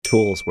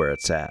Tool's where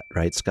it's at,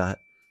 right, Scott?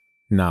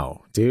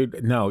 No,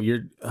 dude. No,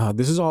 you're.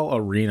 This is all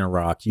arena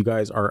rock. You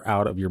guys are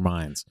out of your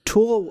minds.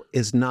 Tool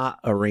is not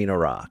arena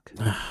rock.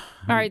 All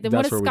right, then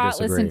what does Scott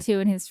listen to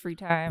in his free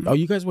time? Oh,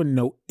 you guys wouldn't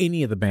know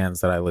any of the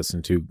bands that I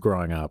listened to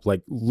growing up.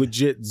 Like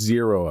legit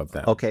zero of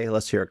them. Okay,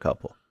 let's hear a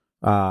couple.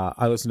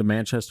 I listened to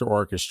Manchester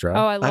Orchestra.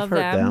 Oh, I love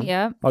them.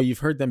 Yeah. Oh, you've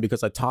heard them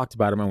because I talked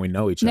about them and we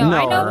know each other. No,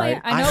 I know.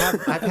 Right? I know.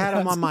 I've had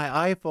them on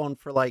my iPhone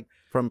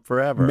from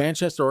forever.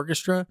 Manchester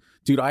Orchestra,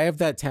 dude. I have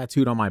that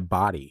tattooed on my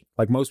body.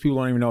 Like most people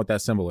don't even know what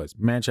that symbol is.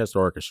 Manchester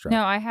Orchestra.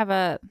 No, I have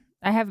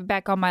it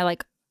back on my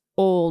like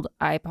old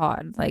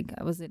iPod. Like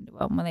I was into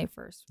them when they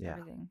first.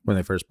 Everything. When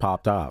they first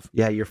popped off.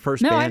 Yeah, your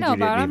first band you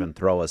didn't even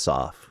throw us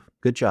off.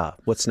 Good job.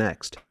 What's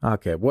next?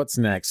 Okay, what's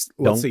next?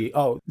 Let's see.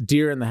 Oh,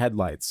 Deer in the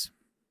Headlights.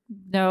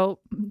 No,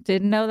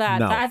 didn't know that.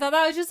 No. I thought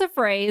that was just a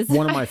phrase.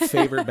 One of my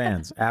favorite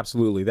bands.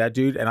 Absolutely. That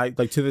dude, and I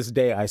like to this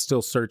day, I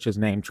still search his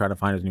name trying to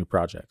find his new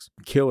projects.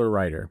 Killer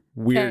writer.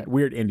 Weird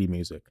indie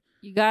music.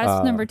 You got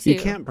us number 2. You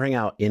can't bring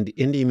out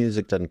indie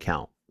music, doesn't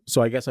count.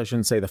 So I guess I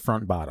shouldn't say the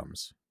Front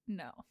Bottoms.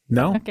 No.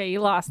 No? Okay, you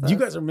lost us. You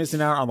guys are missing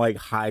out on like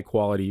high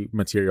quality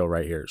material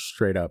right here.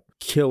 Straight up.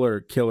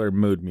 Killer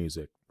mood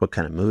music. What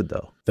kind of mood,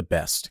 though? The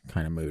best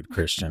kind of mood,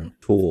 Christian.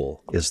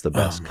 Tool is the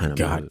best kind of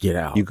God, mood. Get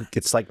out.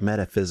 It's like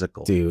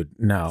metaphysical. Dude,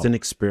 no. It's an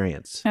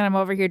experience. And I'm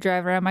over here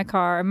driving around my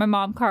car, my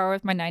mom car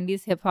with my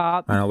 90s hip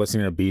hop. I know,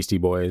 listening to Beastie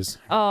Boys.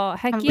 Oh,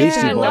 heck yeah.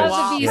 Beastie I Boys.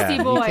 love the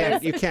Beastie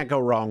Boys. You can't go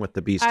wrong with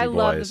the Beastie Boys. I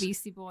love the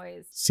Beastie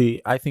Boys.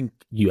 See, I think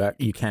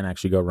you can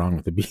actually go wrong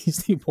with the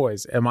Beastie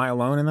Boys. Am I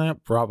alone in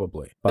that?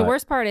 Probably. But the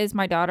worst part is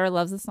my daughter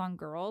loves the song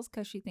Girls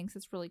because she thinks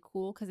it's really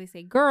cool because they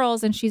say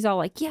girls and she's all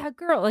like, yeah,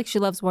 girl. Like she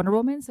loves Wonder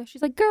Woman. So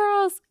she's like,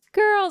 girls.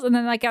 And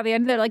then like at the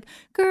end they're like,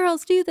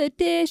 girls do the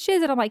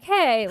dishes. And I'm like,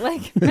 hey,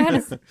 like that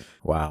is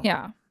wow.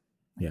 Yeah.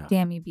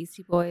 Damn you,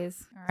 Beastie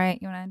Boys. All right.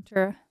 You want to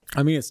enter?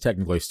 I mean, it's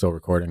technically still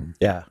recording.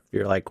 Yeah.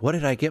 You're like, what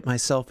did I get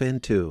myself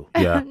into?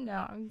 Yeah.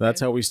 No,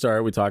 that's how we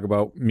start. We talk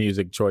about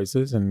music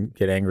choices and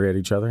get angry at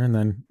each other and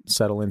then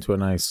settle into a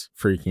nice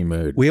freaky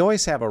mood. We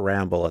always have a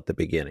ramble at the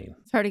beginning.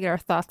 It's hard to get our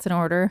thoughts in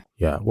order.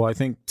 Yeah. Well, I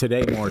think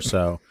today more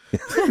so.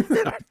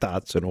 Our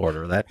thoughts in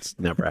order. That's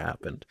never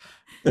happened.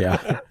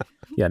 Yeah.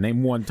 Yeah.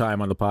 Name one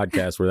time on the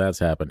podcast where that's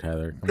happened,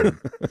 Heather. Come on.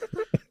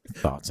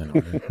 Thoughts in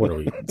order. What are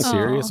we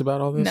serious about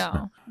all this?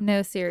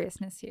 No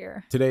seriousness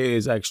here. Today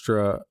is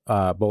extra,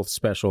 both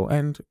special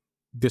and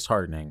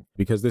disheartening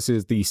because this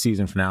is the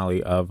season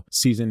finale of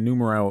season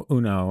numero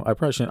uno. I'm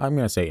going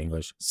to say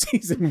English.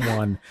 Season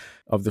 1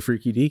 of the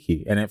Freaky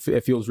Deaky, and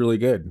it feels really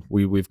good.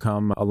 We've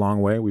come a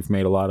long way. We've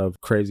made a lot of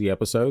crazy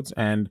episodes,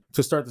 and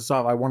to start this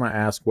off, I want to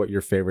ask what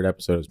your favorite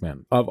episode has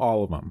been of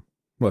all of them.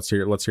 Let's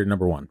hear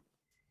number 1.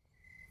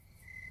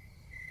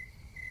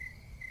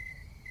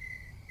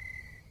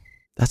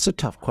 That's a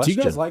tough question. Do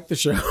you guys like the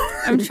show?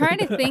 I'm trying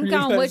to think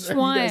on which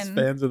one. Are you guys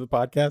fans of the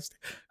podcast?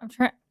 I'm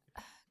trying.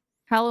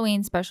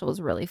 Halloween special was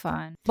really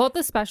fun. Both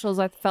the specials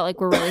I felt like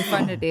were really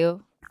fun to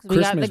do.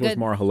 Christmas was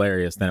more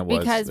hilarious than it was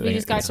because we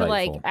just got insightful. to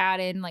like add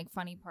in like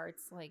funny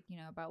parts, like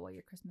about what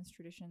your Christmas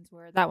traditions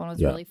were. That one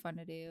was really fun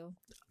to do.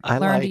 I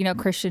learned,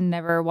 Christian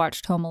never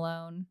watched Home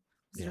Alone.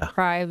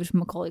 Deprived of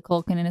Macaulay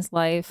Culkin in his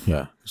life.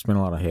 Yeah, there's been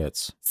a lot of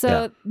hits.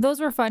 So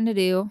those were fun to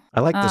do.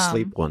 I like the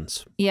sleep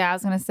ones. Yeah, I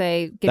was gonna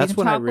say getting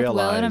to talk with Will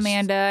and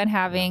Amanda and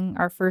having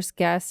our first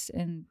guest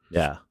and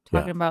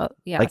talking about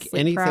like sleep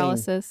anything,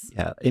 paralysis.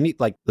 Yeah,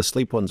 like the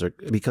sleep ones are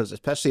because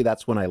especially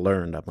that's when I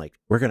learned I'm like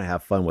we're gonna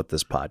have fun with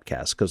this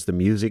podcast because the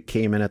music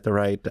came in at the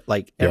right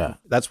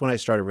that's when I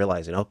started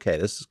realizing okay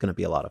this is gonna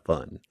be a lot of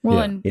fun. Well,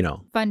 and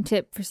fun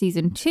tip for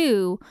season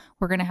 2,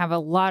 we're gonna have a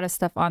lot of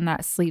stuff on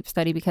that sleep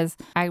study because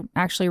I'm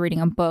actually reading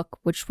a book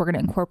which we're gonna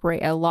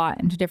incorporate a lot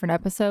into different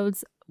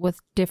episodes with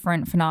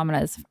different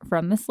phenomena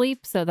from the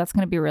sleep. So that's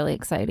going to be really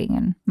exciting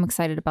and I'm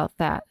excited about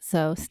that.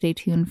 So stay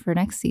tuned for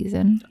next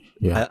season.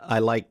 Yeah. I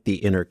like the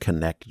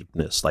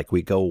interconnectedness. Like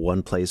we go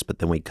one place, but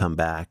then we come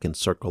back and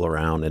circle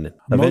around and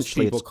most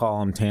people call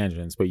them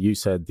tangents, but you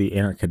said the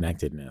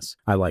interconnectedness.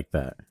 I like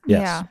that.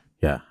 Yes.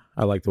 Yeah.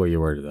 I like the way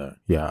you worded that.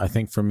 Yeah. I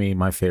think for me,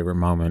 my favorite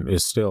moment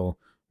is still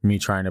me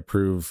trying to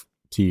prove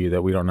to you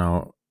that we don't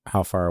know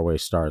how far away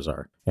stars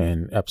are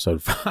in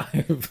episode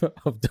 5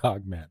 of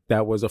Dogman.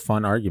 That was a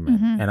fun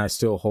argument. Mm-hmm. And I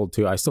still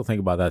think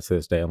about that to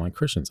this day. I'm like,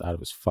 Christian's out of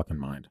his fucking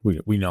mind.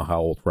 We know how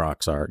old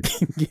rocks are.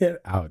 Get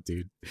out,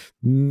 dude.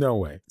 No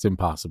way. It's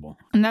impossible.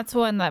 And that's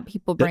one that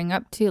people bring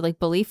up too. Like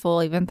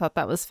Beliefful even thought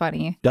that was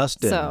funny.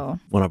 Dustin,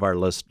 one of our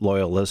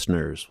loyal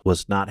listeners,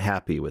 was not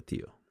happy with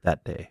you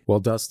that day. Well,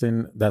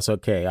 Dustin, that's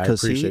okay. I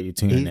appreciate you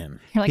tuning in.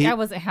 You're like, I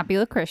wasn't happy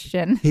with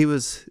Christian. He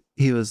was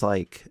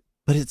like,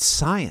 but it's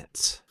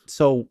science.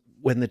 So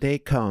when the day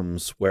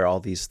comes where all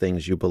these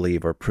things you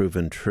believe are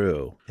proven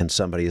true and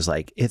somebody's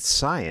like, it's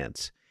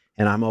science.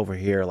 And I'm over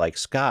here like,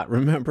 Scott,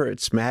 remember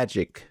it's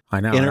magic. I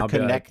know.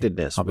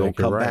 Interconnectedness. We'll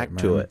come back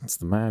to it. It's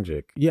the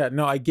magic. Yeah,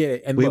 no, I get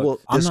it. And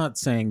I'm not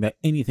saying that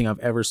anything I've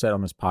ever said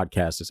on this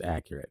podcast is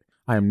accurate.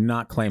 I am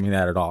not claiming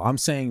that at all. I'm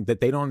saying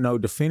that they don't know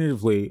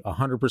definitively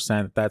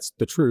 100% that's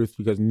the truth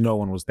because no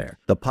one was there.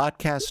 The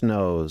podcast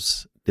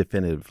knows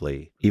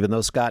definitively, even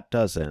though Scott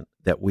doesn't,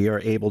 that we are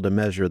able to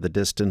measure the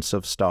distance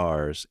of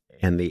stars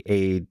and the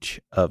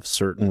age of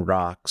certain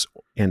rocks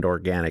and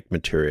organic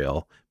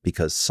material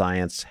because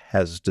science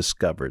has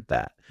discovered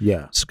that.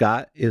 Yeah.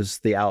 Scott is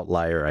the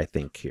outlier, I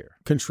think, here.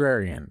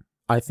 Contrarian.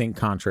 I think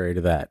contrary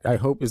to that. I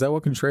hope, is that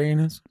what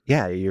contrarian is?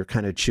 Yeah, you're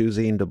kind of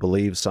choosing to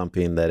believe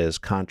something that is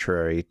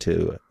contrary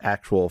to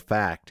actual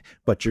fact,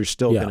 but you're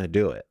still going to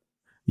do it.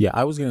 Yeah,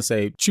 I was going to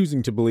say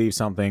choosing to believe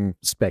something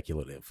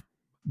speculative.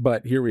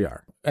 But here we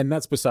are. And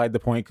that's beside the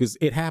point because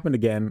it happened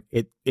again.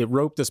 It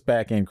roped us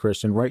back in,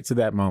 Christian, right to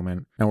that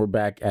moment. And we're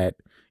back at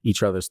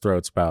each other's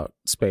throats about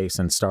space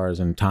and stars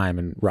and time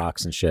and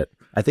rocks and shit.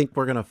 I think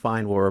we're going to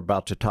find what we're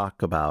about to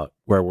talk about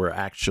where we're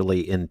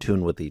actually in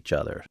tune with each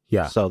other.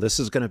 Yeah. So this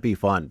is going to be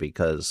fun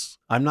because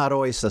I'm not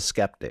always a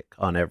skeptic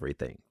on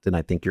everything. And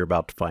I think you're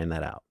about to find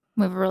that out.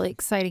 We have a really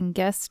exciting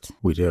guest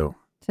We do.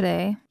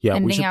 today. Yeah, we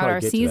ending should out probably our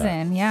get to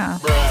season. Yeah.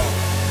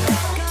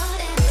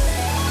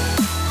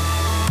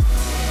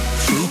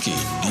 Freaky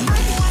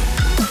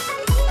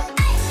deaky.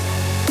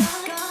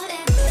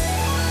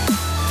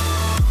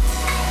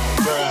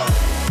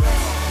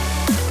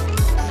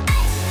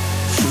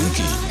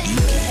 Freaky deaky.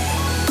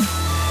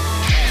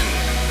 10,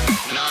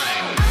 9,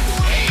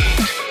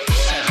 8,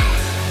 7,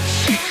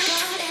 6,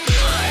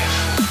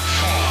 5,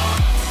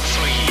 4,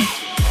 3,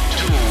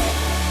 2,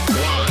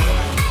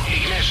 1,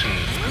 ignition.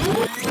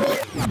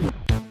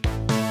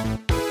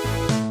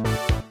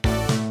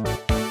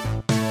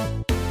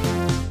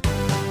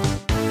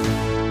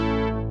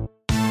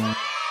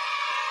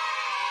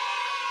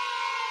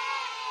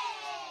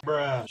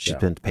 She's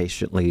been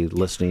patiently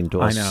listening to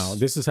us. I know.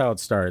 This is how it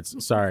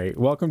starts. Sorry.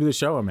 Welcome to the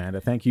show,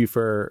 Amanda. Thank you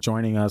for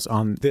joining us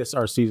on this,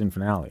 our season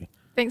finale.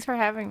 Thanks for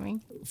having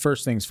me.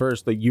 First things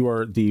first, that you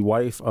are the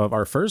wife of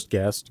our first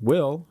guest,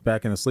 Will,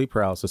 back in the sleep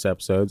paralysis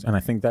episodes. And I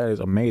think that is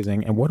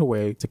amazing. And what a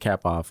way to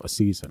cap off a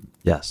season.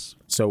 Yes.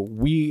 So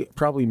we,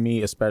 probably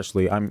me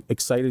especially, I'm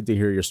excited to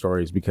hear your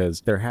stories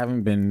because there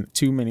haven't been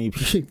too many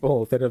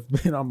people that have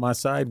been on my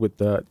side with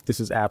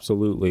this is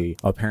absolutely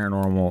a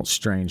paranormal,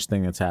 strange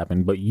thing that's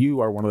happened. But you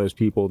are one of those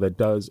people that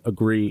does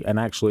agree. And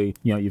actually,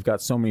 you've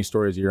got so many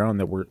stories of your own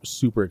that we're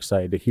super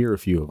excited to hear a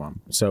few of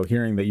them. So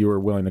hearing that you were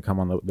willing to come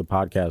on the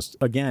podcast,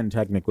 again,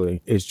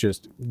 technically, is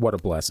just what a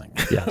blessing.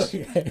 Yes.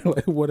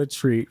 What a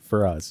treat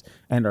for us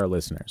and our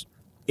listeners.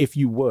 If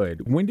you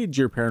would, when did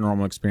your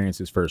paranormal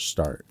experiences first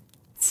start?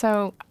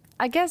 So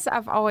I guess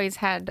I've always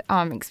had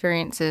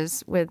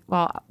experiences with,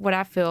 what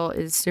I feel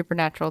is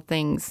supernatural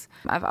things.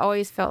 I've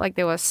always felt like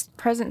there was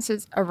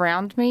presences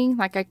around me.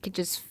 Like I could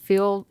just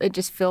feel, it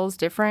just feels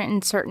different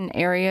in certain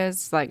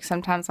areas. Like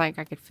sometimes like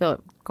I could feel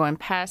it going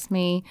past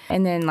me.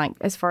 And then like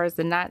as far as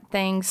the night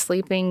thing,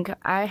 sleeping,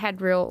 I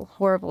had real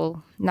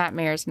horrible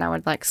nightmares and I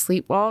would like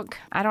sleepwalk.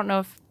 I don't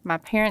know if my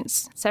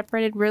parents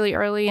separated really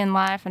early in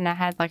life and I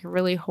had like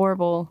really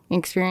horrible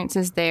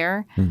experiences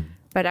there.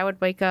 But I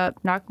would wake up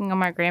knocking on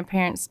my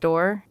grandparents'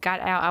 door, got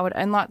out, I would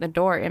unlock the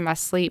door in my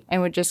sleep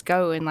and would just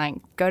go and like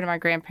go to my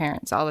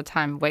grandparents all the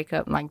time, wake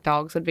up and like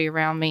dogs would be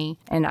around me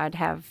and I'd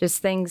have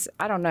just things,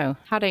 I don't know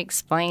how to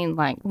explain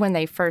like when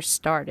they first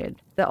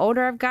started. The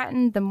older I've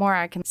gotten, the more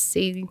I can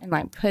see and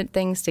like put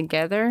things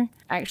together.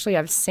 Actually,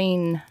 I've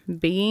seen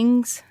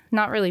beings,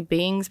 not really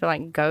beings, but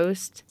like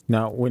ghosts.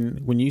 Now,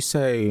 when you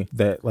say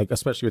that, like,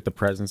 especially with the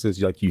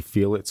presences, like you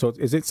feel it. So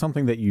is it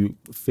something that you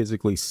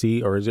physically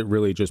see, or is it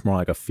really just more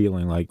like a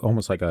feeling, like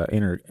almost like a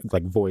inner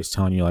like voice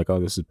telling you like, oh,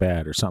 this is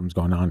bad or something's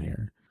going on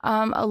here?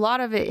 A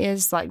lot of it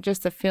is like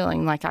just a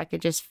feeling, like I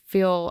could just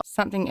feel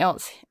something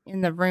else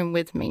in the room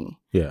with me.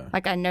 Yeah.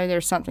 Like I know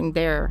there's something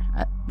there.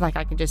 Like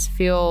I could just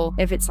feel,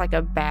 if it's like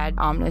a bad,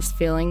 ominous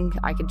feeling,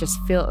 I could just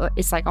feel,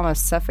 it's like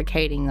almost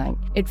suffocating. Like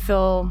it'd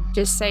feel,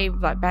 just say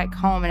like back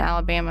home in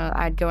Alabama,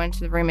 I'd go into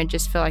the room and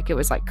just feel like it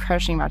was like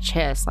crushing my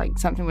chest. Like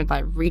something would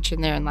like reach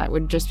in there and like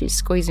would just be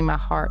squeezing my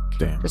heart.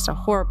 Damn. Just a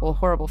horrible,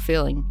 horrible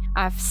feeling.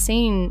 I've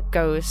seen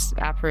ghosts,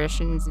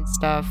 apparitions and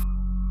stuff.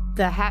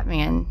 The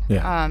Hatman,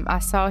 Yeah. I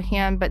saw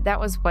him, but that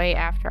was way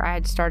after I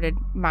had started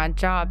my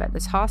job at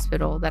this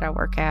hospital that I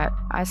work at.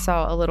 I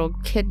saw a little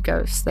kid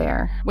ghost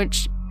there,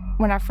 which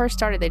when I first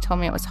started, they told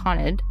me it was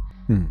haunted.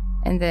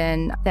 And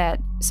then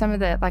that some of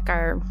the, like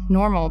our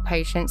normal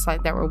patients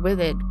like that were with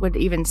it would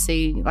even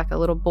see like a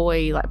little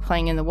boy like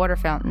playing in the water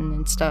fountain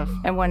and stuff.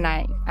 And one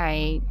night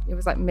it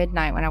was like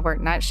midnight when I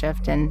worked night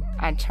shift and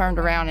I turned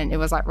around and it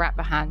was like right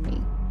behind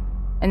me.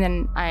 And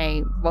then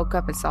I woke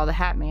up and saw the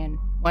Hatman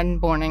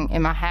one morning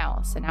in my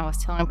house, and I was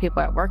telling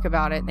people at work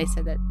about it. They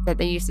said that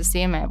they used to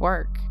see him at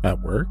work. At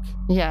work?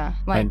 Yeah.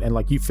 Like, And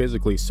like you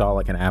physically saw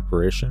like an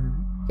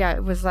apparition? yeah,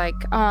 it was like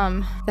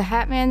the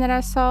Hatman that I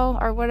saw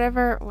or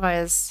whatever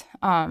was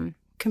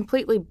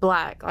completely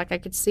black. Like I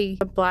could see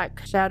a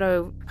black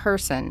shadow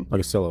person.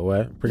 Like a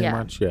silhouette, pretty Yeah.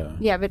 much? Yeah.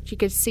 Yeah, but you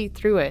could see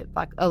through it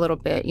like a little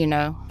bit, you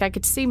know. I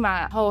could see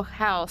my whole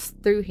house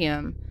through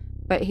him,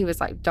 but he was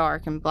like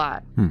dark and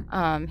black.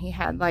 He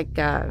had like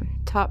a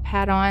top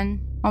hat on,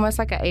 almost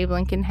like an Abe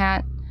Lincoln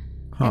hat.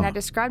 And I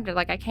described it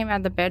like I came out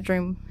of the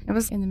bedroom. It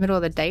was in the middle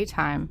of the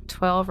daytime,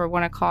 12 or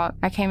 1 o'clock.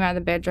 I came out of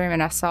the bedroom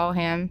and I saw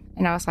him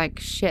and I was like,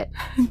 shit,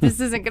 this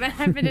isn't going to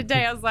happen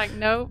today. I was like,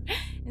 nope.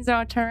 And so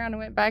I turned around and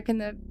went back in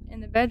the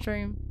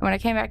bedroom. And when I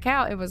came back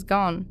out, it was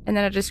gone. And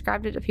then I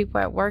described it to people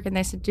at work and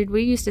they said, dude,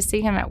 we used to see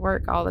him at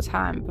work all the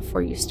time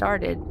before you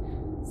started.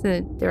 So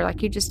they were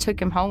like, you just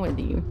took him home with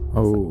you.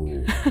 Oh,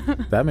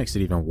 that makes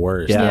it even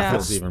worse. Yeah. That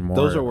feels even more.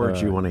 Those are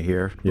words you want to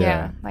hear.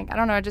 Yeah. Like, I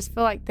don't know. I just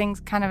feel like things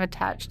kind of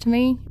attach to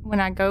me when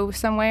I go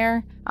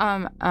somewhere.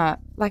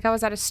 Like I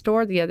was at a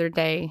store the other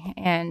day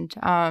and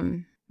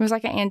it was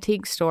like an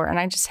antique store. And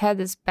I just had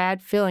this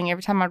bad feeling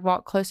every time I'd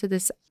walk close to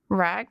this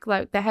rack,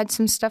 like that had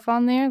some stuff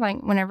on there.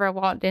 Like whenever I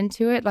walked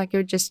into it, like it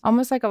would just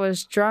almost like I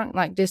was drunk,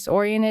 like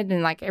disoriented,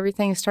 and like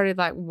everything started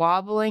like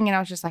wobbling. And I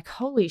was just like,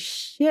 holy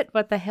shit,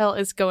 what the hell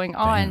is going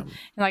on? Damn. And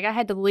like I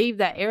had to leave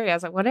that area. I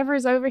was like, whatever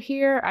is over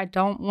here, I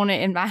don't want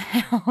it in my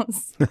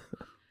house.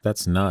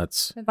 That's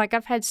nuts. Like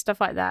I've had stuff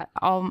like that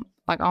all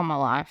my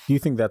life. Do you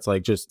think that's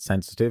like just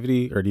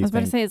sensitivity, or do I you was about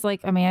think to say, it's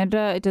like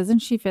Amanda, doesn't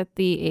she fit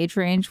the age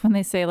range when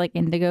they say like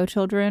indigo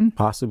children?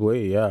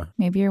 possibly? Yeah.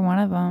 Maybe you're one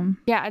of them.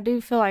 Yeah, I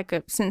do feel like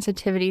a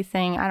sensitivity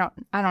thing. I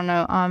don't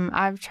know.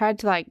 I've tried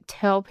to like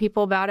tell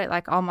people about it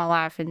like all my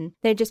life, and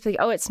they just be,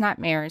 oh, it's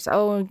nightmares.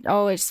 Oh,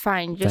 it's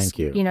fine. Just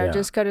Thank you. Yeah.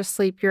 just go to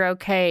sleep. You're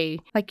okay.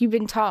 Like you've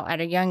been taught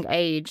at a young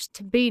age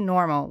to be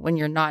normal when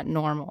you're not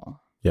normal.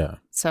 Yeah.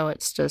 So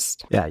it's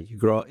just Yeah, you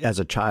grow as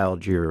a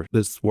child,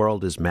 this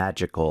world is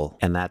magical,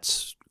 and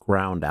that's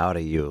ground out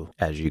of you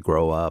as you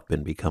grow up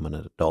and become an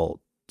adult.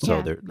 So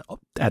Yeah. there,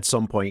 at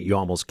some point, you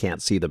almost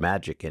can't see the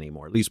magic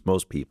anymore, at least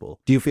most people.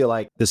 Do you feel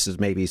like this is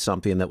maybe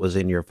something that was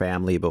in your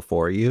family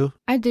before you?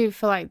 I do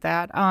feel like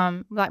that.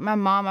 Like my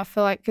mom, I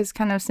feel like is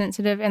kind of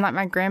sensitive, and like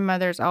my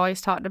grandmother's always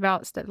talked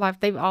about stuff. Like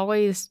they've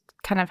always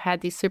kind of had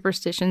these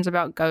superstitions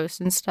about ghosts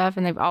and stuff,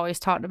 and they've always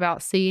talked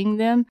about seeing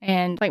them.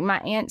 And like my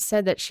aunt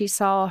said that she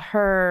saw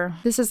her,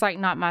 this is like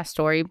not my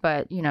story,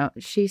 but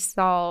she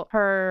saw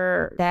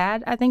her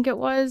dad, I think it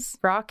was,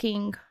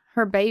 rocking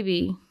her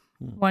baby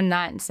one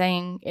night and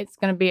saying, it's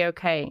going to be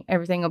okay.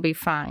 Everything will be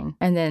fine.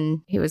 And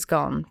then he was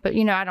gone. But,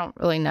 I don't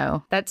really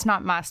know. That's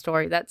not my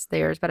story. That's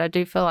theirs. But I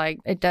do feel like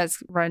it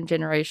does run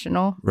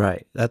generational.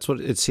 Right. That's what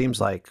it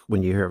seems like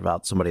when you hear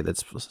about somebody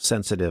that's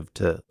sensitive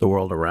to the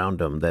world around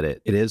them, that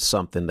it is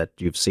something that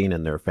you've seen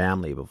in their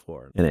family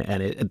before.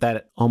 And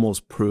that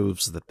almost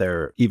proves that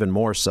they're even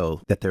more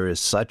so that there is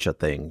such a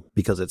thing,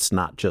 because it's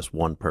not just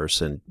one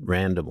person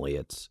randomly.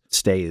 It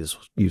stays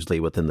usually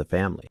within the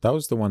family. That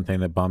was the one thing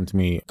that bummed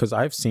me, because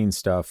I've seen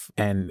stuff,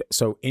 and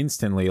so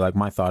instantly, like,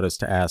 my thought is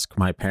to ask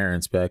my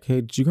parents, be like, hey,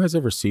 did you guys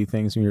ever see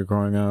things when you were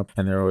growing up?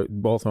 And they're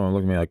both of them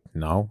looking at me like,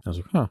 no. I was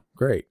like, huh,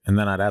 great. And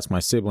then I'd ask my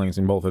siblings,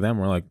 and both of them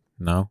were like,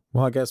 no.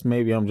 Well, I guess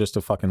maybe I'm just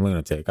a fucking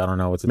lunatic. I don't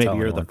know what to tell Maybe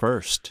you're anyone. the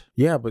first.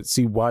 Yeah, but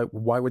see, why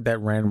would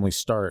that randomly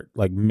start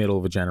like middle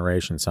of a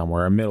generation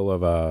somewhere, or middle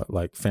of a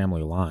like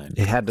family line?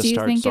 It had to Do you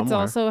start think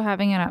somewhere. it's also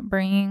having an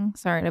upbringing?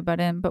 Sorry to butt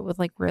in, but with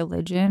like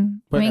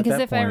religion. But I mean, at because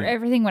that if point-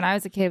 everything when I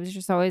was a kid was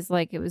just always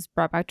like it was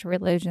brought back to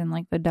religion,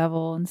 like the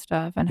devil and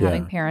stuff, and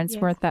having Yeah. parents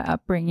Yes. with that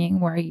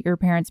upbringing where your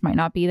parents might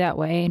not be that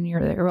way, and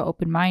they're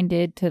open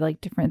minded to like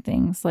different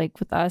things. Like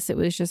with us, it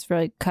was just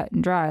really cut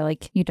and dry.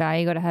 Like you die,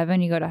 you go to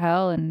heaven, you go to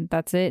hell, and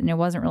that's it. And it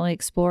wasn't really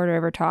explored or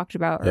ever talked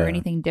about or Yeah.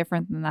 anything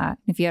different than that.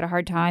 If you had a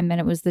hard time, then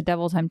it was the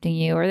devil tempting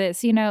you or this,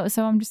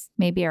 so I'm just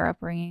maybe our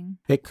upbringing.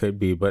 It could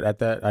be, but at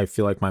that, I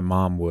feel like my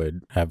mom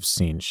would have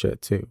seen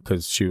shit too,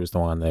 because she was the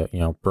one that,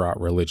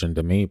 brought religion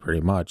to me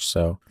pretty much.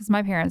 So Because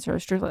my parents are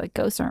strictly like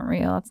ghosts aren't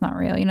real. That's not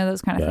real.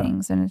 Those kind of Yeah.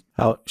 things. And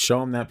I'll show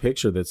them that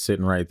picture that's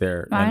sitting right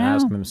there I and know.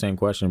 ask them the same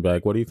question and be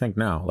like, what do you think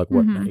now? Like,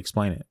 what? Mhm.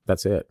 Explain it.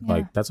 That's it. Yeah.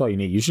 Like, that's all you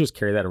need. You should just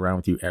carry that around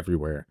with you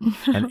everywhere.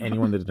 And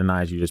anyone that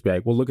denies you, just be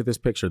like, well, look at this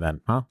picture then.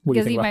 Huh? What do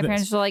you because think my about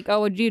parents this? are like, oh,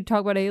 would you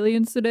talk about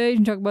aliens today?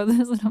 You talk about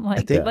this? And I'm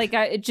like, think-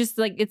 it just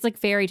like, it's like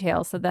fairy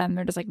tales to them.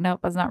 They're just like, nope,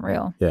 that's not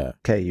real. Yeah.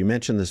 Okay, you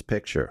mentioned this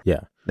picture.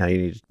 Yeah. Now you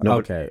need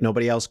Okay.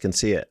 nobody else can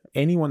see it.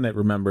 Anyone that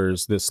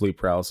remembers this sleep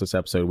paralysis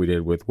episode we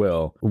did with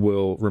will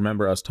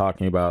remember us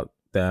talking about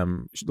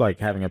them like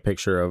having a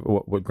picture of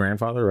what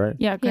grandfather, right?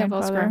 Yeah, Yeah,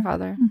 Bill's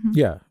grandfather. Mhm.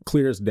 Yeah,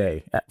 clear as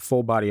day,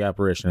 full body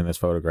apparition in this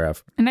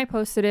photograph. And I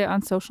posted it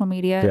on social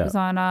media. Yeah. It was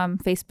on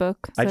Facebook.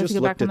 So I if just you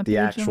go back looked on at the page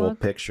and actual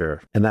look.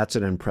 picture, and that's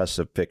an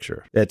impressive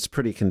picture. It's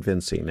pretty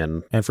convincing,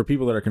 and And for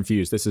people that are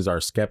confused, this is our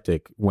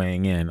skeptic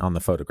weighing in on the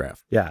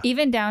photograph. yeah,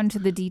 Even down to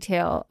the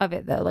detail of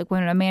it, though, like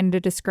when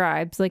Amanda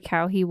describes like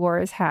how he wore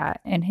his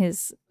hat and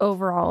his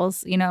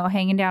overalls,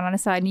 hanging down on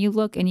his side, and you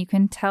look and you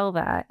can tell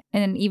that,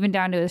 and then even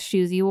down to his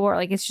shoes he wore,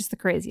 like it's just the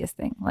craziest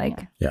thing.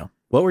 Like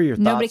what were your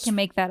thoughts? nobody can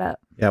make that up.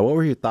 Yeah, what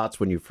were your thoughts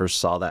when you first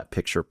saw that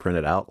picture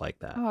printed out like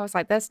that? Oh, I was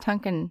like, that's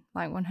Tunkin,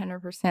 like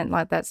 100%,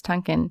 like that's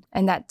Tunkin.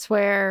 And that's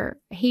where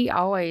he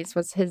always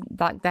was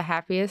the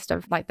happiest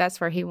of, like,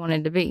 that's where he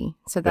wanted to be.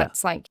 So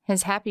that's like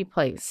his happy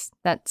place.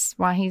 That's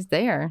why he's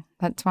there.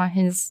 That's why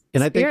his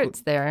And I think-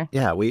 spirit's there.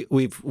 Yeah,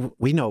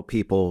 we know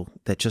people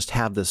that just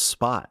have this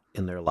spot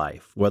in their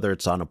life, whether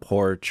it's on a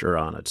porch or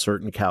on a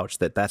certain couch,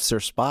 that's their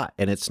spot.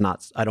 And it's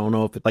not, I don't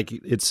know if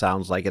it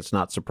sounds like it's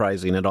not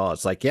surprising at all.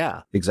 It's like,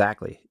 yeah,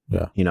 exactly.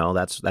 Yeah. You know,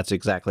 that's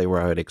exactly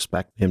where I would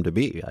expect him to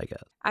be, I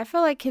guess. I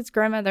feel like his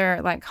grandmother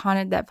like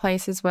haunted that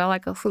place as well.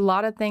 Like a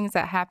lot of things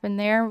that happened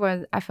there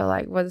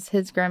was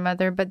his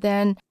grandmother. But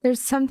then there's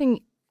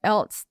something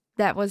else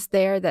that was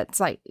there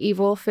that's like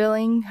evil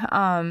feeling.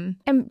 And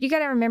you got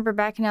to remember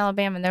back in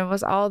Alabama, there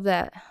was all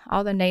the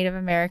Native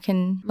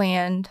American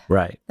land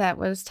Right. that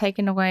was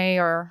taken away,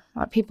 or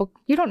people,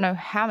 you don't know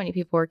how many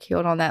people were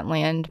killed on that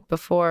land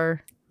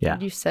before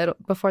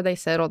before they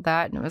settled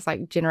that. And it was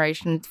like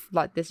generations,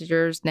 like this is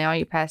yours now,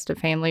 you passed to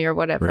family or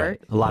whatever.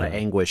 Right. A lot of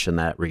anguish in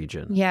that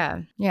region.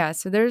 Yeah. Yeah.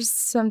 So there's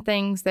some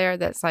things there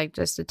that's like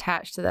just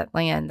attached to that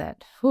land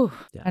that, I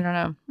don't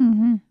know.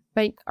 Mm-hmm.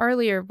 But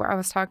earlier I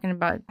was talking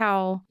about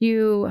how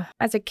you,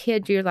 as a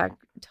kid, you're like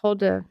told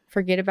to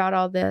forget about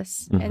all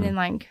this. Mhm. And then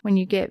like when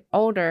you get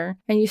older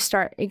and you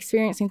start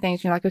experiencing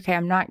things, you're like, okay,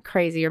 I'm not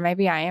crazy, or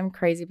maybe I am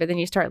crazy. But then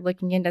you start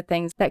looking into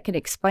things that could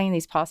explain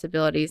these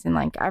possibilities. And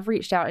like I've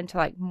reached out into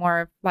like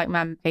more like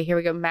my, okay, here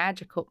we go,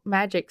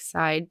 magic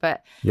side.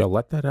 But Yo,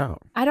 let that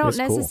out. I don't It's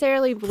cool.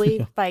 necessarily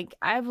believe, like,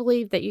 I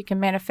believe that you can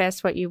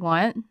manifest what you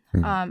want.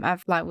 Mhm.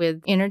 I've like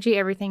with energy,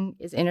 everything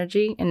is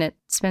energy and it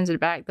spins it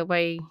back the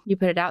way you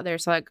put it out there.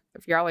 So like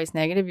if you're always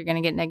negative, you're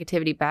going to get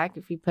negativity back.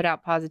 If you put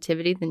out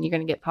positivity, then you're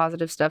going to get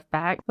positive stuff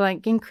back.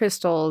 Like in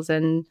crystals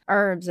and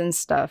herbs and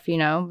stuff, you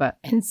know,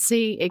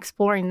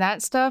 exploring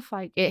that stuff,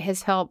 like it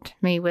has helped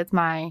me with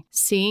my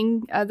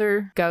seeing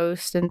other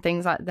ghosts and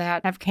things like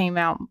that. I've came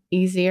out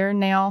easier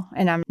now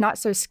and I'm not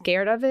so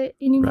scared of it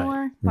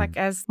anymore. Right. Like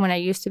as when I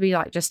used to be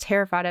like just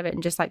terrified of it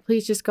and just like,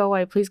 please just go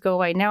away, please go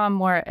away. Now I'm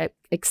more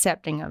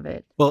accepting of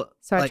it. Well,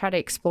 So I like, try to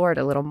explore it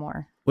a little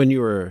more. when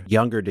you were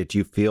younger, did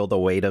you feel the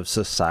weight of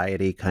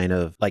society kind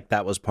of like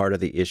that was part of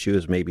the issue,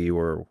 is maybe you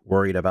were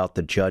worried about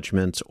the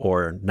judgments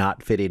or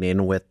not fitting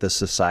in with the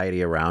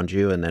society around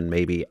you? And then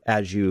maybe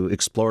as you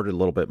explored it a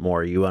little bit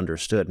more, you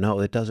understood, no,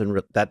 it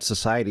doesn't, that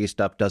society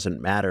stuff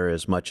doesn't matter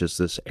as much as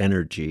this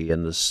energy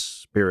and the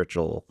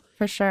spiritual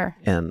For sure.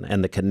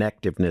 and the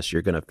connectiveness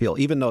you're going to feel,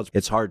 even though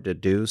it's hard to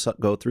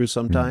go through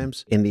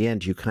sometimes. In the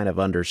end, you kind of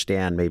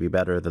understand maybe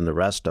better than the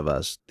rest of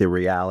us the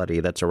reality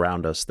that's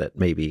around us that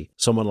maybe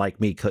someone like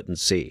me couldn't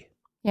see.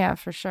 Yeah,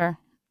 for sure.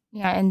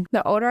 Yeah, and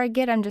the older I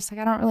get, I'm just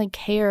like, I don't really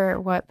care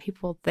what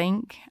people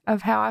think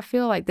of how I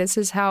feel. Like,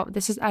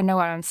 I know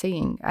what I'm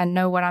seeing. I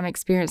know what I'm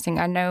experiencing.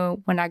 I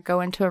know when I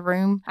go into a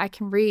room, I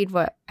can read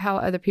how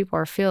other people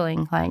are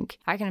feeling. Like,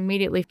 I can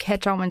immediately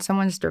catch on when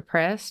someone's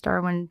depressed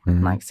or when,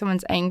 like,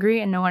 someone's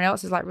angry and no one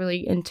else is, like,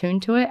 really in tune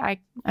to it.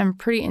 I'm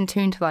pretty in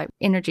tune to, like,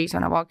 energies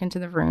when I walk into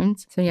the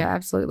rooms. So, yeah,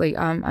 absolutely.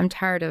 I'm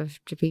tired of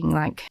being,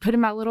 like, put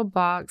in my little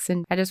box,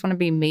 and I just want to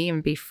be me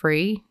and be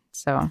free.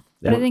 So...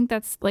 But I think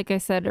that's, like I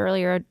said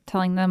earlier,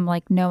 telling them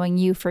like knowing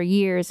you for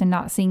years and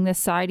not seeing this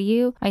side of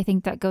you. I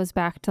think that goes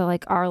back to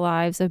like our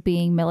lives of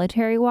being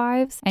military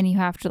wives, and you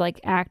have to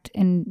like act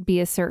and be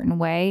a certain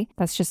way.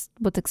 That's just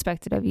what's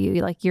expected of you.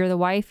 Like you're the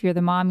wife, you're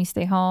the mom, you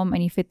stay home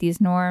and you fit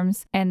these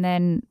norms. And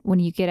then when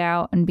you get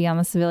out and be on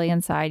the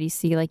civilian side, you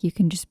see like you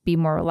can just be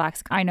more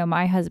relaxed. I know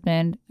my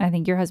husband, I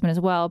think your husband as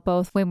well,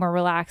 both way more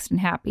relaxed and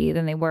happy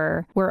than they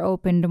were. We're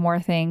open to more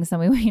things than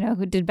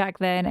we, did back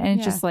then. And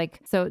it's just like,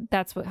 so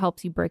that's what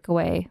helps you break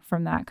away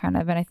from that kind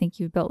of, and I think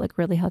you've built like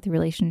really healthy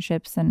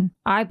relationships, and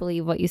I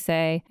believe what you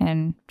say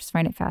and just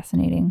find it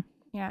fascinating.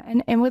 Yeah,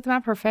 and with my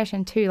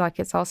profession too, like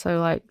it's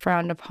also like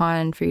frowned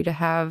upon for you to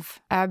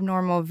have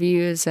abnormal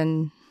views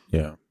and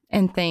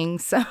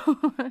things. So,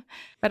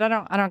 but I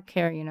don't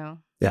care,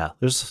 Yeah,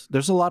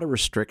 there's a lot of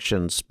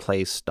restrictions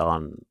placed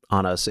on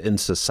us in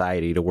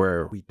society to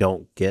where we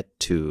don't get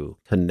to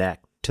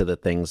connect to the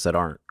things that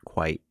aren't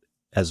quite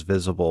as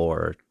visible,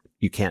 or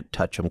you can't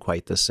touch them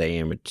quite the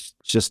same. It's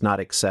just not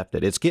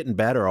accepted. It's getting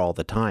better all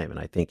the time, and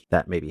I think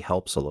that maybe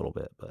helps a little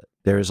bit. But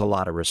there is a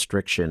lot of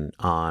restriction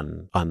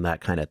on that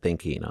kind of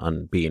thinking,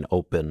 on being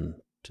open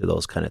to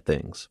those kind of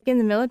things. In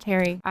the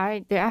military,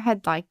 I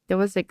had there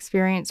was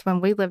experience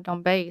when we lived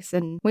on base,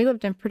 and we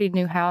lived in pretty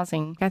new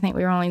housing. I think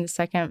we were only the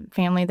second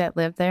family that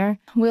lived there.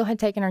 Will had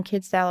taken our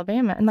kids to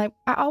Alabama, and like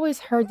I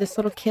always heard this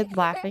little kid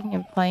laughing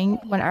and playing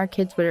when our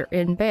kids were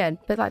in bed,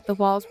 but like the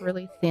walls were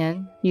really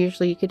thin.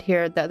 Usually you could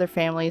hear the other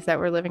families that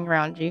were living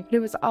around you. But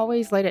it was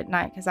always late at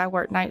night because I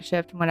worked night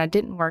shift, and when I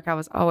didn't work, I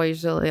was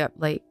always really up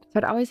late. So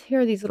I'd always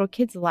hear these little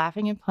kids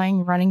laughing and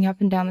playing, running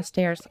up and down the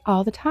stairs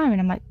all the time,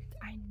 and I'm like,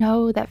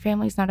 no, that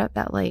family's not up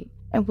that late.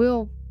 And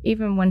Will,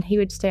 even when he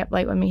would stay up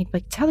late with me, he'd be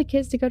like, tell the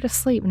kids to go to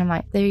sleep. And I'm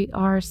like, they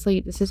are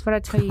asleep. This is what I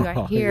tell you.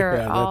 I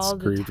hear all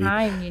the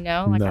time,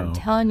 Like, I'm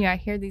telling you, I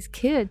hear these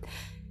kids.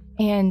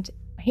 And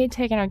he had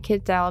taken our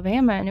kids to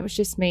Alabama, and it was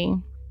just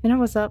me. And I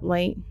was up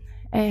late,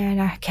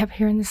 and I kept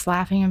hearing this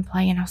laughing and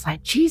playing. I was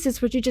like,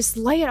 Jesus, would you just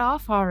lay it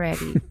off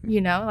already?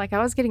 Like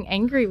I was getting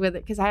angry with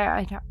it because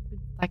I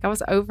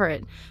was over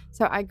it.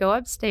 So I go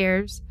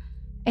upstairs,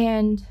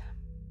 and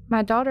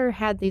my daughter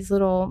had these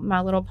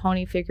My Little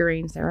Pony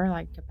figurines. They were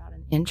like about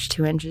an inch,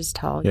 2 inches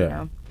tall, you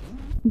know.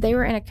 They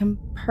were in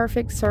a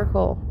perfect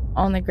circle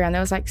on the ground.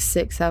 There was like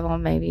 6 of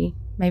them, maybe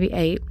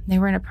 8. They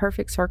were in a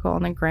perfect circle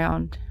on the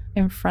ground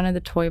in front of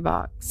the toy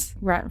box,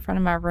 right in front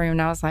of my room.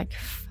 And I was like,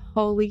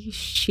 holy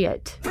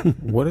shit.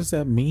 What does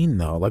that mean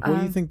though? Like, what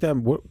do you think that,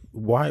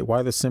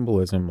 why the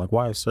symbolism? Like,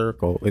 why a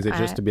circle? Is it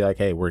just to be like,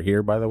 hey, we're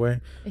here, by the way?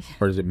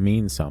 Or does it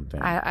mean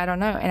something? I don't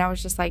know. And I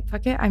was just like,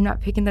 fuck it. I'm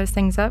not picking those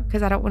things up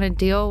because I don't want to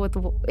deal with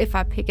if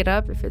I pick it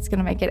up, if it's going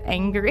to make it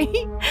angry.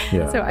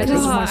 Yeah. So I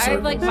just, I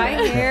like my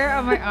hair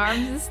on my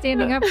arms is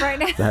standing up right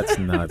now. That's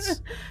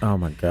nuts. Oh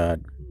my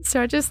God. So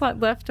I just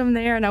like left them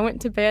there and I went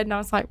to bed and I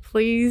was like,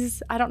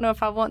 please, I don't know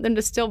if I want them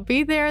to still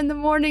be there in the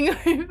morning or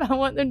if I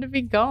want them to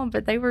be gone,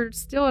 but they were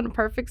still in a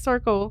perfect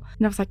circle.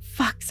 And I was like,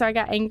 fuck. So I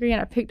got angry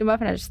and I picked them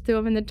up and I just threw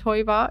them in the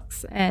toy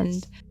box.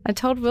 And I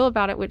told Will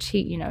about it, which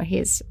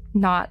he's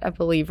not a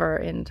believer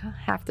in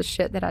half the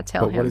shit that I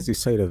tell him. But what does he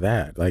say to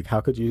that? Like, how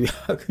could you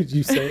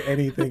say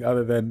anything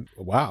other than,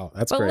 wow,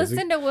 that's crazy. But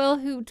listen to Will,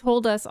 who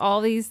told us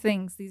all these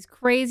things, these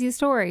crazy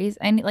stories.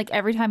 And like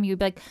every time you'd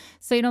be like,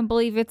 so you don't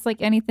believe it's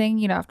like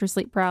anything, after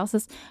sleep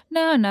paralysis?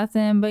 No,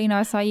 nothing. But,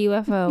 I saw a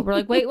UFO. We're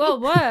like, wait, well,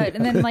 what?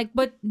 And then like,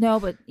 but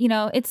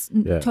it's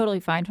totally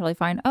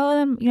fine.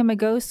 Oh, then, my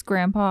ghost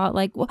grandpa,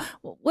 like,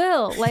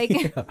 Will,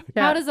 like,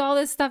 how does all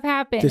this stuff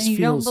happen? This and you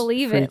don't feels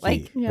believe freaky. it.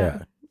 Like,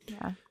 yeah.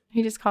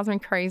 He just calls me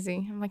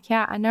crazy. I'm like,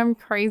 yeah, I know I'm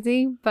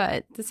crazy,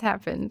 but this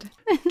happened.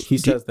 He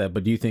says that,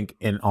 but do you think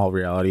in all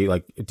reality,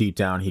 like deep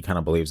down, he kind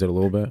of believes it a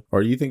little bit?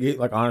 Or do you think he,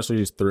 like, honestly,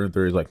 just through and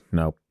through, he's like,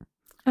 nope?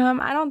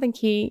 I don't think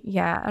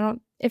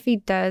if he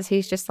does,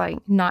 he's just like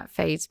not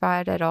fazed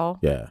by it at all.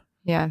 Yeah.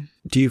 Yeah.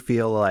 Do you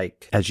feel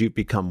like as you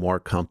become more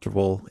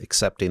comfortable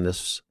accepting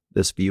this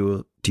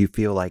view, do you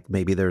feel like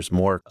maybe there's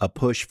more a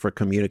push for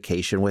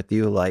communication with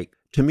you? Like,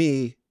 to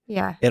me,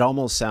 yeah, it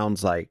almost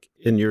sounds like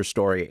in your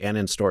story and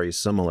in stories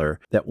similar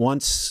that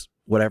once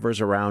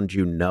whatever's around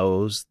you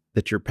knows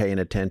that you're paying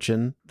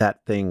attention,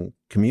 that thing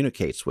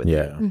communicates with you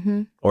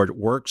mm-hmm. or it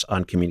works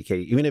on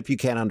communicating. Even if you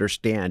can't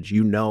understand,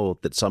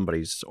 that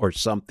somebody's or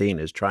something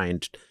is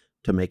trying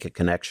to make a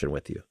connection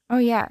with you. Oh,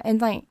 yeah. And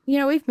like,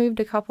 we've moved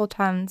a couple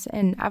times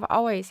and I've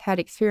always had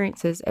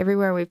experiences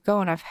everywhere we've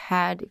gone. I've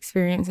had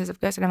experiences of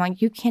ghosts. And I'm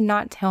like, you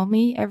cannot tell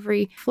me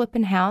every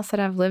flipping house that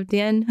I've lived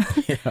in.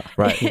 Yeah,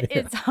 right.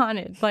 It's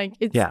haunted. Like,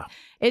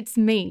 it's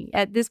me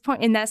at this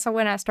point. And that's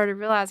when I started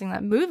realizing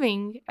that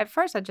moving, at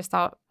first I just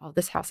thought, oh,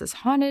 this house is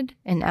haunted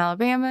in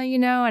Alabama,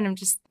 and I'm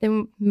just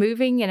then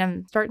moving and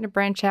I'm starting to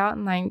branch out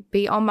and like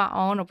be on my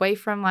own away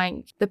from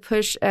like the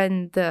push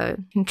and the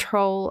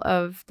control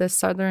of the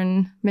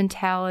Southern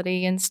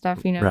mentality and stuff,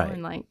 Right.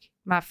 and like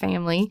my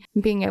family,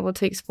 being able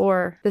to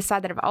explore the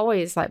side that I've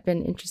always like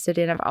been interested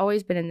in. I've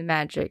always been in the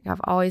magic.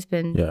 I've always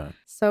been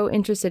so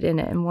interested in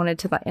it and wanted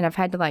to and I've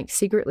had to like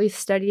secretly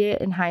study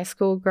it in high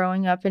school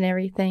growing up and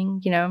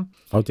everything,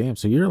 Oh, damn.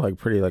 So you're like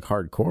pretty like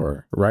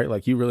hardcore, right?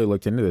 Like you really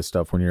looked into this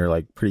stuff when you were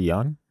like pretty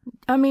young?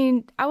 I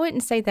mean, I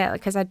wouldn't say that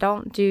because I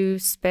don't do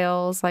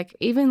spells, like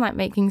even like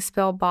making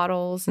spell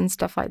bottles and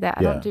stuff like that.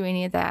 I don't do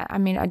any of that. I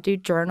mean, I do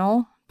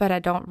journal, but I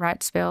don't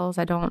write spells.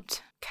 I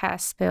don't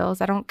cast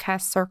spells. I don't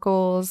cast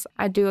circles.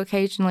 I do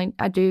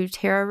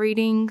tarot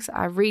readings.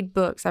 I read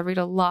books. I read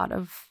a lot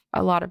of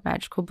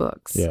magical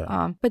books.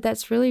 Yeah. But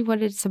that's really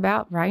what it's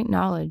about, right?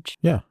 Knowledge.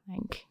 Yeah.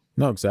 Like,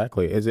 no,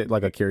 exactly. Is it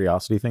like a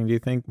curiosity thing, do you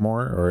think,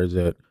 more? Or is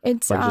it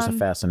it's like just a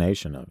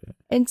fascination of it?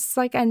 It's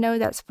like I know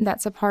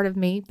that's a part of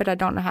me, but I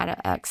don't know how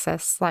to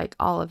access like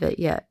all of it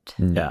yet.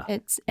 Yeah.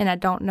 And I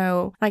don't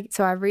know, like,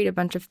 so I read a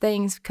bunch of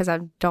things because I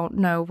don't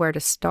know where to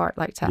start,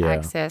 like to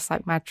access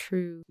like my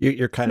true.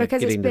 You're kind of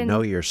getting to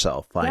know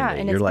yourself finally. Yeah,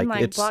 and you're it's like,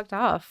 been like blocked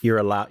off.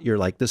 You're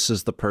like, this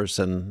is the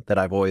person that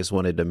I've always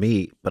wanted to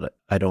meet, but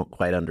I don't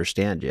quite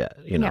understand yet.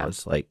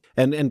 It's like,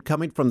 and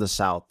coming from the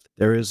South,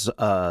 there is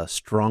a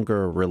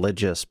stronger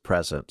religious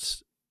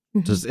presence.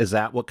 Mm-hmm. Is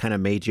that what kind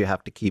of made you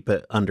have to keep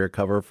it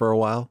undercover for a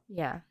while?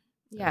 Yeah.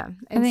 And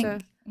I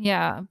think,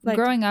 so, like,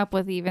 growing up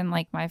with even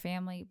like my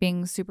family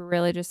being super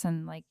religious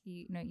and like,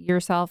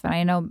 yourself. And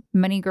I know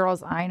many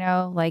girls I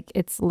know, like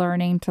it's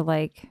learning to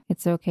like,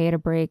 it's okay to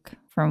break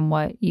from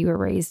what you were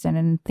raised in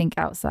and think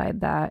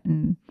outside that.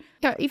 And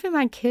yeah, even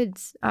my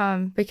kids,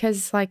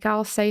 because like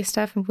I'll say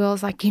stuff and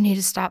Will's like, you need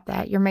to stop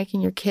that. You're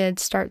making your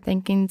kids start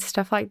thinking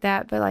stuff like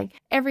that. But like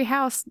every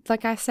house,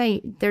 like I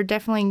say, they're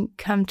definitely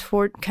come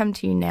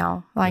to you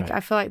now. Like I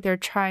feel like they're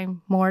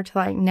trying more to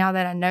like, now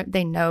that I know,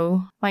 they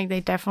know, like they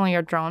definitely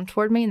are drawn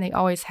toward me and they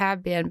always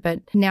have been.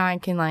 But now I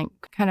can like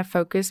kind of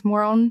focus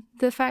more on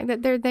the fact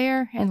that they're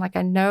there. And like,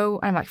 I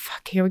know, I'm like,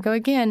 fuck, here we go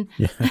again.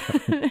 Yeah.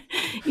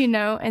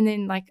 And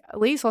then like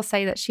Elise will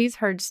say that she's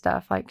heard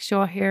stuff, like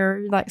she'll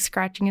hear like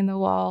scratching in the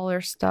wall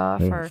or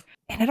stuff, and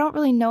I don't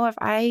really know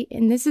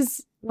and this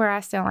is where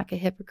I sound like a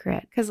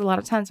hypocrite because a lot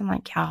of times I'm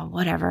like, yeah,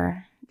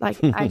 whatever. Like,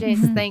 I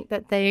just think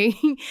that they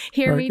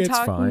hear me Like, it's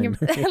talking.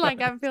 fine.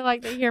 Like, I feel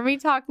like they hear me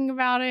talking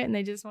about it and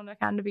they just want to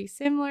kind of be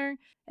similar.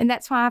 And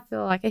that's why I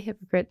feel like a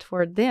hypocrite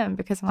toward them,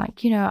 because I'm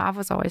like, I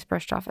was always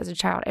brushed off as a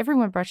child.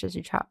 Everyone brushes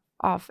you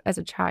off as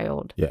a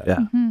child. Yeah. Yeah.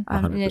 And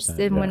it's 100%,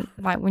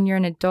 then when you're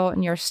an adult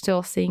and you're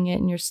still seeing it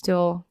and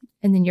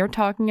then you're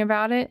talking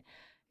about it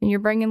and you're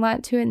bringing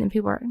light to it, and then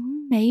people are,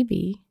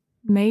 maybe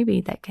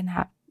that can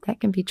happen. That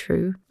can be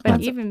true.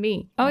 Like, even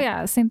me. Oh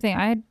yeah, same thing.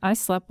 I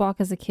sleptwalk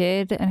as a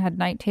kid and had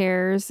night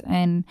terrors,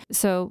 and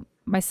so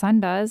my son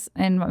does,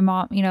 and my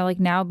mom, like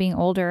now being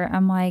older,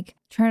 I'm like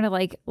trying to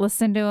like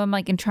listen to him,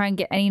 like, and try and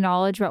get any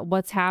knowledge about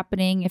what's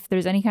happening, if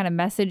there's any kind of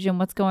message and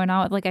what's going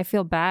on. Like, I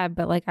feel bad,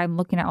 but like I'm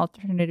looking at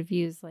alternative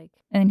views, like,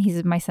 and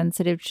he's my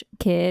sensitive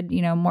kid,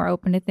 more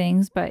open to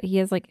things, but he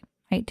has like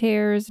night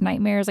terrors,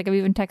 nightmares. Like, I've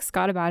even texted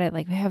Scott about it.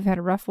 Like, we have had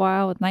a rough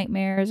while with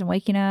nightmares and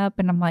waking up.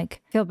 And I'm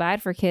like, feel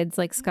bad for kids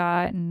like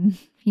Scott and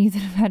you that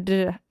have had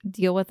to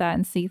deal with that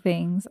and see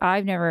things.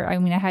 I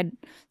had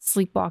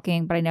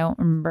sleepwalking, but I don't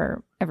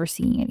remember ever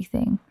seeing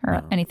anything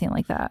or anything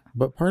like that.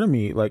 But part of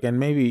me, like, and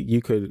maybe you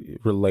could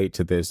relate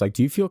to this, like,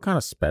 do you feel kind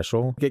of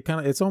special?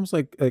 It's almost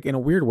like in a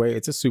weird way,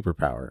 it's a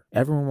superpower.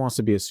 Everyone wants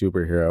to be a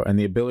superhero, and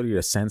the ability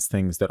to sense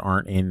things that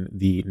aren't in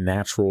the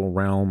natural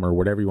realm or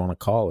whatever you want to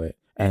call it,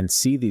 and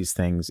see these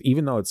things,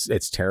 even though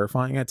it's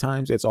terrifying at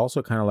times, it's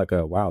also kind of like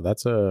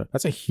that's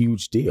a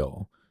huge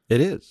deal. It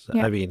is.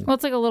 Yeah. I mean, Well,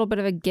 it's like a little bit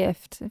of a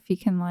gift if you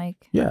can,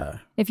 like, Yeah.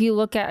 if you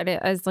look at it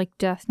as like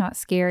death not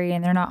scary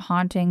and they're not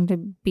haunting to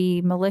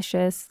be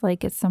malicious,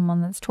 like it's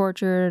someone that's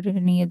tortured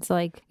and needs,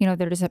 like,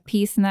 there's a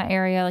peace in that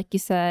area, like you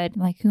said,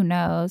 like, who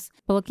knows?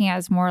 But looking at it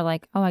as more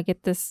like, oh, I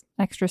get this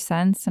extra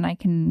sense and I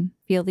can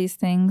feel these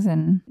things.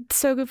 And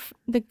So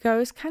the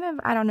ghost kind of,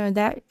 I don't know,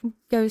 that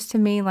goes to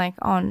me like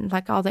on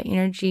like all the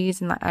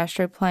energies and like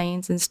astral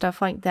planes and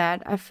stuff like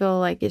that. I feel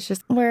like it's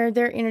just where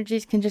their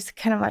energies can just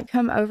kind of like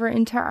come over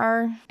into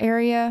our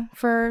area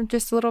for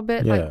just a little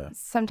bit. Yeah. Like,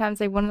 sometimes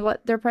they want to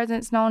let their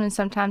presence known and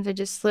sometimes they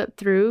just slip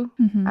through.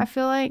 I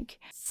feel like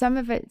some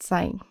of it's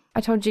like, I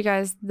told you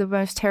guys the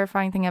most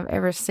terrifying thing I've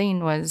ever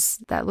seen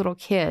was that little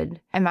kid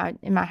in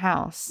my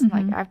house.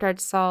 Like, after I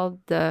saw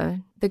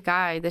the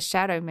guy, the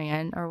shadow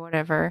man or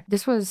whatever.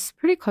 This was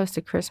pretty close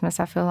to Christmas,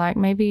 I feel like.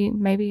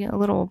 Maybe a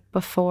little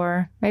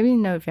before, maybe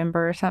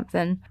November or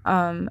something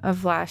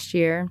of last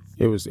year.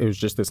 It was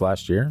just this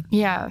last year?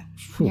 Yeah.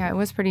 Yeah, it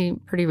was pretty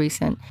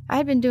recent. I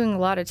had been doing a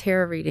lot of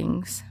tarot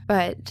readings,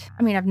 but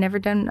I mean, I've never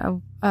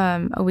done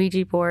a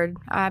Ouija board.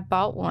 I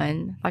bought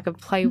one, like a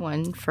play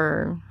one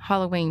for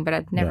Halloween, but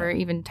I'd never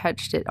even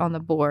touched it on the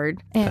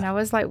board. And I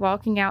was like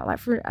walking out, like,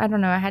 I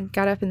don't know, I had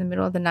got up in the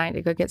middle of the night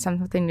to go get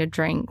something to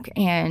drink,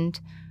 and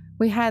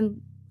we had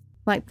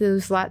like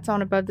those lights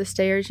on above the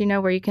stairs,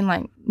 where you can,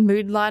 like,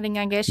 mood lighting,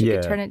 I guess. You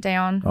could turn it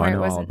down. Oh, where I know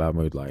it wasn't all about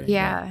mood lighting.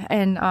 Yeah.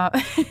 And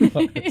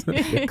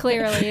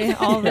clearly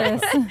all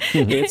this.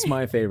 It's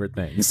my favorite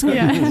thing. So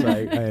Yeah.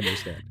 I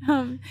understand.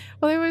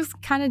 well, it was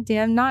kind of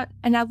dim,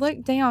 and I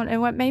looked down,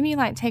 and what made me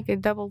like take a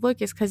double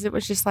look is because it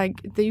was just like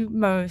the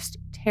most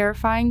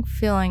terrifying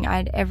feeling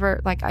I'd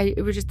ever, like,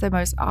 it was just the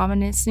most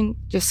ominous and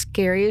just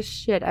scariest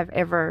shit I've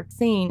ever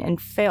seen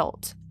and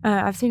felt.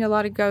 I've seen a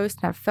lot of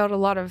ghosts and I've felt a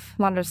lot of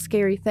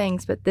scary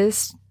things, but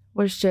this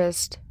was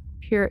just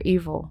pure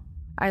evil.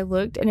 I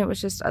looked and it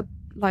was just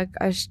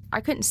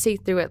I couldn't see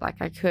through it like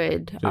I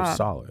could. It was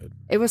solid.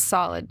 It was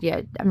solid,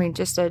 yeah. I mean,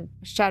 just a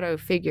shadow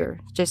figure,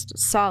 just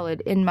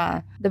solid in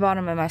the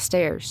bottom of my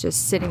stairs,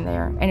 just sitting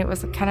there. And it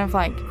was kind of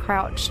like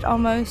crouched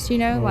almost, like,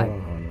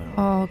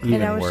 no.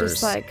 and I was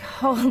just like,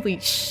 holy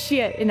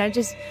shit. And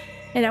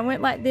I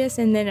went like this,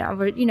 and then I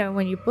would,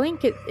 when you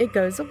blink, it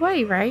goes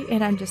away, right?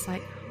 And I'm just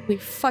like, holy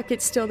fuck,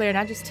 it's still there. And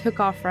I just took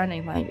off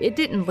running. Like, it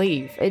didn't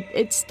leave.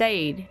 It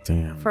stayed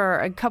for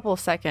a couple of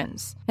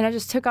seconds. And I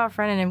just took off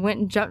running and went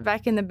and jumped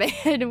back in the bed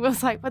and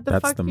was like, what the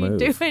fuck are you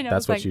doing?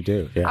 That's what you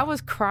do. Yeah. I was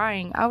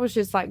crying. I was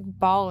just like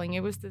bawling.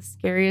 It was the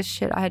scariest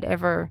shit I had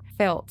ever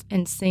felt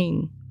and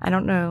seen. I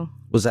don't know.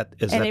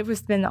 It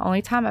was been the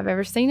only time I've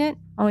ever seen it.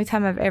 Only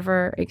time I've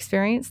ever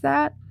experienced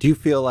that. Do you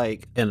feel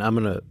like, and I'm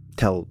going to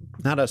tell,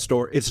 not a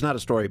story, it's not a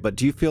story, but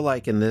do you feel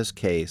like in this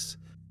case,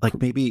 like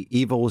maybe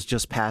evil was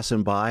just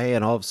passing by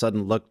and all of a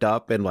sudden looked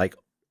up and like,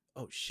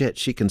 oh shit,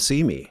 she can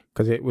see me?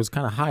 Because it was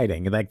kind of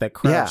hiding. Like that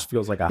crouch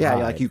feels like a hide. Yeah,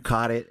 like you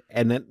caught it.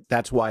 And then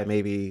that's why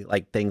maybe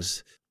like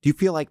things, do you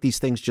feel like these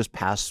things just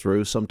pass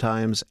through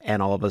sometimes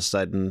and all of a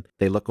sudden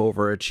they look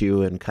over at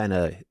you and kind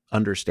of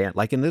understand?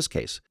 Like in this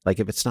case, like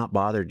if it's not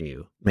bothering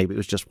you, maybe it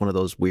was just one of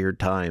those weird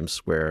times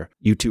where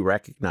you two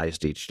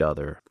recognized each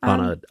other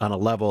on a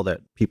level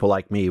that people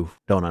like me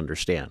don't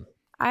understand.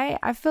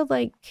 I feel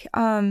like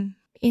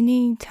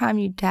anytime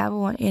you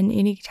dabble in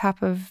any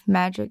type of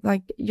magic,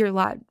 like your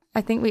light,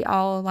 I think we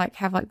all like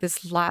have like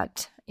this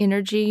light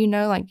energy,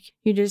 like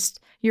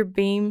your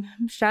beam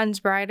shines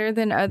brighter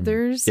than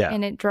others,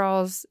 and it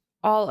draws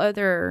all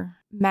other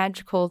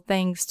magical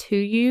things to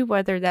you,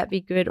 whether that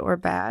be good or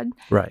bad.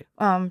 Right.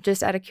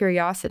 Just out of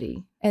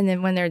curiosity. And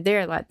then when they're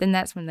there, like, then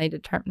that's when they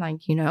determine,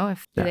 like, you know,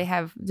 if do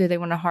they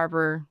want to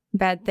harbor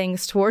bad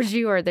things towards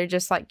you, or they're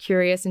just like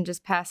curious and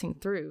just passing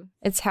through.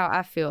 It's how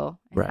I feel.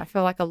 And Right. I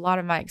feel like a lot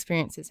of my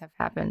experiences have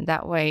happened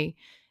that way.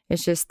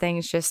 It's just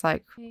things just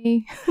like,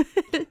 hey.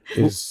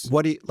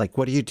 What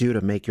do you do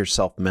to make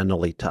yourself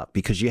mentally tough?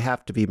 Because you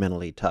have to be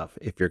mentally tough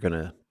if you're going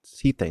to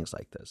see things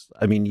like this.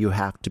 I mean, you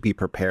have to be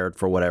prepared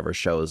for whatever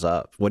shows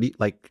up. What do you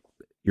like?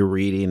 Your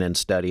reading and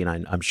studying,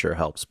 I'm sure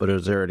helps. But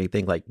is there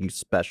anything like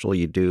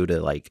you do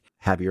to like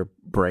have your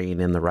brain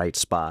in the right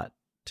spot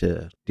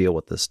to deal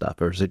with this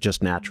stuff, or is it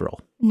just natural?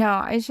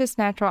 No, it's just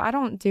natural. I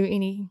don't do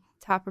any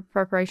type of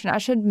preparation.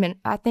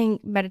 I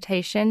think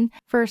meditation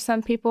for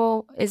some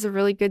people is a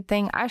really good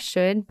thing. I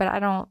should, but I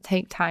don't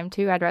take time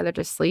to. I'd rather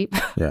just sleep.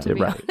 Yeah, to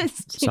be right.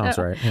 honest. Sounds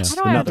right. Yeah. I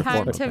don't Another have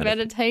form time of to meditation.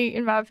 meditate,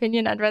 in my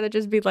opinion. I'd rather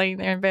just be laying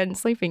there in bed and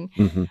sleeping.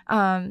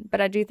 Mm-hmm.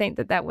 But I do think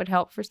that would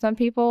help for some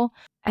people.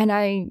 And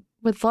I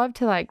would love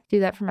to like do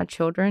that for my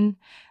children,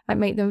 like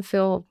make them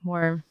feel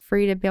more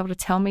free to be able to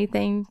tell me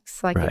things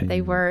like Right. if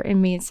they were in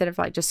me, instead of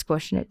like just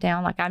squishing it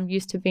down. Like I'm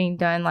used to being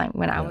done like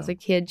when I was a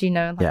kid, you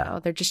know, like, Yeah. oh,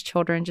 they're just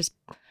children, just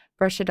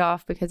brush it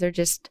off because they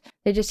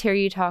just hear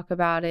you talk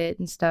about it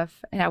and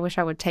stuff. And I wish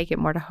I would take it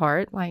more to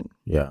heart. Like,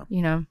 Yeah.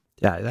 you know,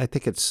 Yeah, I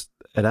think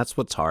and that's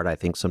what's hard. I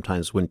think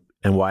sometimes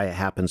and why it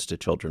happens to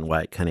children,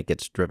 why it kind of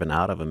gets driven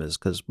out of them is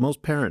because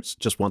most parents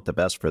just want the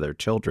best for their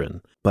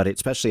children. But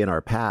especially in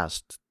our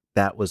past,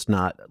 that was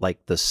not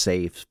like the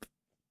safe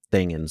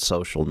thing in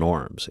social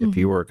norms. If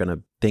you were going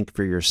to think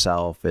for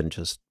yourself and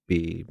just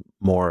be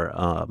more,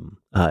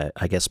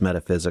 I guess,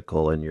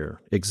 metaphysical in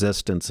your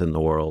existence in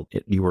the world,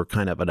 you were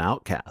kind of an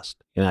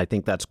outcast. And I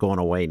think that's going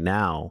away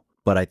now.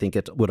 But I think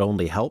it would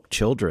only help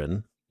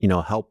children,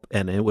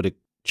 and it would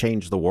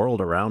change the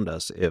world around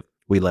us if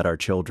we let our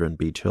children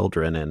be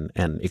children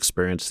and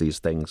experience these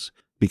things.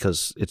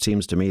 Because it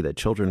seems to me that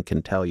children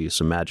can tell you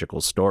some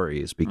magical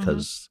stories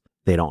because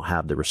they don't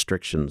have the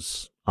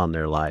restrictions on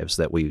their lives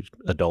that we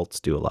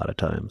adults do a lot of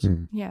times.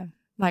 yeah.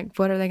 Like,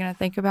 what are they going to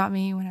think about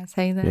me when I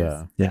say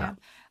this? Yeah.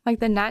 Like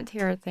the night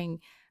terror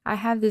thing. I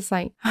have this,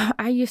 like,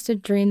 I used to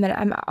dream that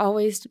I'm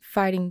always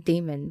fighting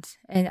demons,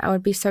 and I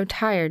would be so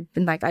tired.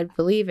 And like, I'd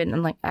believe it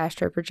in like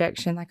astral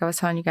projection, like I was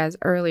telling you guys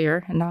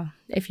earlier. And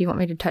if you want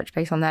me to touch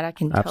base on that, I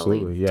can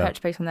totally touch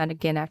base on that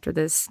again after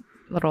this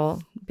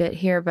little bit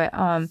here. But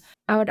I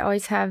would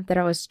always have that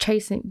I was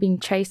being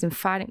chased and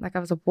fighting, like I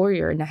was a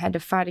warrior, and I had to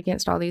fight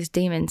against all these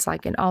demons,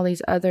 like in all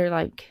these other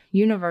like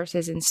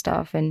universes and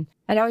stuff. And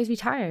I'd always be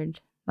tired,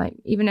 like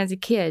even as a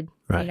kid.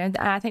 Right. And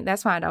I think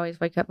that's why I'd always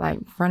wake up like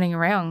running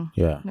around.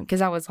 Yeah. Because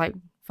I was like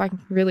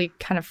really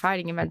kind of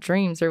fighting in my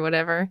dreams or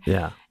whatever.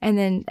 Yeah. And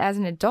then as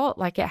an adult,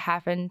 like it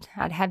happened,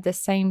 I'd have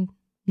this same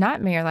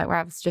nightmare, like where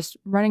I was just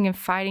running and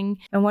fighting.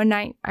 And one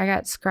night I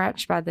got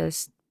scratched by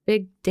this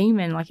big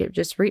demon, like it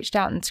just reached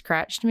out and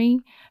scratched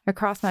me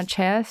across my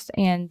chest.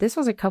 And this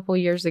was a couple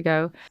years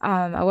ago.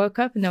 I woke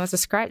up and there was a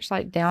scratch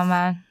like down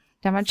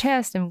my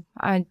chest, and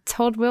I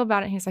told Will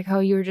about it. He was like, "Oh,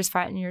 you were just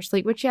fighting in your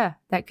sleep," which, yeah,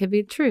 that could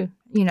be true,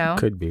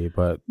 Could be,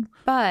 but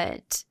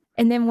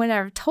and then when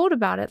I told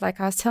about it, like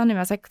I was telling him,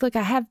 I was like, "Look,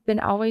 I have been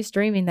always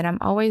dreaming that I'm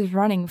always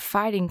running,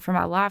 fighting for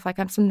my life. Like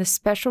I'm this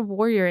special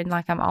warrior, and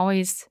like I'm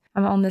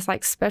on this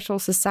like special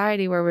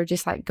society where we're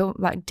just like go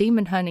like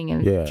demon hunting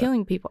and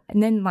killing people."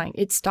 And then like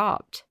it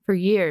stopped for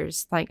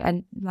years. Like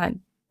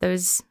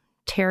those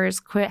terrors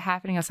quit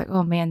happening. I was like,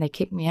 "Oh man, they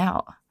kicked me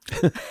out."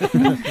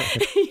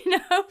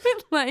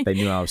 Like they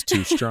knew I was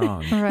too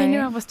strong. they knew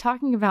I was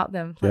talking about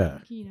them.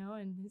 Like, Yeah.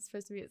 and it's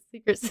supposed to be a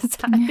secret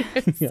society.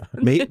 Yeah.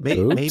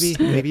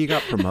 Maybe you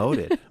got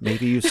promoted.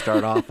 Maybe you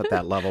start off at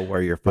that level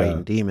where you're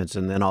fighting demons,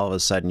 and then all of a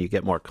sudden you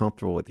get more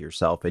comfortable with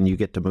yourself, and you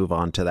get to move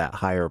on to that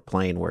higher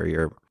plane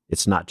where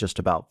it's not just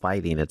about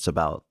fighting, it's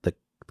about the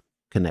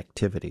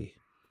connectivity.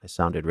 I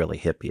sounded really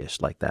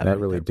hippie-ish like that. That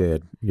really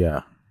did.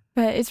 Yeah.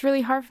 But it's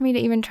really hard for me to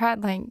even try.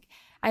 Like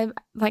I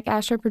like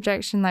astral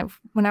projection. Like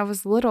when I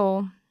was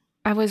little,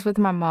 I was with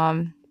my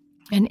mom,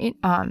 and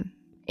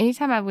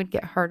anytime I would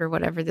get hurt or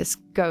whatever, this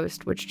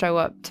ghost would show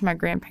up to my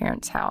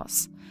grandparents'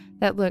 house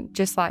that looked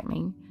just like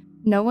me.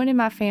 No one in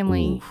my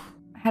family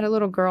had a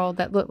little girl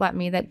that looked like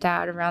me that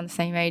died around the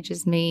same age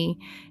as me.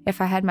 If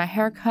I had my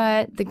hair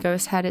cut, the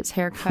ghost had its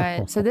hair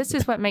cut. So this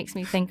is what makes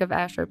me think of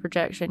astral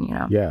projection,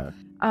 Yeah.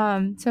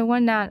 So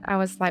one night I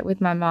was like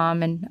with my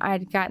mom, and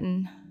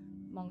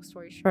long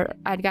story short,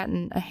 I'd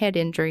gotten a head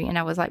injury, and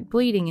I was like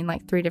bleeding in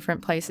like 3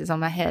 different places on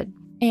my head.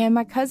 And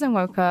my cousin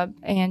woke up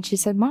and she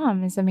said,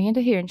 "Mom, is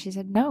Amanda here?" And she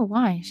said, "No,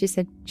 why?" She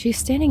said, "She's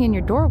standing in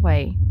your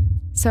doorway."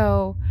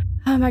 So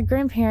my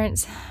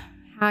grandparents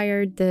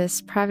hired this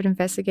private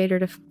investigator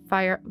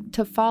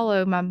to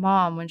follow my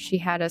mom when she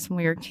had us when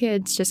we were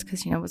kids, just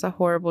because, it was a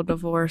horrible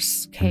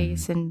divorce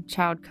case and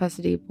child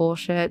custody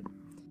bullshit.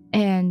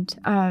 And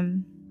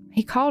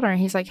he called her and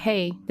he's like,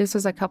 "Hey," this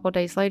was a couple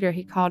days later,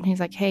 he called and he's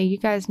like, "Hey, you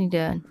guys need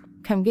to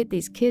come get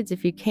these kids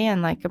if you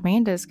can. Like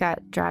Amanda's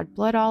got dried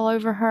blood all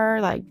over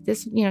her." Like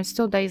this,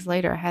 still days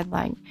later, I had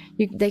like,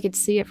 they could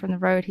see it from the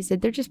road. He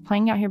said, "They're just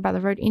playing out here by the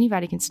road.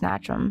 Anybody can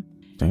snatch them."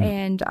 Damn.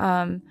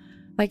 And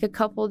like a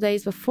couple of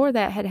days before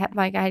that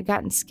like I had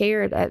gotten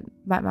scared at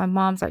like my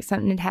mom's, like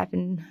something had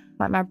happened.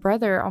 Like my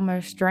brother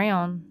almost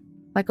drowned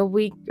like a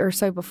week or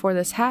so before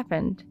this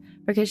happened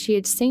because she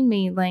had seen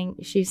me laying.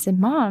 She said,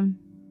 "Mom,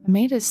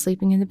 Amanda's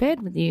sleeping in the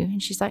bed with you."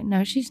 And she's like,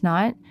 "No, she's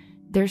not.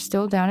 They're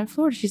still down in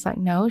Florida." She's like,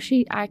 "No,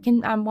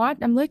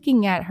 I'm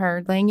looking at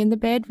her laying in the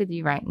bed with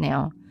you right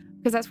now."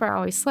 Because that's where I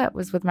always slept,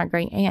 was with my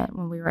great aunt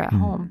when we were at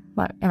home,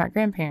 like at my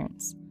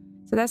grandparents.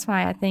 So that's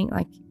why I think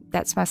like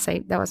that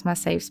was my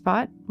safe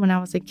spot when I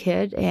was a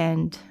kid,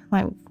 and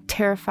like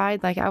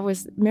terrified. Like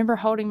remember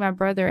holding my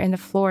brother in the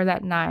floor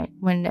that night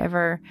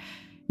whenever,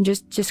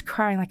 just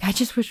crying, like, "I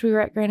just wish we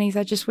were at Granny's.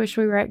 I just wish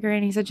we were at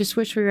Granny's. I just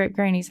wish we were at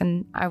Granny's."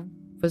 And I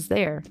was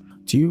there.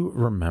 Do you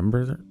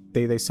remember?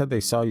 They said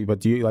they saw you,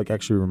 but do you like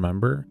actually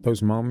remember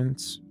those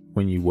moments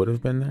when you would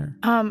have been there?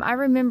 I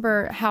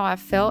remember how I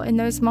felt in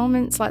those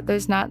moments, like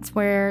those nights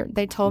where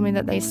they told me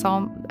that they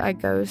saw a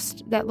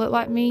ghost that looked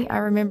like me. I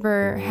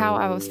remember how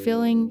I was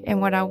feeling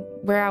and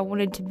where I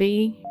wanted to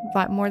be,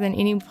 like more than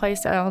any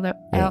place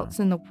else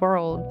in the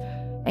world.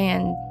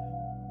 And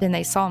then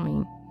they saw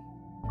me.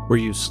 Were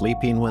you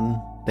sleeping when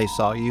they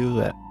saw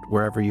you at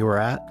wherever you were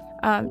at?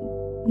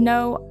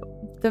 No.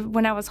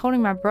 When I was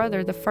holding my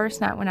brother, the first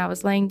night when I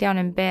was laying down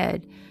in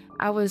bed,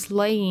 I was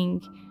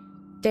laying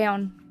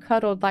down,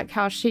 cuddled, like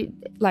how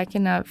like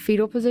in a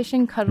fetal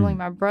position, cuddling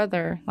my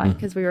brother, like,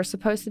 because we were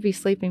supposed to be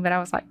sleeping, but I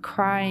was like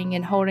crying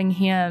and holding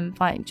him,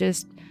 like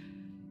just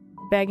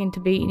begging to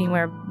be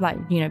anywhere, like,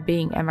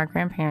 being at my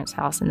grandparents'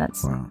 house. And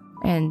that's,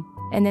 and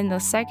then the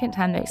second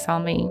time they saw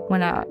me,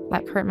 when I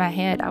like hurt my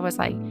head, I was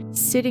like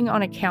sitting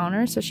on a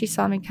counter. So she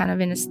saw me kind of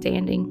in a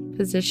standing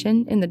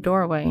position in the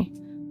doorway.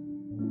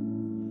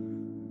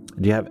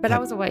 But I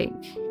was awake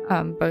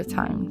both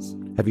times.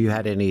 Have you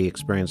had any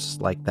experience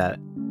like that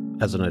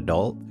as an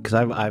adult? Because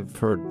I've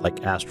heard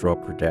like astral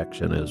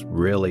projection is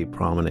really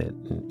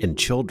prominent in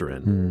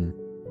children,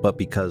 but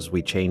because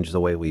we change the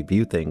way we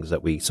view things,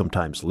 that we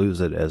sometimes lose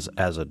it as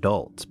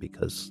adults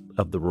because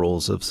of the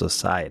rules of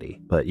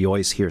society. But you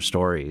always hear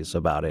stories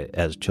about it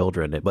as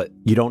children, but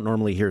you don't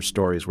normally hear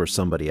stories where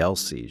somebody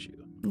else sees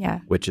you. Yeah,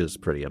 which is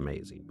pretty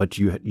amazing. But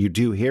you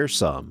do hear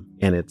some,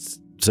 and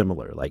it's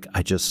similar. Like,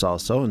 I just saw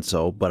so and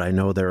so, but I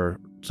know they're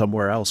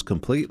somewhere else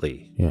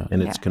completely. Yeah,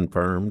 and it's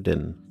confirmed.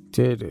 And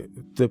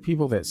did the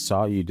people that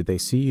saw you, did they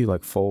see you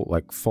like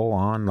full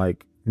on,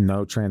 like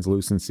no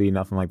translucency,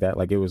 nothing like that?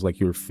 Like it was like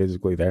you were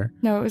physically there?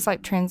 No, it was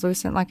like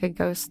translucent, like a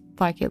ghost.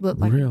 Like it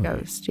looked like a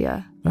ghost.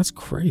 Yeah, that's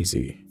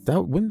crazy.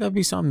 Wouldn't that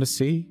be something to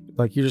see?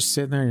 Like you're just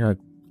sitting there and you're like,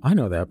 I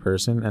know that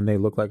person, and they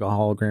look like a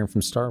hologram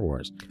from Star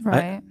Wars.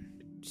 Right.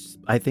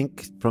 I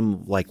think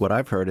from like what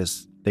I've heard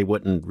is they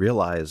wouldn't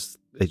realize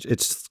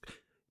it's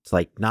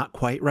like not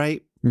quite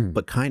right,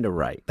 but kind of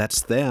right.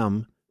 That's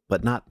them,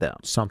 but not them.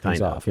 Something's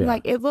kind off. Yeah.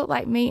 Like it looked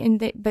like me,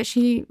 but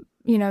she,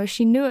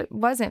 she knew it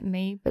wasn't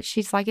me, but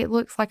she's like, it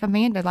looks like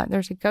Amanda. Like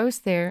there's a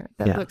ghost there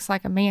that looks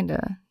like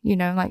Amanda.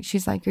 Like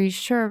she's like, "Are you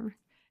sure?"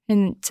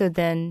 And so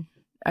then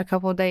a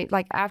couple of days,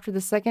 like after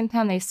the second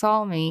time they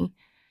saw me,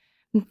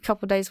 a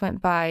couple of days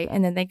went by,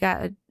 and then they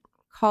got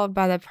called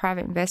by the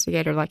private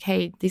investigator, like,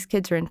 "Hey, these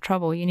kids are in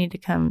trouble. You need to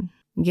come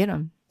get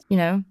them."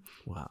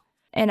 Wow.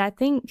 And I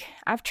think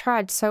I've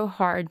tried so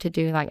hard to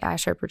do like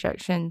astral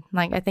projection.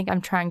 Like I think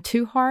I'm trying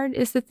too hard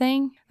is the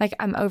thing. Like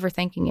I'm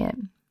overthinking it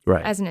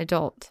as an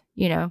adult,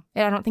 and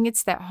I don't think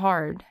it's that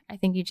hard. I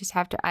think you just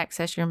have to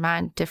access your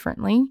mind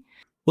differently.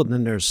 Well,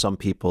 then there's some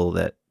people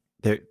that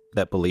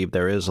believe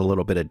there is a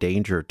little bit of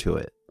danger to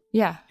it.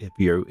 Yeah. If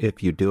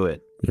you do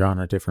it, you're on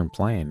a different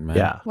plane, man.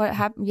 Yeah.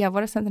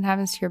 What if something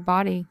happens to your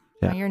body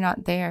when you're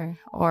not there,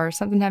 or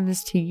something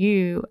happens to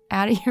you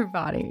out of your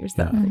body or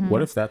something? Yeah.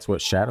 What if that's what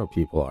shadow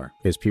people are?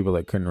 Is people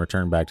that couldn't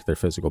return back to their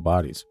physical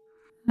bodies?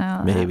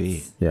 Oh,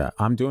 maybe. Yeah.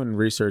 I'm doing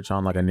research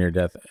on like a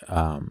near-death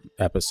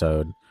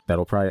episode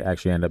that'll probably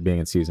actually end up being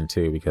in season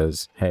 2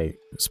 because, hey,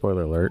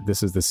 spoiler alert,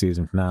 this is the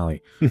season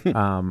finale.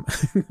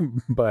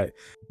 But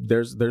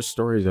there's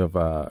stories of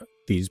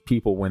these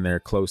people when they're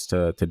close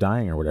to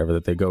dying or whatever,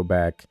 that they go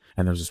back,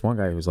 and there's this one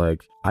guy who's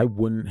like, I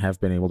wouldn't have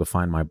been able to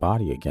find my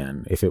body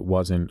again if it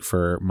wasn't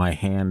for my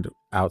hand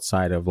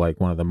outside of like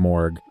one of the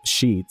morgue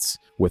sheets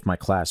with my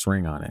class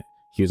ring on it.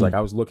 He was like,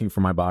 I was looking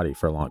for my body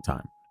for a long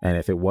time, and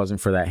if it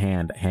wasn't for that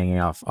hand hanging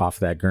off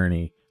that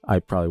gurney, I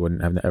probably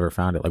wouldn't have ever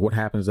found it. Like, what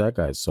happens to that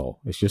guy's soul?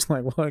 It's just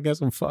like, well, I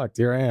guess I'm fucked.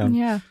 Here I am.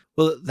 Yeah.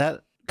 Well,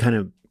 that kind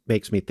of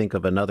makes me think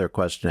of another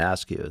question to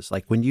ask you is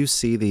like, when you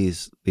see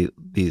these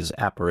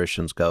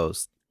apparitions,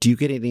 ghosts, do you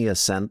get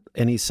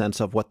any sense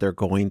of what they're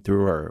going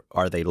through, or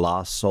are they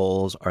lost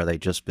souls? Are they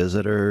just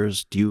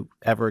visitors? Do you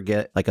ever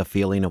get like a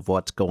feeling of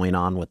what's going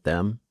on with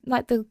them?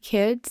 Like the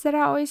kids that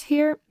I always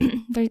hear,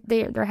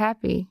 they're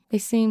happy. They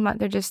seem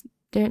like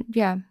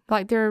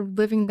like they're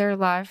living their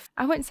life.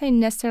 I wouldn't say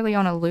necessarily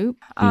on a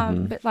loop,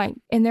 but like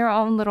in their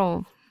own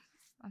little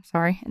I'm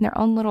sorry, in their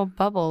own little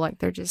bubble. Like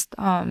they're just,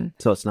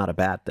 So it's not a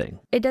bad thing.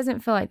 it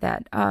doesn't feel like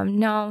that.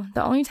 No,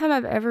 the only time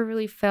I've ever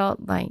really felt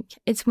like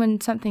it's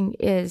when something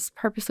is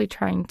purposely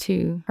trying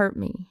to hurt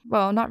me.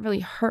 Well, not really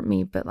hurt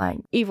me, but like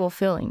evil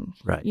feeling.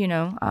 Right. You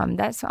know,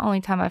 that's the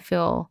only time I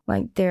feel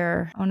like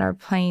they're on our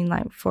plane,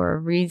 like for a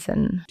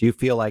reason. Do you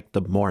feel like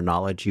the more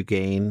knowledge you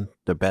gain,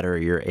 the better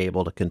you're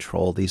able to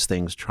control these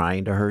things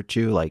trying to hurt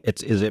you? Like,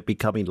 is it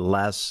becoming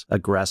less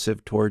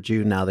aggressive towards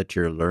you now that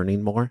you're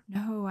learning more?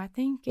 No, I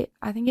think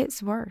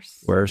it's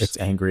worse. Worse? It's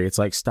angry. It's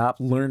like, stop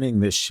learning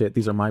this shit.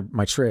 These are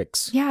my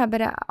tricks. Yeah,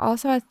 but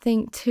I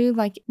think too,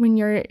 like when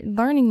you're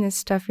learning this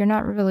stuff, you're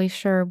not really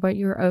sure what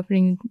you're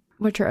opening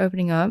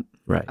up.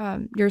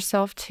 Right.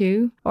 Yourself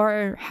to,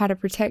 or how to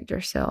protect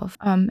yourself.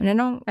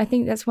 And I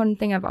think that's one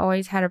thing I've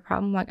always had a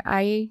problem. Like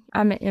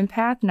I'm an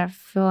empath and I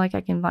feel like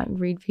I can like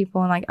read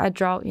people and like I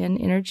draw in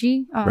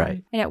energy.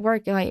 Right. And at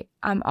work, like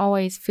I'm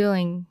always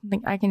feeling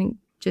like I can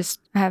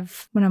just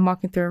have, when I'm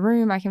walking through a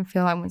room, I can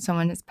feel like when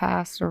someone has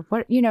passed or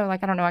what,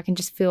 like, I don't know, I can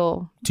just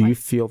feel. Do you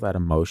feel that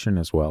emotion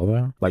as well,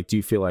 though? Like, do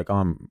you feel like, oh,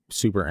 I'm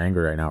super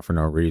angry right now for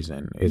no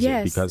reason? Is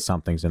it because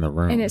something's in the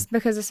room? And it's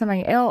because of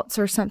somebody else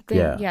or something.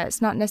 Yeah,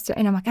 it's not necessarily.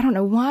 And I'm like, I don't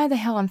know why the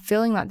hell I'm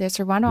feeling like this,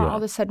 or why do I all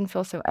of a sudden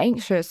feel so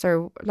anxious,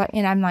 or like,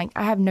 and I'm like,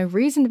 I have no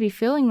reason to be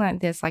feeling like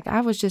this. Like,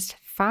 I was just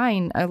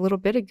fine a little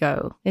bit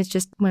ago. It's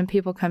just when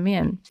people come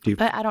in.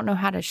 But I don't know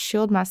how to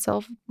shield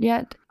myself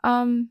yet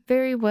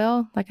very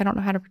well. Like, I don't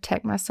know how to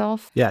protect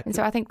myself. Yeah. And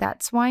so I think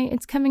that's why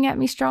it's coming at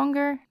me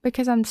stronger,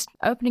 because I'm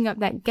opening up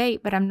that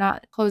gate, but I'm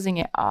not closing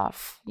it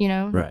off,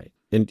 Right.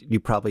 And you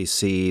probably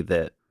see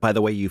that by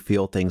the way you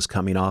feel things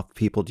coming off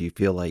people. Do you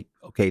feel like,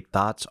 okay,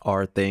 thoughts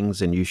are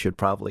things and you should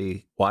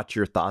probably watch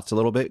your thoughts a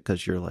little bit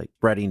because you're like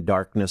spreading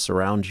darkness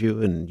around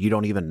you and you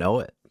don't even know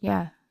it?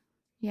 Yeah.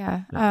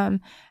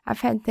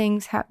 I've had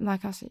things happen,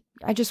 like I said,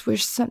 I just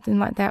wish something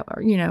like that,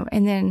 or,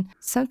 and then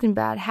something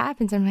bad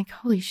happens. I'm like,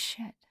 holy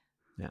shit.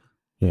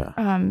 Yeah.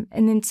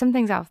 And then some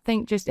things I'll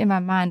think just in my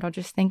mind, I'll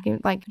just think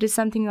like just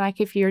something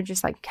like if you're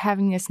just like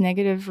having this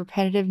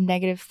repetitive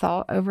negative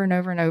thought over and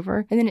over and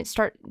over, and then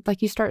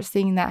you start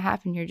seeing that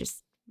happen, you're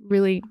just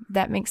really,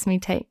 that makes me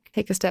take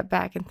a step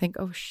back and think,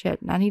 oh shit,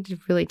 I need to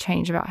really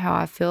change about how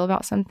I feel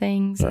about some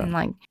things. And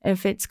like,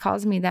 if it's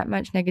caused me that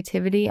much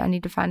negativity, I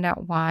need to find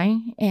out why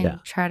and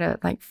try to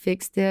like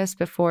fix this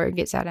before it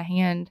gets out of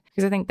hand.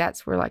 Because I think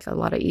that's where like a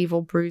lot of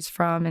evil brews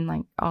from, and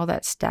like all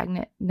that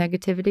stagnant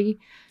negativity,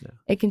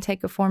 it can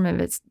take a form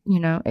of it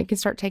can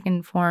start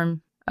taking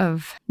form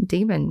of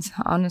demons,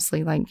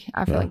 honestly. Like,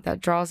 I feel like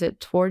that draws it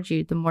towards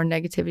you, the more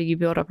negativity you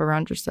build up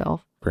around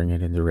yourself. Bring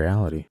it into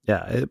reality.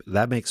 Yeah,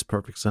 that makes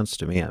perfect sense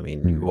to me. I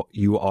mean,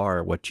 you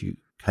are what you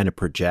kind of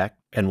project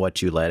and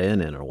what you let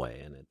in a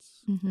way. And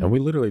it's. And we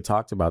literally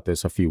talked about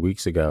this a few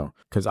weeks ago,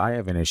 because I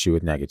have an issue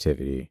with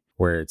negativity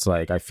where it's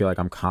like, I feel like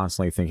I'm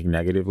constantly thinking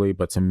negatively,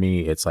 but to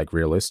me, it's like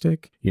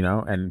realistic,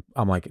 and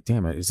I'm like,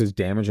 damn it, is this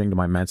damaging to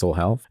my mental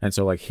health? And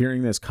so like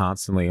hearing this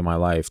constantly in my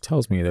life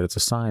tells me that it's a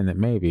sign that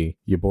maybe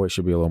your boy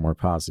should be a little more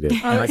positive.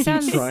 And I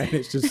keep trying.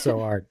 It's just so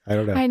hard. I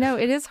don't know. I know,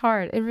 it is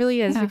hard. It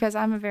really is, because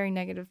I'm a very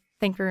negative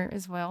thinker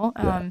as well.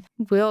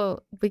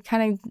 We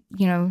kind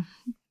of,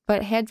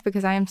 butt heads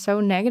because I am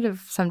so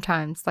negative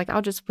sometimes. Like,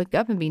 I'll just wake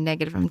up and be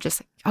negative. I'm just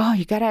like, oh,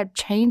 you got to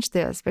change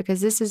this,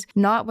 because this is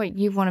not what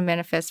you want to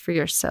manifest for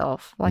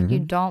yourself. Like, you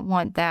don't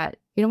want that.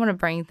 You don't want to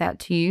bring that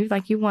to you.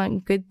 Like, you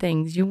want good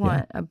things. You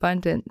want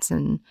abundance.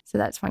 And so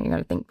that's why you got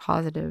to think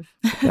positive.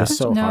 It's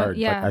so hard.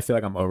 Yeah. Like, I feel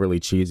like I'm overly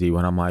cheesy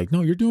when I'm like,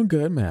 no, you're doing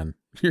good, man.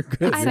 You're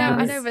good. I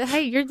know, but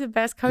hey, you're the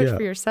best coach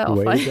for yourself.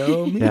 Way Like, to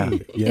go,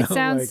 me. It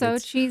sounds so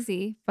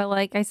cheesy, but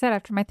like I said,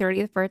 after my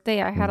 30th birthday,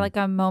 I had like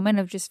a moment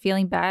of just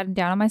feeling bad and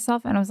down on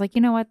myself, and I was like,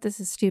 you know what, this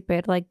is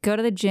stupid. Like, go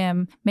to the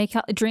gym,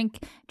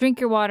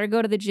 drink your water,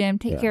 go to the gym,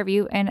 take care of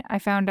you. And I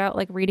found out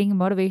like reading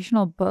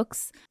motivational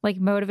books like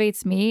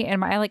motivates me,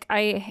 and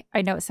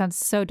I know it sounds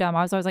so dumb.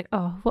 I was always like,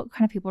 oh, what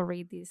kind of people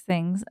read these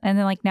things? And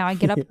then like now I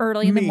get up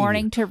early in the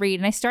morning to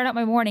read, and I start out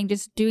my morning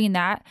just doing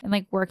that and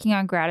like working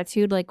on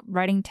gratitude, like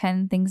writing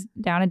 10 things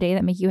down a day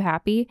that make you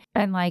happy,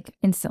 and like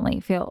instantly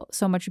feel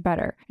so much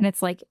better. And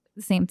it's like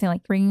the same thing,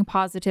 like bringing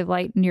positive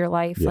light into your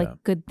life,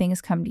 like good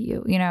things come to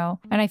you,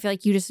 And I feel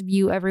like you just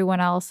view everyone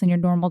else in your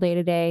normal day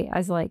to day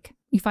as like,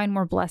 you find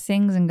more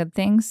blessings and good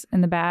things in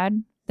the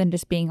bad than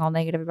just being all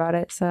negative about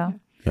it. So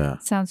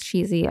it sounds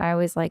cheesy. I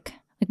always like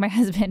my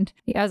husband,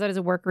 I was at his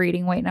work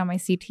reading, waiting on my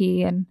CT,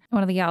 and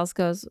one of the gals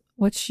goes,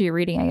 what's she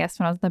reading? I guess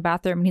when I was in the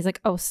bathroom, and he's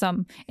like, oh,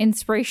 some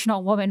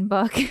inspirational woman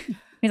book.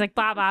 He's like,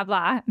 blah, blah,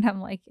 blah. And I'm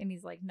like, and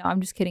he's like, no,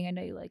 I'm just kidding. I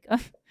know you like,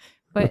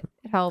 but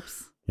it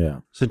helps. Yeah.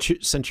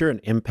 Since you're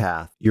an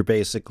empath, you're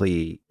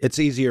basically, it's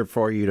easier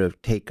for you to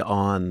take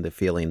on the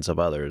feelings of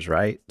others,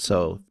 right?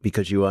 So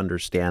because you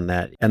understand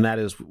that, and that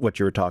is what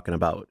you were talking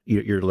about.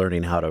 You're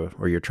learning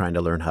you're trying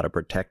to learn how to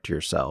protect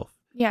yourself.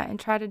 Yeah, and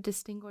try to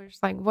distinguish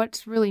like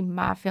what's really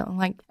my feeling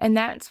like, and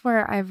that's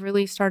where I've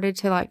really started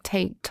to like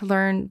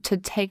learn to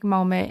take a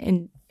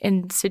moment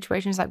in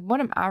situations like, what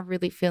am I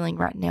really feeling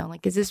right now?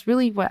 Like, is this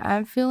really what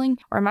I'm feeling?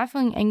 Or am I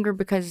feeling anger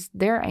because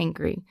they're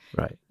angry?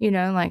 Right.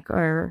 Like,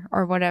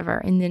 or whatever.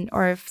 And then,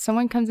 or if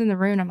someone comes in the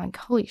room, I'm like,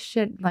 holy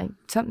shit, like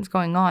something's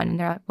going on. And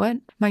they're like, what?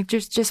 I'm like,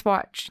 just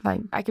watch.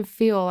 Like, I can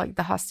feel like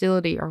the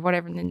hostility or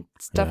whatever. And then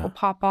stuff will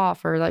pop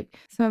off. Or like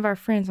some of our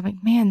friends, I'm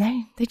like, man,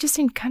 they just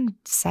seem kind of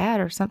sad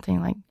or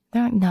something. Like,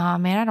 they're like, nah,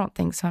 man, I don't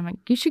think so. I'm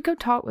like, you should go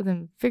talk with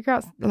them, figure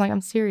out, like,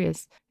 I'm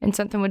serious, and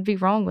something would be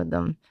wrong with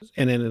them.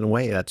 And in a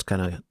way, that's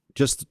kind of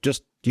just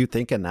you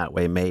thinking that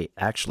way may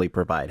actually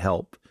provide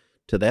help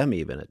to them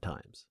even at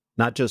times,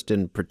 not just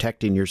in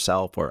protecting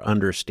yourself or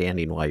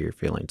understanding why you're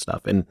feeling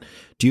stuff. And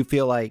do you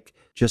feel like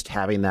just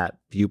having that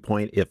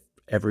viewpoint, if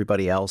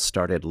everybody else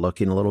started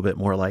looking a little bit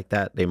more like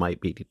that, they might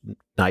be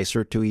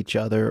nicer to each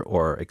other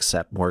or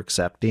more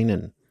accepting?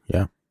 And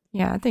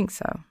Yeah, I think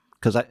so.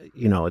 because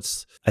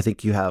I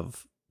think you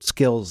have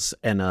skills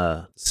and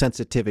a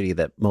sensitivity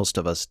that most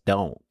of us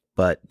don't.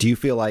 But do you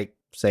feel like,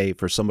 say,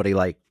 for somebody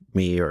like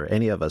me or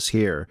any of us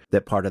here,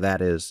 that part of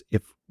that is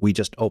if we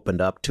just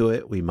opened up to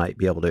it, we might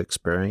be able to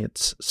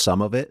experience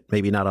some of it,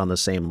 maybe not on the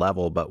same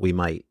level, but we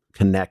might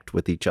connect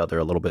with each other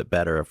a little bit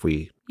better if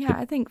we... Yeah,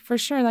 I think for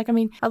sure. Like, I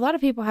mean, a lot of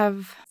people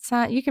have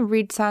you can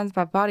read signs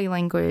by body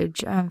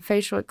language,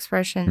 facial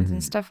expressions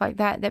and stuff like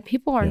that, that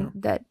people are,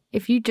 that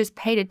if you just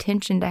paid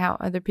attention to how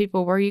other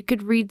people were, you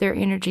could read their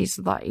energies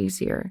a lot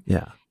easier.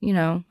 Yeah.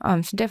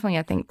 So definitely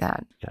I think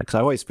that. Yeah, because I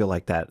always feel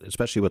like that,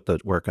 especially with the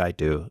work I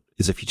do,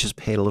 is if you just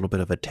pay a little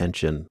bit of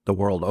attention, the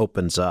world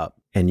opens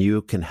up and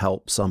you can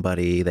help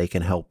somebody, they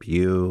can help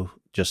you,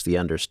 just the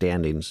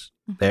understandings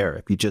there.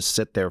 If you just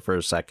sit there for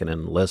a second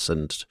and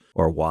listen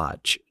or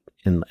watch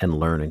and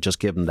learn and just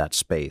give them that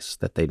space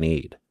that they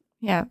need.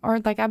 Yeah. Or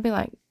like, I'd be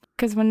like,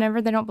 because whenever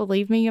they don't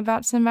believe me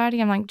about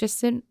somebody, I'm like, just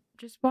sit,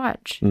 just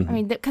watch. I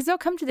mean, because they'll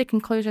come to the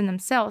conclusion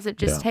themselves. It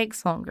just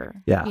takes longer.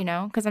 Yeah.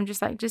 Because I'm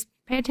just like, just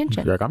pay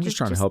attention. You're like, I'm just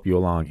trying to help you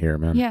along here,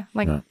 man. Yeah.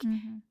 Like,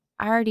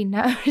 I already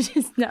know.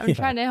 I'm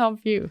trying to help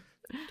you.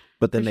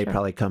 But then For they sure.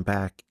 probably come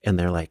back and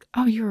they're like,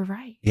 Oh, you were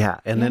right. yeah.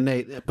 And then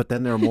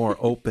they're more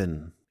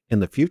open in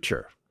the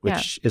future,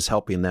 which is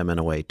helping them in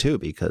a way too,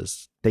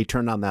 because they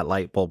turned on that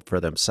light bulb for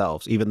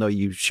themselves, even though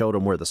you showed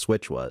them where the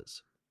switch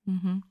was.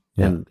 Mm-hmm.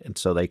 Yeah. And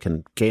so they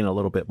can gain a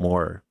little bit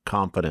more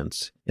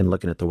confidence in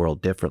looking at the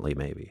world differently,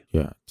 maybe.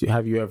 Yeah.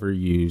 Have you ever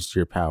used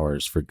your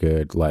powers for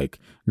good? Like,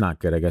 not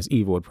good, I guess.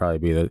 Evil would probably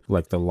be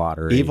the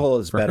lottery. Evil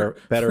is better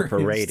for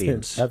instance.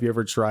 ratings. Have you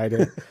ever tried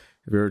it?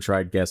 Have you ever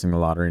tried guessing the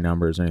lottery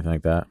numbers or anything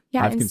like that?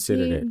 Yeah, I've and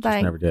considered see, it, just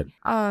like, never did.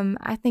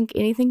 I think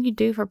anything you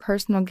do for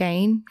personal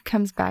gain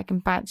comes back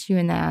and bites you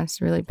in the ass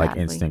really badly.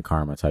 Like instant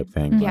karma type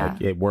thing. Yeah.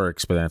 Like it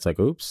works, but then it's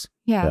like, oops.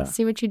 Yeah,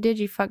 see what you did.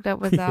 You fucked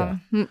up with for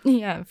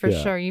Yeah.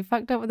 sure. You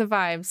fucked up with the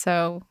vibe,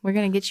 so we're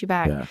gonna get you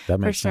back. Yeah, that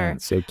makes for sure.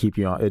 sense. It'd keep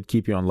you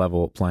on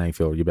level playing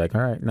field. You'd be like,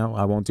 all right, no,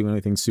 I won't do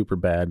anything super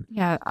bad.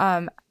 Yeah.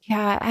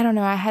 I don't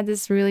know. I had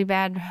this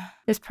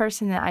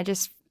person that I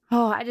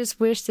just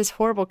wished this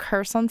horrible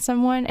curse on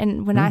someone.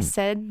 And when I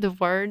said the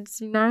words,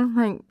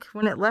 like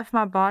when it left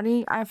my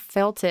body, I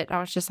felt it. I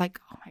was just like,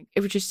 oh my,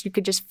 it was just, you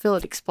could just feel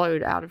it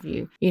explode out of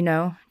you,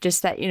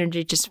 just that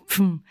energy, just,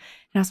 boom.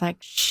 And I was like,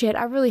 shit,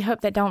 I really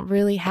hope that don't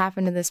really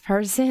happen to this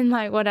person.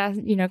 Like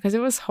because it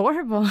was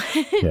horrible.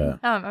 Yeah.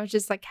 I was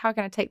just like, how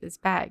can I take this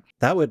back?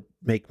 That would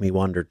make me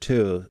wonder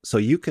too. So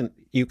you can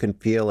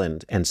feel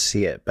and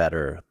see it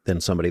better than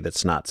somebody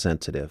that's not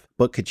sensitive.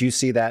 But could you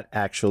see that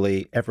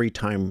actually every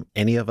time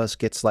any of us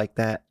gets like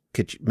that?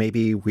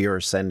 Maybe we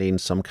are sending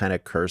some kind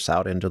of curse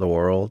out into the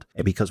world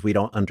because we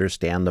don't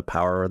understand the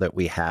power that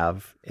we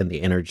have and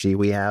the energy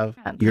we have.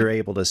 Yeah. You're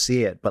able to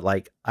see it, but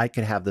like I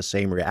could have the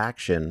same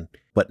reaction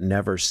but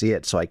never see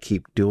it. So I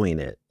keep doing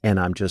it. And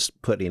I'm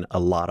just putting a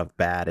lot of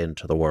bad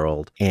into the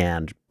world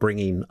and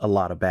bringing a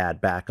lot of bad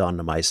back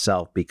onto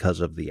myself because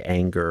of the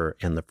anger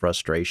and the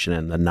frustration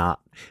and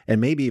and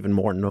maybe even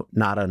more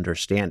not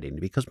understanding,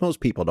 because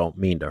most people don't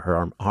mean to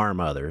harm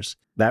others.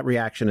 That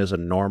reaction is a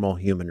normal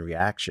human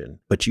reaction,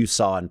 but you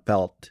saw and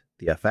felt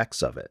the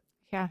effects of it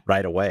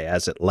right away.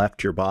 As it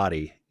left your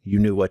body, you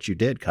knew what you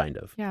did kind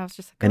of. Yeah, I was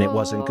just like, and it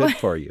wasn't good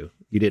for you.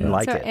 You didn't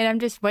like it. And I'm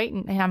just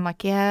waiting. And I'm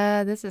like,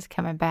 yeah, this is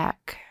coming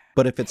back.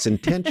 But if it's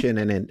intention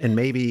and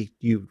maybe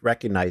you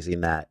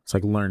recognizing that, It's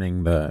like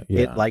learning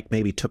it like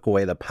maybe took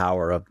away the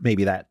power of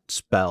maybe that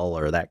spell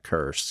or that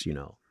curse,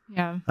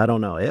 Yeah. I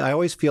don't know. I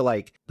always feel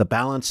like the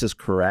balance is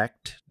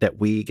correct, that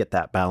we get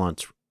that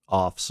balance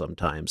off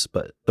sometimes,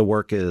 but the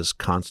work is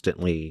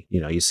constantly,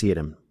 you see it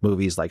in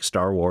movies like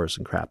Star Wars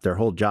and crap. Their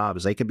whole job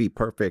is they could be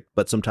perfect,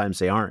 but sometimes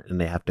they aren't, and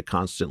they have to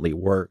constantly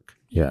work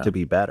to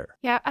be better.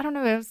 Yeah, I don't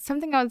know. It was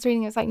something I was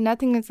reading. It's like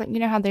nothing is like,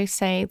 how they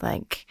say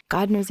like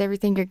God knows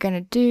everything you're going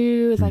to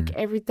do. Like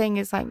everything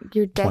is like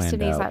your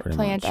destiny is like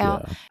planned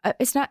out.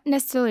 It's not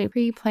necessarily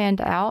pre-planned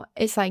out.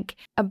 It's like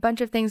a bunch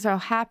of things that'll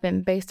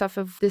happen based off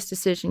of this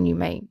decision you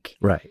make.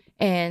 Right.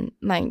 And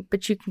like,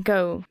 but you can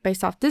go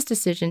based off this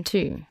decision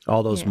too.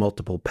 All those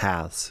multiple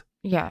paths.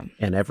 Yeah.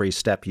 And every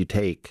step you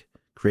take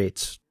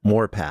creates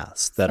more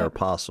paths that So- are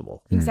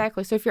possible.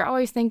 Exactly. So if you're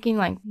always thinking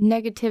like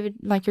negative,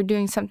 like you're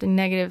doing something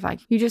negative, like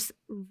you just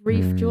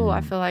refuel.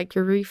 I feel like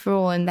you're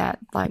refueling that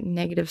like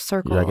negative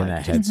circle. You're like in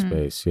like, that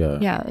headspace. Yeah.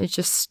 yeah, it's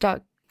just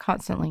stuck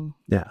constantly.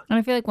 Yeah. And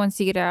I feel like once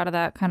you get out of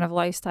that kind of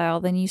lifestyle,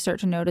 then you start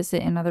to notice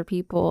it in other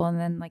people. And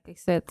then, like I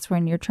said, it's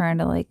when you're trying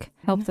to like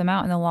help them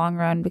out in the long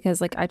run.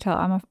 Because like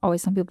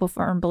always some people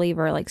firm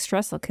believer, like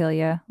stress will kill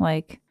you.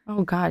 Like,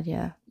 Oh God,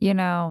 yeah. you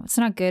know, it's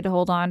not good to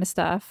hold on to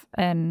stuff.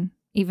 And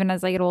even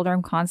as I get older,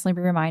 I'm constantly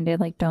be reminded,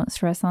 like, don't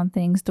stress on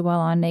things, dwell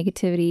on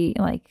negativity.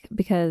 Like,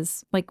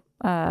 because like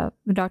the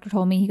doctor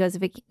told me, he goes,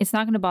 if it's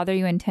not going to bother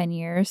you in 10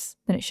 years,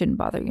 then it shouldn't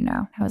bother you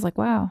now. I was like,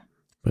 wow.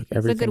 Like It's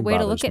a good everything way to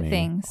bothers look at me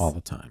things. all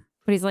the time.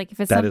 But he's like, if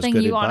it's That is something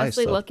good you advice,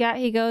 honestly though. look at,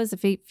 he goes,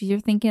 if you're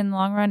thinking in the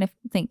long run,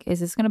 think, is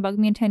this going to bug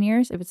me in 10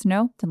 years? If it's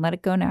no, then let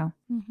it go now.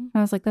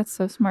 I was like, that's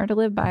so smart to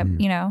live by,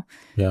 you know,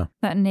 Yeah,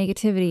 that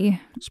negativity,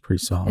 it's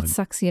pretty solid. it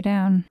sucks you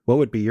down. What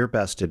would be your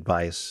best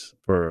advice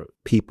for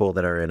people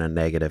that are in a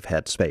negative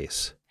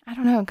headspace? I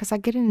don't know, because I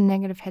get in a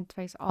negative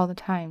headspace all the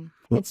time.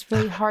 Well- It's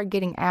really hard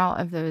getting out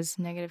of those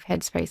negative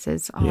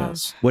headspaces.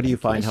 Yes. What do you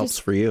find It's helps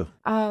just- for you?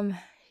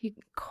 You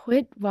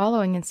quit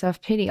wallowing in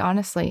self-pity,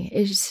 honestly.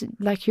 It's just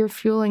like you're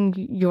fueling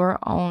your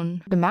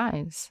own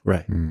demise.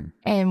 Right. Mm.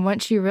 And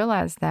once you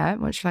realize that,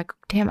 once you're like,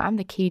 damn, I'm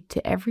the key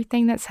to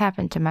everything that's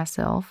happened to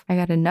myself, I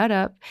got to nut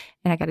up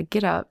and I got to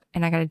get up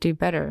and I got to do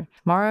better.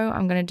 Tomorrow,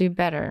 I'm going to do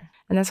better.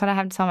 And that's what I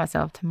have to tell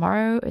myself.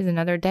 Tomorrow is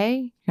another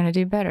day. You're going to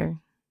do better.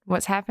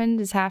 What's happened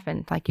has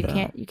happened. Like you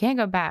can't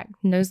go back.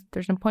 There's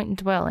no point in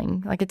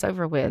dwelling. Like it's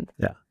over with.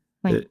 Yeah.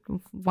 Like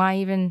why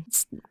even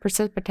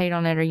precipitate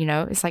on it, or, you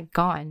know, it's like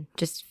gone,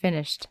 just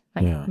finished.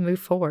 Like move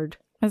forward.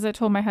 As I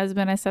told my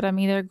husband, I said, I'm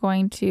either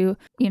going to,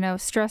 you know,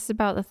 stress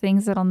about the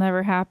things that'll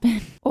never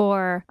happen,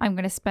 or I'm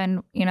going to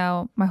spend, you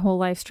know, my whole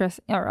life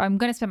stressing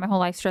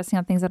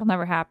on things that'll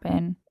never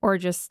happen, or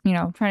just, you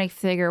know, trying to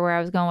figure where I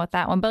was going with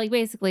that one. But like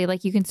basically,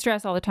 like you can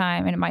stress all the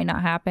time and it might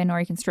not happen, or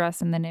you can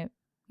stress and then it,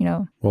 you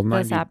know,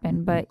 does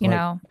happen. But, you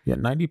know. Yeah,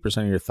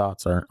 90% of your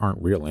thoughts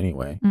aren't real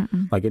anyway.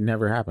 Mm-mm. Like it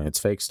never happened. It's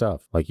fake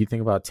stuff. Like you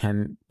think about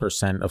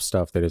 10% of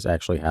stuff that is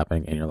actually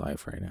happening in your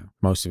life right now.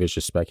 Most of it's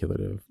just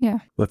speculative. Yeah.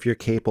 Well, if you're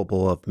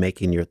capable of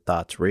making your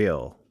thoughts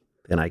real,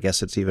 then I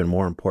guess it's even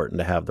more important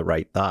to have the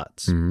right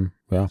thoughts. Mm-hmm.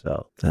 Yeah.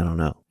 So I don't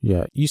know.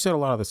 Yeah. You said a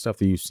lot of the stuff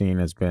that you've seen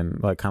has been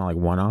like kind of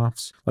like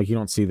one-offs. Like you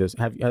don't see this.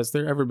 Has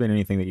there ever been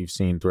anything that you've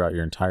seen throughout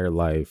your entire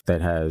life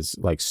that has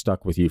like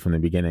stuck with you from the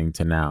beginning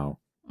to now?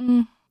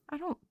 I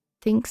don't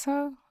think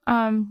so.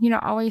 You know,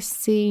 I always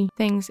see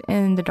things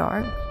in the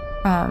dark.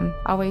 I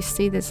always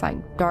see this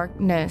like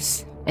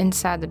darkness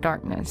inside the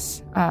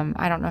darkness.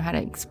 I don't know how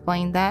to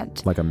explain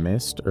that. Like a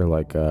mist, or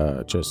like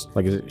just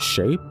like, is it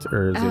shaped,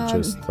 or is it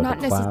just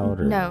like a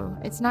cloud? Or... No,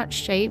 it's not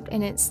shaped,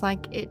 and it's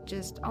like it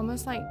just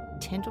almost like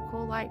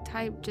tentacle like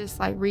type, just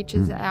like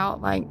reaches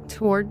out like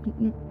toward,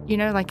 you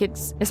know, like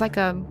it's like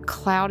a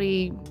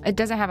cloudy. It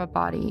doesn't have a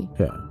body.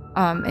 Yeah.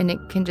 And it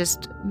can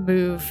just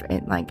move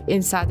like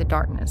inside the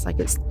darkness. Like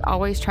it's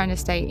always trying to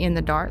stay in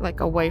the dark, like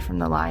away from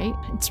the light.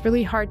 It's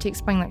really hard to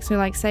explain. Like, so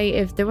like say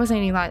if there wasn't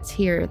any lights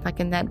here, like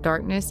in that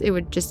darkness, it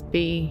would just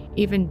be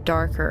even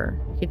darker.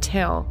 You could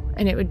tell.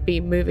 And it would be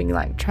moving,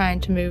 like trying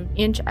to move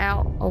inch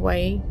out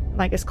away,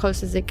 like as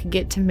close as it could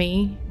get to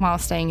me while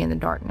staying in the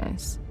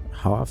darkness.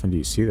 How often do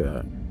you see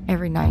that?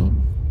 Every night.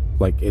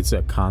 Like it's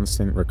a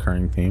constant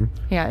recurring theme?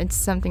 Yeah, it's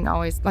something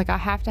always, like I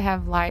have to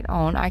have light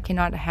on. I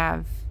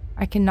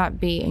cannot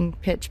be in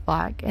pitch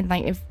black. And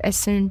like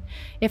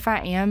if I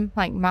am,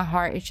 like my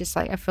heart is just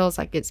like, it feels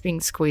like it's being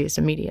squeezed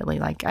immediately.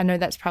 Like I know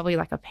that's probably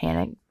like a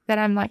panic that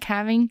I'm like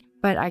having,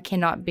 but I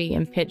cannot be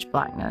in pitch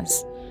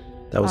blackness.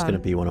 That was going to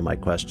be one of my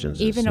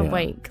questions. Even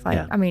awake.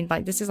 Like, I mean,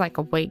 like this is like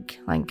awake,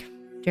 like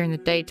during the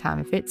daytime.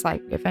 If it's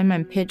like, if I'm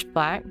in pitch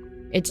black,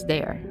 it's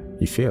there.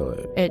 You feel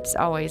it. It's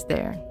always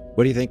there.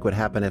 What do you think would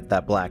happen if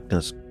that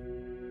blackness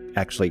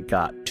actually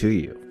got to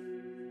you?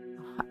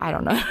 I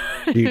don't know.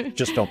 You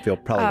just don't feel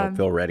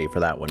ready for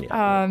that one yet.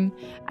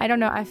 I don't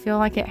know. I feel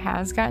like it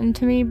has gotten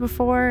to me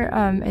before.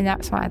 And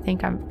that's why I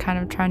think I'm kind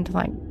of trying to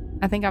like,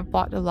 I think I've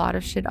blocked a lot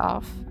of shit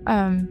off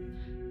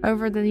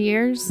over the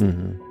years.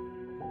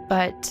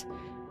 But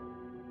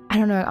I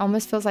don't know. It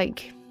almost feels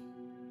like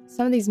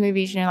some of these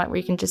movies, you know, like where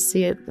you can just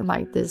see it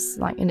like this,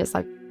 like, and it's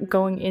like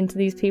going into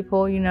these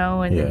people, you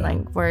know, and then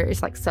like where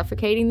it's like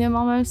suffocating them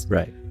almost.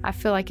 Right. I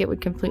feel like it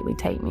would completely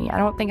take me. I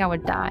don't think I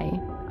would die.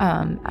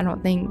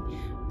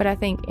 But I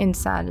think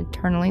inside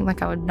internally,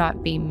 like I would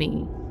not be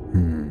me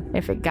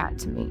if it got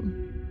to me.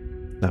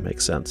 That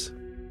makes sense.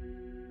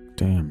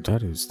 Damn,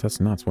 that's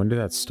nuts. When did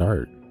that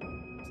start?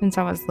 Since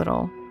I was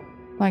little.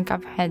 Like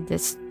I've had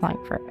this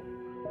like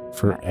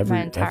for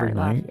my entire every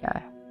life. night?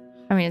 Yeah.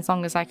 I mean, as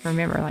long as I can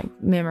remember, like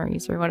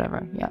memories or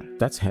whatever. Yeah.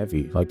 That's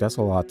heavy. Like that's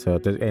a lot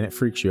and it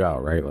freaks you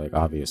out, right? Like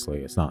obviously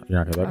it's not, you're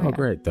not gonna be like,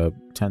 great, the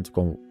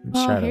tentacle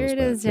shadows. Here it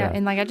is. Yeah.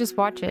 And like I just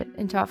watch it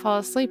until I fall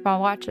asleep.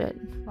 I'll watch it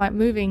like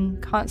moving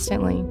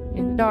constantly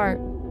in the dark.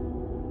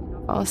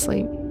 I'll fall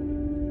asleep.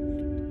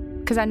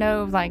 Because I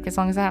know like as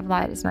long as I have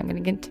light, it's not going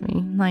to get to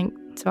me. Like,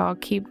 so I'll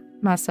keep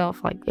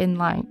myself like in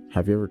light.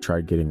 Have you ever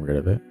tried getting rid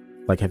of it?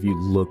 Like, have you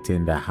looked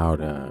into how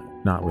to,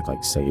 not with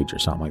like sage or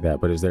something like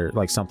that, but is there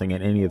like something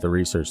in any of the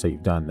research that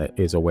you've done that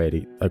is a way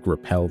to like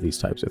repel these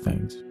types of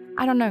things?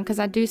 I don't know, because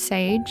I do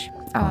sage.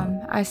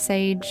 I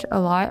sage a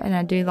lot, and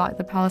I do like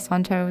the Palo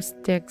Santo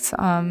sticks.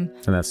 And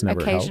that's never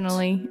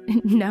occasionally.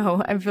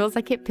 No, it feels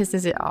like it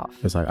pisses it off.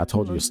 It's like, I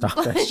told you to stop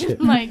that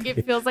shit. Like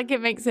it feels like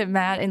it makes it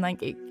mad, and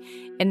like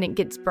it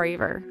gets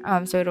braver.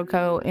 So it'll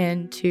go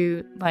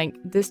into like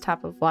this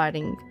type of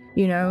lighting.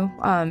 You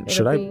know,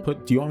 Should I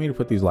put? Do you want me to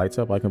put these lights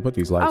up? I can put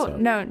these lights up.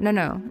 No.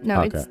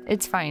 Okay.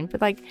 It's fine.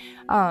 But like,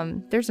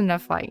 there's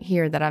enough light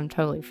here that I'm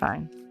totally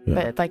fine. Yeah.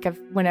 But like,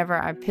 whenever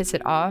I piss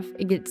it off,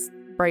 it gets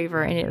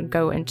braver, and it'll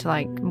go into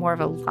like more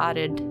of a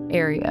lighted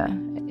area.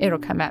 It'll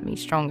come at me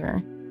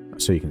stronger.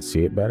 So you can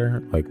see it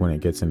better, like when it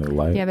gets into the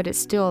light. Yeah, but it's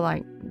still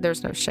like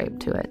there's no shape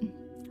to it.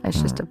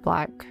 It's just a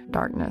black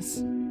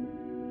darkness.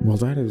 Well,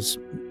 that is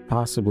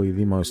possibly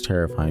the most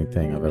terrifying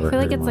thing I've ever heard. I feel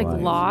like in it's my like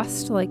life.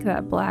 lost, like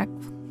that black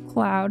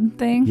cloud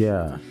thing.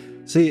 Yeah.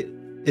 See,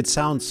 it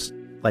sounds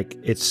like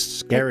it's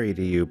scary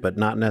to you, but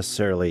not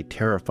necessarily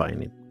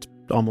terrifying. It's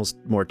almost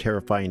more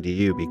terrifying to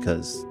you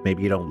because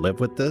maybe you don't live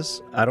with this.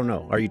 I don't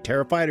know. Are you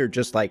terrified or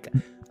just like,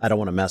 I don't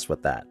want to mess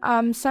with that?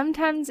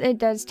 Sometimes it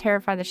does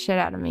terrify the shit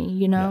out of me,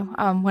 you know,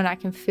 when I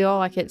can feel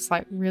like it's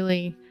like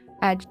really,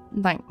 and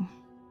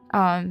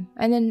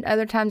then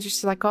other times it's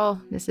just like,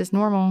 oh, this is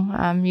normal.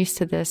 I'm used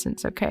to this. And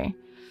it's okay.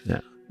 Yeah.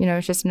 You know,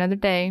 it's just another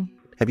day.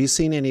 Have you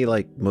seen any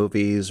like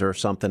movies or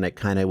something that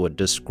kind of would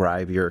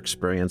describe your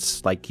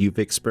experience like you've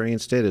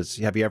experienced it?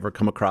 Have you ever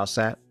come across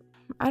that?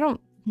 I don't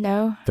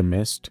know. The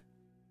Mist.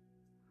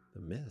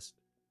 The Mist.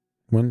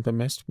 Wouldn't The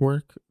Mist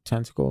work?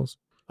 Tentacles?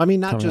 I mean,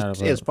 not Coming out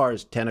just of a- as far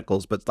as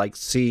tentacles, but like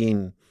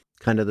seeing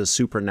kind of the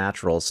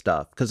supernatural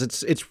stuff.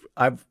 Because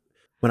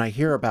when I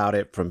hear about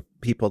it from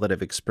people that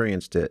have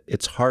experienced it,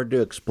 it's hard to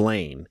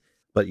explain.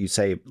 But you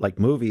say like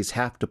movies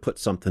have to put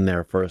something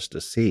there for us to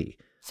see.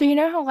 So you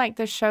know how like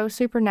the show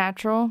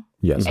Supernatural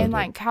Yes. I and do.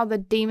 like how the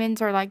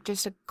demons are like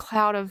just a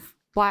cloud of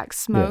black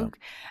smoke?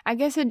 I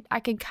guess I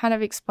could kind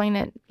of explain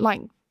it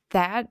like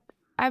that.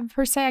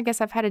 Per se, I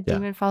guess I've had a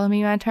demon follow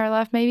me my entire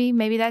life.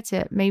 Maybe that's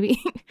it. Maybe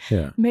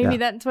Yeah. maybe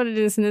that's what it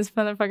is. And this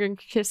motherfucker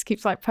just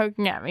keeps like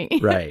poking at me.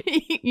 Right.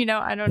 You know,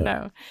 I don't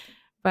know.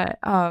 But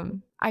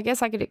I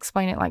guess I could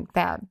explain it like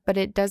that. But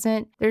it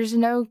doesn't. There's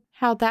no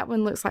how that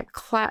one looks like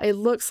cloud. It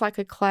looks like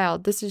a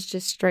cloud. This is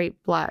just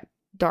straight black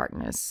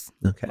darkness.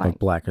 Okay. Like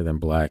blacker than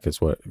black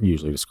is what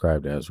usually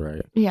described as,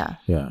 right? Yeah.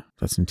 Yeah.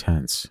 That's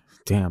intense.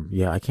 Damn.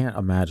 Yeah. I can't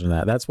imagine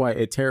that. That's why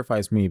it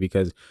terrifies me,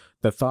 because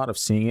the thought of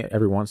seeing it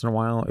every once in a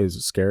while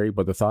is scary,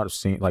 but the thought of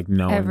seeing, like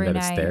knowing Every that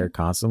it's night. there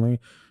constantly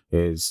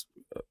is,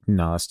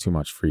 no, that's too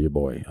much for you,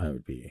 boy. I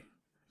would be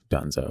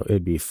donezo.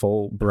 It'd be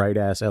full bright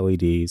ass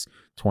LEDs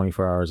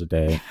 24 hours a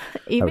day.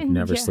 I would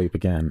never sleep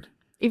again.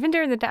 Even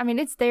during the day. I mean,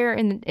 it's there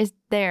it's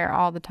there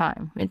all the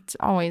time. It's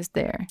always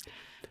there.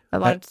 A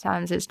lot of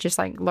times it's just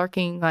like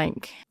lurking,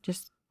 like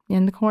just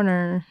in the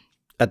corner.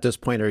 At this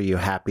point, are you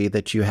happy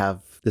that you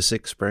have this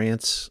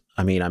experience?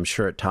 I mean, I'm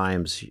sure at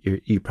times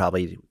it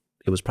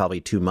was probably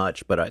too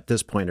much, but at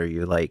this point, are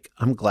you like,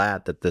 I'm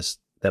glad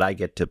that I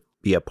get to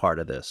be a part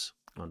of this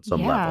on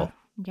some level?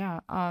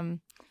 Yeah.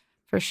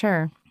 For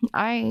sure.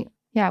 It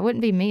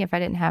wouldn't be me if I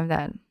didn't have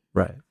that.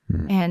 Right.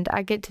 And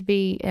I get to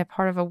be a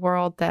part of a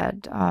world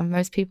that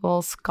most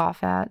people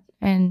scoff at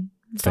and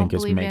Think don't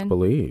it's believe make in.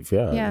 believe.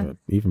 Yeah.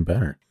 Even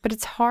better. But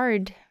it's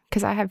hard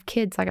because I have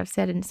kids, like I've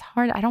said, and it's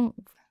hard. I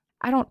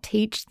don't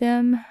teach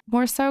them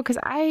more so because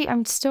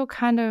I'm still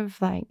kind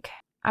of like,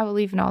 I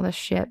believe in all this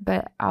shit,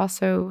 but I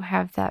also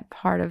have that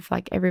part of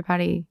like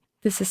everybody,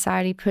 the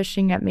society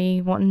pushing at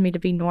me, wanting me to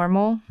be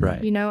normal,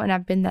 Right. you know, and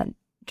I've been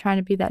trying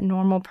to be that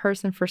normal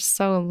person for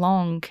so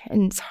long,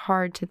 and it's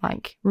hard to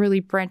like really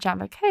branch out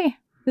like, hey,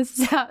 this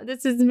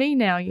is me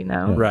now, you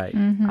know? Right.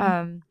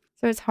 Mm-hmm.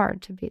 So it's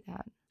hard to be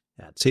that.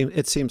 Yeah,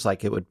 it seems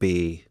like it would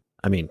be,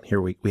 I mean, here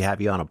we have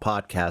you on a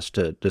podcast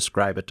to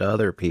describe it to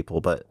other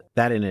people, but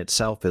that in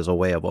itself is a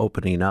way of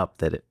opening up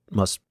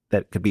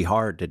that could be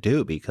hard to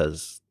do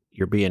because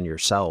you're being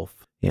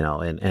yourself, you know,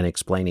 and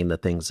explaining the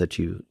things that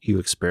you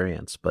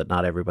experience, but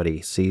not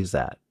everybody sees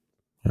that.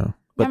 Yeah.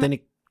 But then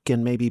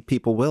again, maybe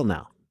people will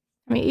now.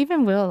 I mean,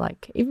 even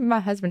my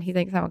husband, he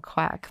thinks I'm a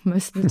quack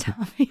most of the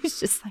time. He's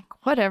just like,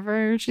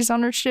 whatever, she's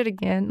on her shit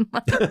again.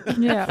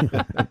 Yeah.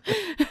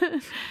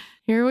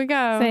 Here we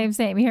go.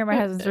 Same. You hear my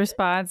husband's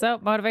response. Oh,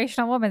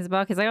 motivational woman's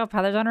book. He's like, oh,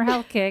 Heather's on her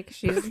health kick.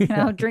 She's,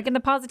 drinking the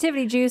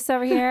positivity juice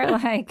over here.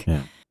 Like,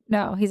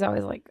 no, he's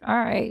always like, all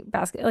right,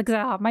 basket. Like, 'cause I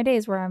have my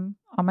days where I'm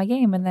on my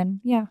game and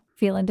then,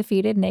 feeling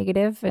defeated,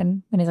 negative.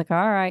 And then he's like,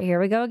 all right, here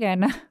we go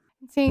again.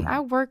 See, I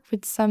work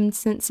with some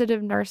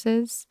sensitive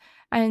nurses,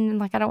 and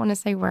like, I don't want to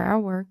say where I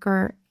work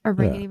or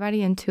bring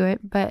anybody into it.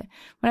 But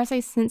when I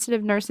say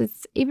sensitive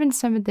nurses, even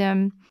some of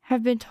them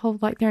have been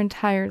told like their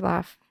entire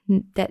life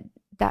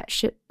that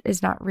shit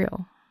is not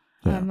real.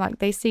 Like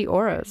they see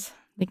auras.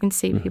 They can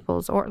see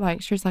people's, or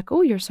like, she's like,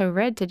 oh, you're so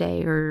red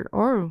today,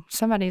 or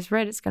somebody's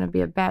red, it's going to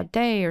be a bad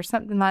day or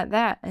something like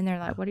that. And they're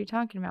like, what are you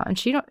talking about? And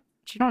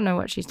she don't know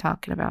what she's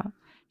talking about.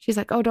 She's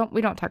like, oh,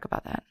 we don't talk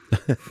about that.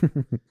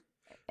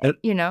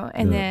 You know,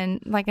 and then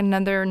like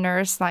another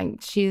nurse, like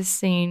she's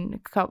seen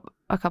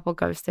a couple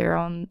ghosts there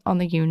on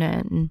the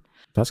unit. And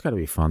That's got to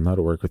be fun though,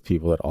 to work with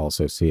people that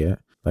also see it.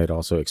 They'd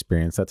also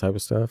experience that type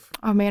of stuff.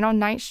 oh man, on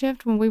night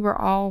shift when we were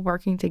all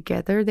working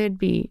together,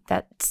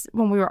 that's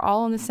when we were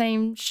all on the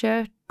same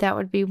shift. That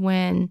would be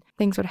when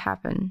things would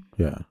happen.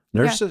 Yeah.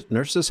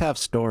 Nurses have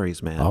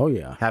stories, man. Oh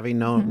yeah. Having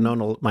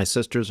known my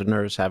sister's a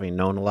nurse, having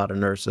known a lot of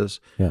nurses,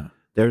 Yeah.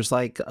 there's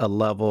like a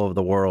level of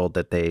the world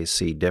that they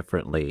see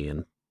differently,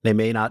 and they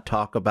may not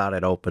talk about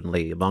it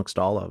openly amongst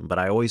all of them, but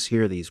I always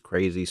hear these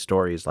crazy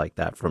stories like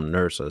that from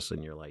nurses,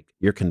 and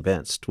you're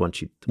convinced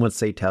once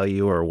they tell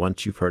you, or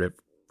once you've heard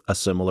a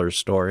similar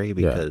story,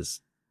 because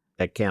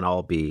that can't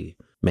all be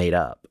made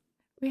up.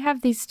 We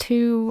have these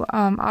two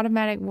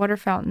automatic water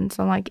fountains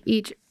on like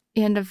each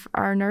end of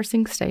our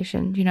nursing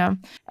station, you know,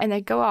 and they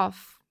go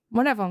off.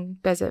 One of them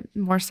does it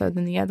more so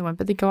than the other one,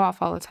 but they go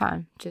off all the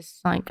time,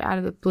 just like out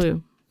of the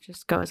blue,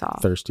 just goes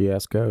off. Thirsty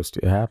ass ghost.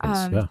 It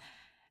happens. Yeah.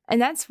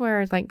 And that's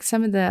where like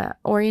some of the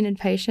oriented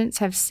patients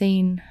have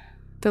seen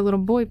the little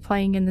boy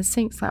playing in the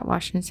sink, like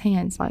washing his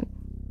hands, like,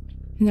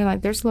 and they're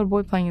like, "There's a little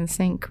boy playing in the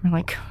sink." We're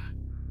like,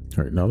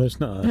 All right, no, there's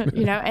not.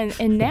 you know,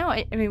 and now,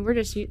 I mean, we're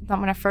just,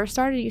 when I first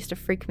started, it used to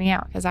freak me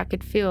out because I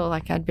could feel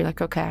like, I'd be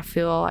like, okay, I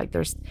feel like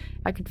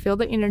I could feel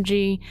the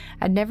energy.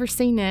 I'd never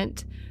seen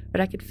it, but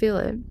I could feel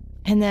it.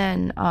 And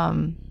then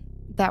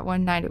that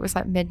one night, it was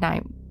like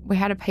midnight, we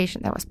had a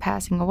patient that was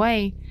passing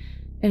away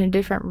in a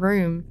different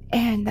room,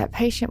 and that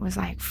patient was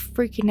like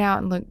freaking out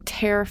and looked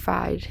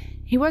terrified.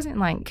 He wasn't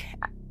like,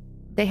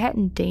 they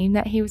hadn't deemed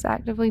that he was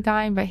actively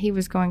dying, but he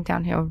was going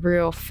downhill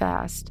real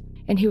fast.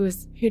 And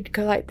he'd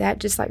go like that,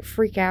 just like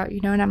freak out, you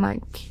know, and I'm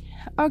like,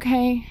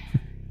 okay,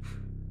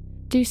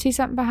 do you see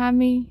something behind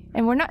me?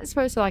 And we're not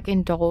supposed to like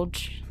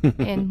indulge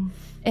in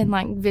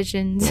like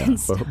visions and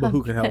stuff. But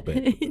who can help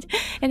it?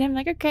 And I'm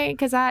like, okay,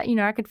 because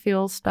I could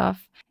feel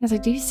stuff. I was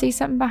like, do you see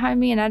something behind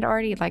me? And I'd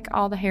already, like,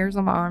 all the hairs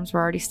on my arms were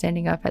already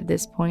standing up at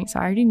this point. So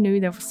I already knew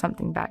there was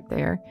something back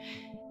there.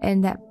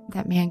 And that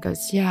man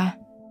goes, yeah.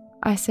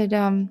 I said,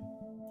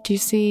 do you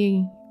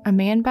see a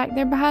man back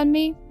there behind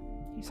me?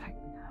 He's like,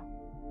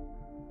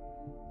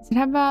 no. I said,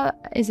 how about,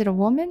 is it a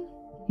woman?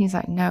 He's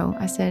like, no.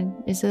 I said,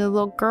 is it a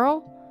little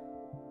girl?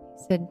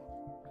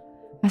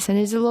 I said,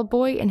 is it a little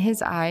boy? And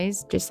his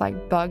eyes just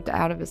like bugged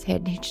out of his head.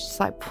 And he just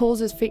like pulls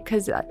his feet,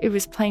 because it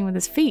was playing with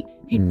his feet.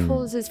 He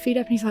pulls his feet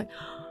up and he's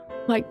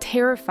like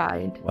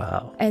terrified.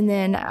 Wow. And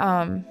then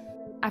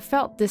I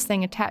felt this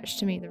thing attached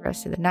to me the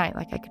rest of the night.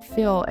 Like I could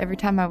feel every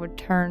time I would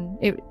turn,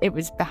 it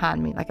was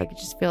behind me. Like I could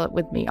just feel it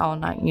with me all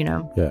night, you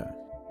know? Yeah.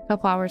 A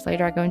couple hours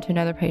later, I go into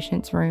another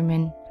patient's room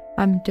and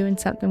I'm doing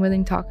something with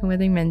him, talking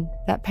with him. And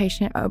that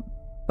patient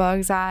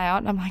bugs eye out.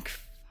 And I'm like,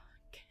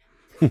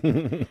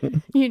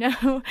 you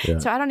know? Yeah.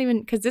 So I don't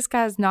even, because this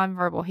guy's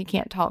nonverbal. He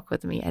can't talk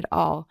with me at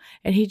all.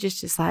 And he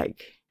just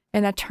like,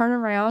 and I turn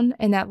around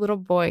and that little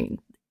boy,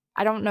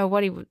 I don't know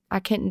what I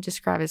couldn't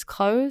describe his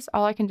clothes.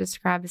 All I can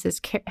describe is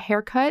his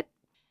haircut.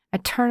 I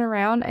turn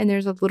around and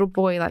there's a little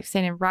boy like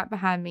standing right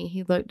behind me.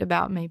 He looked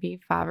about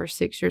maybe 5 or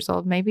 6 years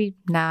old, maybe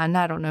 9.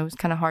 I don't know. It's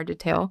kind of hard to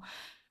tell.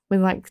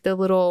 With like the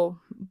little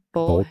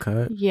Bowl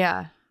cut?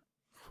 Yeah.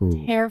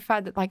 Ooh.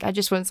 Terrified that like I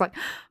just was like,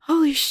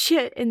 holy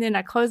shit. And then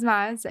I closed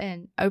my eyes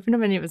and opened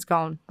them and it was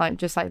gone. Like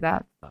just like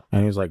that.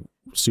 And he was like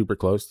super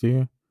close to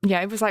you?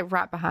 Yeah, it was like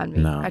right behind me.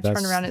 No, I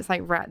turned around, it's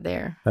like right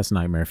there. That's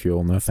nightmare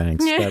fuel. No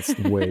thanks. That's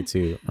way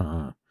too.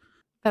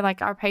 But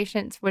like our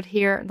patients would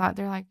hear, like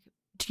they're like,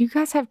 "Do you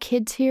guys have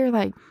kids here?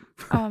 Like,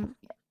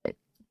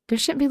 there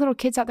shouldn't be little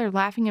kids out there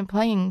laughing and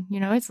playing. You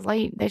know, it's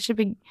late. They should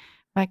be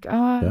like,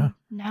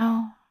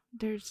 no,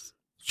 there's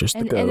just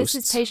the and this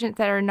is patients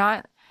that are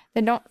not,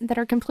 that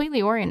are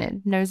completely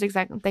oriented.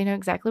 They know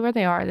exactly where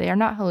they are. They are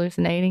not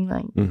hallucinating.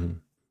 Like,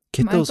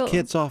 Get those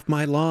kids off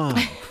my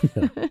lawn.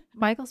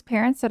 Michael's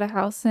parents had a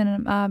house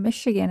in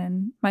Michigan,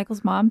 and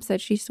Michael's mom said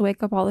she used to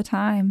wake up all the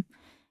time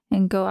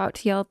and go out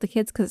to yell at the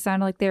kids because it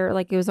sounded like they were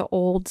like, it was an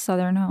old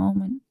Southern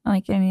home, and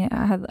like, and it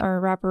had a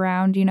wrap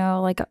around, you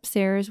know, like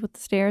upstairs with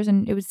the stairs,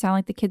 and it would sound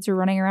like the kids were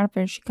running around up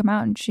there. And she'd come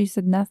out and she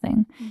said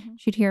nothing.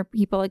 She'd hear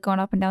people like going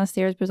up and down the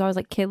stairs, but it was always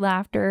like kid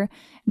laughter.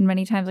 And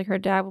many times like her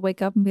dad would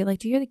wake up and be like,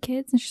 "Do you hear the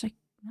kids?" And she's like,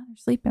 "No, they're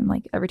sleeping."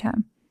 Like every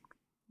time.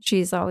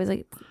 She's always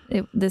like,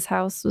 this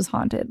house was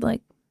haunted,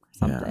 like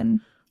something.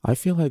 Yeah. I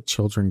feel like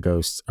children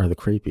ghosts are the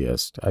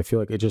creepiest. I feel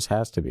like it just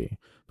has to be.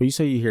 But you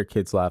say you hear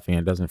kids laughing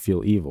and it doesn't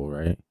feel evil,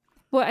 right?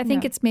 Well, I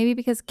think it's maybe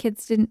because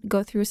kids didn't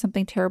go through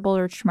something terrible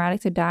or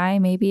traumatic to die.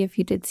 Maybe if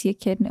you did see a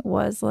kid and it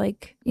was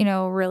like, you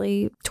know,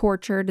 really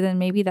tortured, then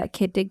maybe that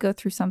kid did go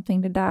through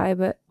something to die.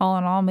 But all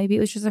in all, maybe it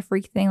was just a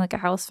freak thing, like a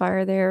house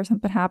fire there or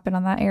something happened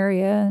on that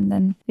area. And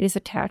then they just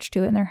attached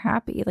to it and they're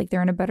happy. Like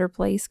they're in a better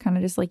place, kind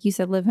of just like you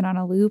said, living on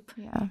a loop.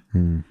 Yeah.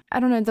 I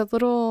don't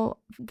know.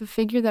 The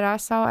figure that I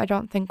saw, I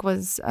don't think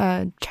was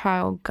a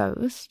child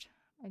ghost.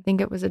 I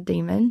think it was a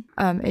demon.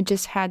 It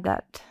just had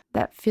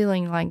that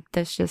feeling like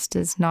this just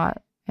is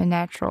not a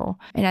natural.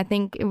 And I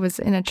think it was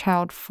in a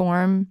child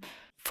form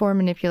for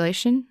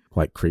manipulation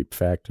Like creep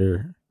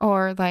factor.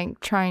 or like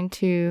trying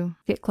to,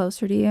 Get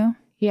closer to you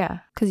yeah,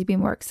 because you'd be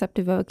more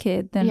acceptive of a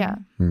kid than yeah.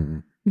 Hmm.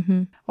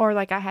 Or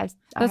like That's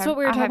what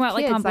we were talking about,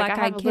 like, on Black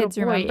Eyed Kids,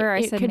 remember? I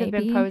It said could have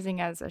been maybe.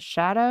 posing as a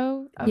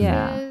shadow of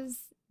Yeah. his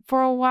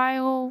for a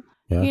while.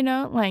 Yeah. You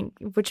know, like,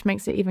 which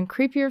makes it even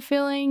creepier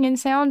feeling and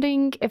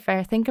sounding if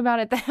I think about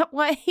it that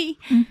way.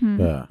 Mhm.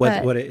 Yeah.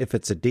 But- If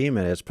it's a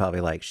demon, it's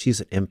probably like,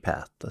 she's an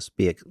empath. Let's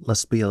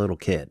be a little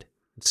kid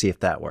and see if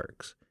that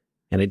works.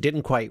 And it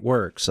didn't quite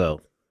work,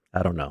 so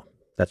I don't know.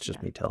 That's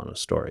just me telling a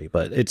story.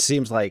 But it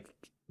seems like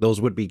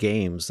those would be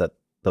games that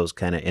those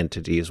kind of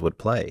entities would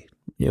play.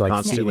 Yeah, like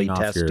Constantly feeding off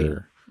testing.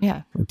 your.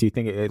 Yeah. Do you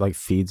think it like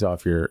feeds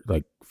off your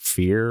like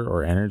fear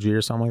or energy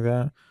or something like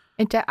that?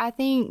 I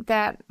think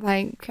that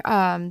like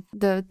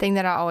the thing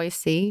that I always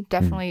see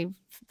definitely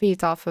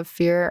feeds off of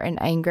fear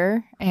and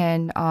anger,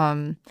 and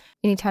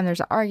anytime there's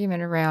an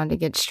argument around, it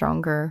gets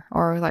stronger.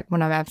 Or like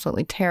when I'm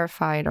absolutely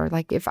terrified, or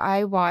like if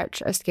I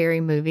watch a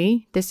scary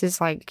movie, this is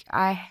like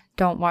I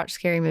don't watch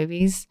scary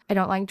movies. I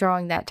don't like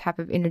drawing that type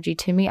of energy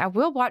to me. I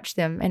will watch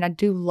them, and I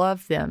do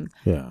love them,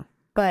 Yeah.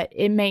 but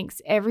it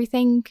makes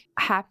everything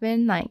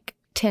happen like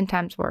 10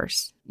 times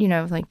worse. You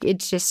know, like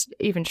it's just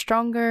even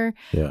stronger.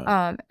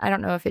 Yeah. I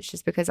don't know if it's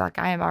just because like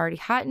I am already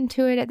heightened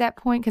to it at that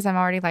point because I'm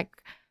already like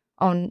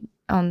on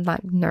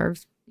like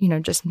nerves, you know,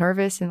 just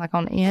nervous and like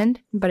on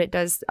end. But it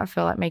does, I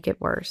feel like, make it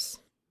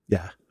worse.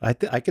 Yeah, I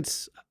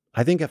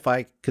think if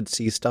I could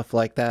see stuff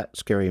like that,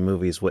 scary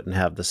movies wouldn't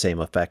have the same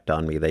effect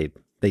on me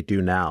they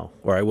do now,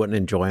 or I wouldn't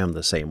enjoy them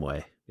the same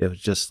way. It was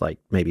just like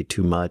maybe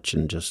too much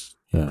and just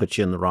Yeah. put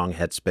you in the wrong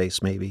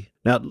headspace, maybe.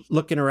 Now,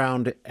 looking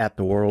around at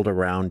the world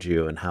around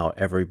you and how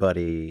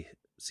everybody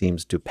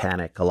seems to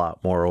panic a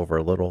lot more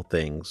over little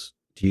things,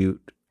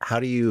 how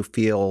do you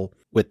feel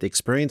with the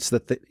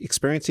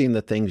experiencing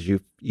the things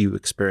you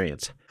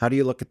experience? How do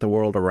you look at the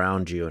world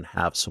around you and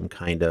have some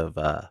kind of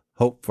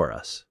hope for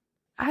us?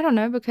 I don't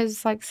know,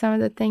 because like some of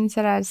the things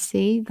that I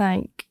see,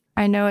 like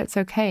I know it's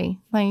okay.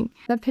 Like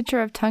the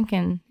picture of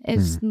Tunkin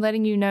is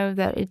letting you know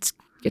that it's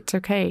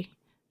okay.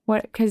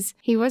 Because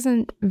he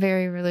wasn't a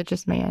very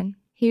religious man.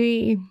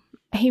 He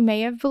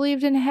may have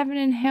believed in heaven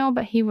and hell,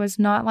 but he was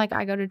not like,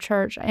 I go to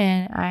church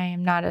and I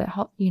am not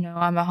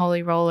I'm a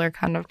holy roller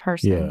kind of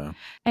person. Yeah.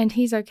 And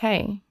he's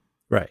okay.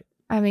 Right.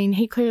 I mean,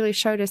 he clearly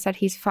showed us that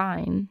he's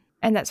fine.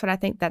 And that's what I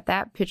think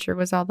that picture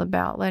was all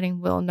about, letting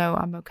Will know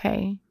I'm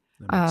okay.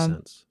 That makes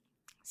sense.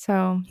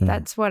 So Yeah.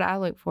 that's what I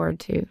look forward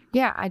to.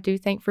 Yeah, I do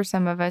think for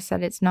some of us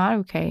that it's not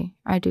okay.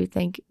 I do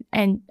think,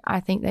 and I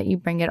think that you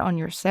bring it on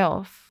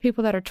yourself.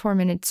 People that are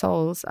tormented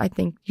souls, I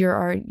think you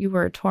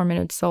were a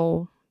tormented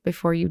soul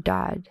before you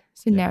died.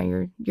 So now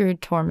you're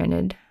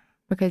tormented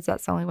because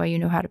that's the only way you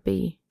know how to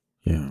be.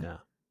 Yeah. Yeah,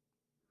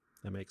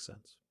 that makes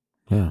sense.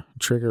 Yeah.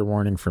 Trigger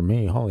warning for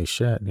me. Holy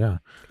shit. Yeah.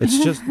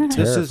 It's just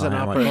this is an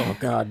Terrifying. Like, opportunity. oh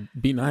God,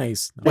 be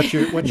nice. What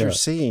Yeah. you're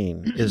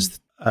seeing is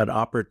an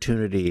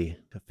opportunity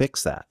to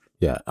fix that.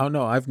 Yeah. Oh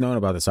no, I've known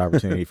about this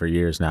opportunity for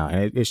years now,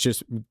 and it's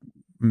just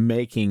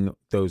making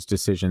those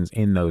decisions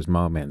in those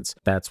moments.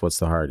 That's what's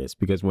the hardest,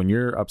 because when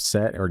you're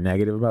upset or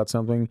negative about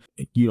something,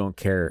 you don't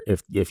care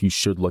if you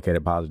should look at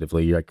it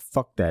positively. You're like,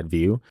 fuck that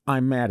view.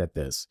 I'm mad at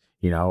this,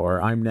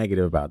 or I'm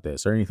negative about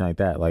this or anything like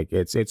that. Like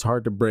it's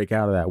hard to break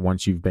out of that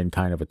once you've been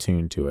kind of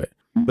attuned to it.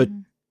 But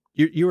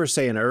you were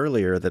saying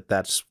earlier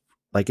that's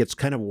like it's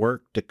kind of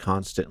work to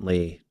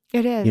constantly.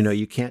 It is.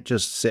 You can't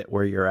just sit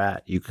where you're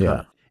at.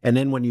 Yeah. And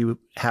then when you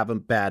have a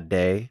bad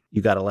day,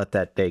 you got to let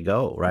that day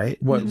go,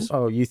 right? What?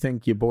 Oh, you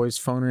think your boy's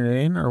phoning it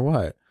in or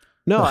what?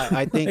 No,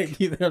 I think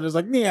They're just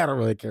like, I don't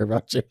really care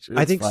about change.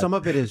 I think some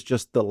of it is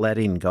just the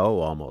letting go,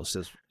 almost,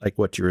 is like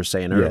what you were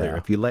saying earlier. Yeah.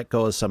 If you let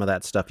go of some of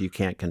that stuff you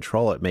can't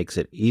control, it makes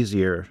it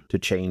easier to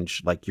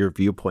change like your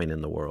viewpoint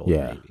in the world.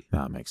 Yeah, maybe.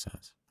 that makes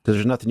sense. Because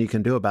there's nothing you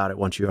can do about it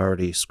once you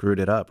already screwed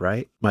it up,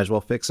 right? Might as well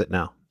fix it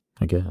now.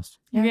 I guess.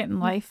 You're getting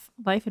life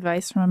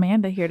advice from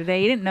Amanda here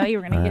today. You didn't know you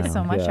were going to get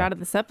so much Yeah. out of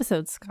this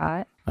episode,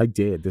 Scott. I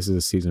did. This is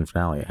a season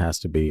finale. It has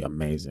to be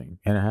amazing,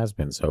 and it has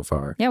been so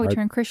far. Yeah, we I,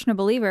 turned Christian a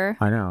believer.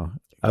 I know.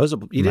 You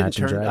didn't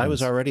Imagine turn. I was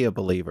Dragons. already a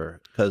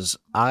believer because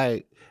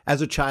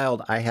as a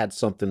child, I had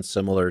something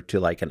similar to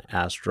like an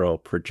astral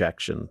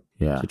projection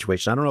Yeah.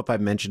 situation. I don't know if I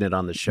mentioned it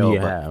on the show, You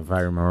but have. I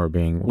remember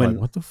being when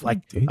like, what the fuck,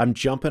 like dude? I'm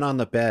jumping on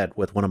the bed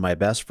with one of my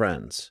best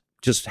friends,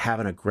 just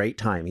having a great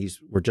time.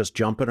 We're just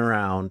jumping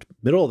around,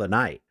 middle of the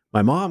night.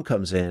 My mom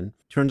comes in,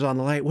 turns on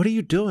the light. What are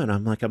you doing?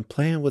 I'm like, I'm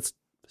playing with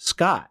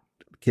Scott.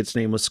 The kid's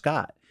name was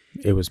Scott.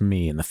 It was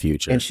me in the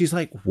future. And she's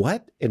like,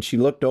 what? And she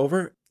looked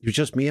over. It was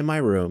just me in my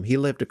room. He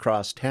lived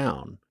across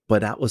town,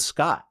 but that was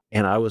Scott.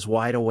 And I was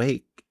wide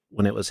awake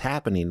when it was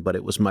happening, but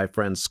it was my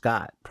friend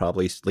Scott,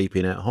 probably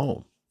sleeping at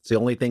home. It's the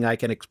only thing I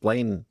can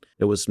explain.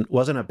 It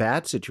wasn't a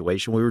bad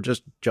situation. We were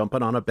just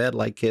jumping on a bed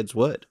like kids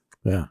would.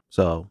 Yeah.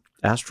 So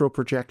astral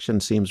projection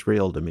seems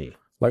real to me.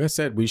 Like I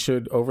said, we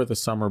should, over the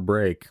summer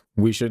break,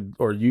 we should,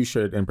 or you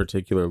should in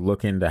particular,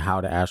 look into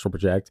how to astral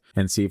project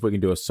and see if we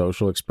can do a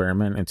social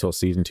experiment until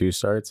season 2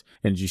 starts.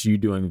 And just you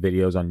doing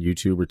videos on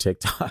YouTube or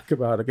TikTok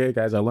about, okay,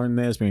 guys, I learned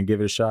this. We're going to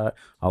give it a shot.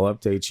 I'll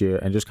update you.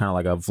 And just kind of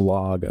like a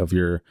vlog of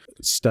your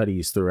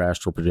studies through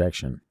astral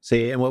projection.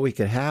 See, and what we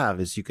could have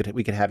is we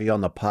could have you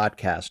on the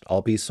podcast.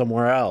 I'll be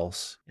somewhere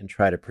else and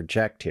try to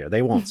project here.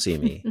 They won't see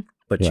me,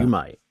 but Yeah. you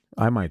might.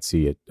 I might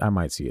see it. I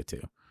might see it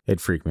too. It'd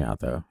freak me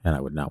out though. And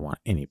I would not want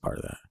any part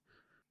of that.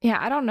 Yeah,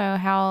 I don't know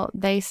how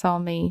they saw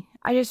me.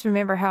 I just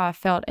remember how I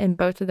felt in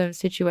both of those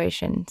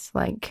situations.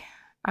 Like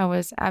I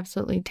was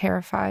absolutely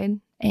terrified,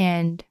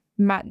 and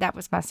that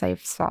was my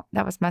safe spot.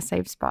 That was my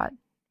safe spot.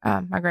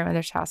 My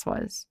grandmother's house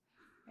was,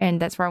 and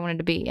that's where I wanted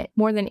to be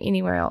more than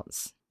anywhere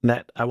else.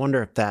 I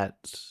wonder if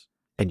that's,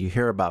 and you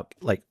hear about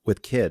like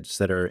with kids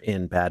that are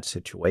in bad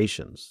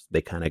situations,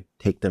 they kind of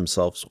take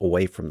themselves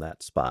away from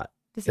that spot.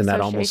 And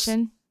that almost,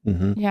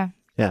 Disassociation.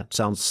 yeah, it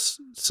sounds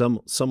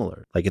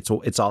similar. Like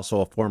it's also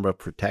a form of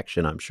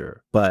protection, I'm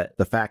sure. But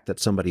the fact that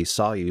somebody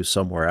saw you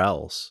somewhere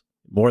else,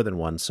 more than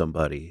one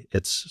somebody,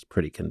 it's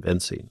pretty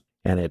convincing.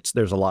 And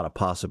there's a lot of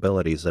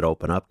possibilities that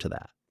open up to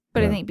that.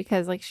 But Yeah. I think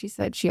because, like she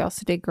said, she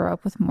also did grow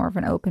up with more of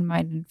an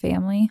open-minded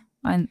family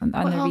on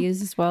their Well,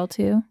 views as well,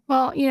 too.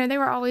 Well, they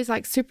were always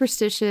like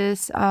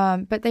superstitious,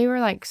 but they were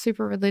like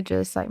super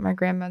religious. Like my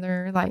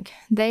grandmother,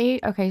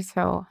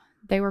 so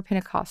they were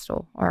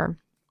Pentecostal, or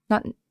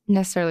not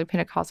necessarily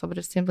Pentecostal, but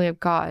Assembly of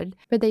God.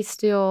 But they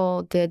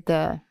still did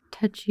the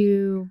touch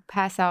you,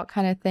 pass out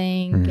kind of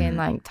thing, and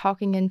like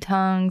talking in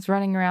tongues,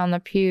 running around the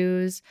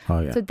pews. Oh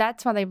yeah. So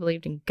that's why they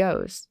believed in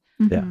ghosts.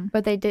 Yeah. Mhm.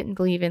 But they didn't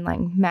believe in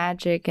like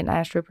magic and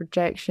astral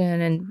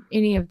projection and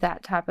any of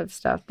that type of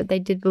stuff. But they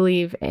did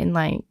believe in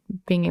like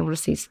being able to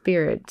see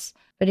spirits.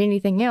 But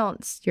anything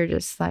else, you're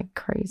just like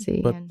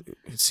crazy. But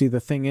see, the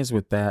thing is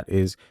with that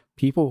is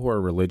people who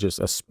are religious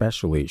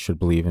especially should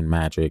believe in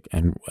magic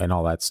and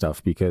all that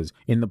stuff, because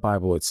in the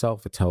Bible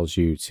itself, it tells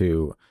you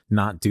to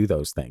not do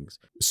those things.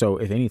 So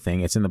if anything,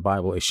 it's in the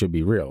Bible, it should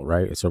be real,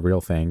 right? It's a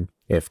real thing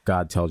if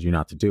God tells you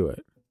not to do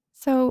it.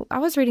 So I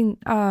was reading,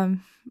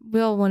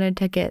 Will wanted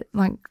to get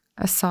like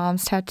a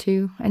Psalms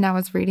tattoo, and I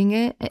was reading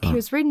it. He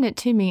was reading it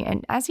to me,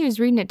 and as he was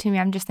reading it to me,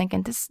 I'm just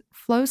thinking, this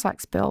flows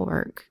like spell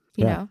work,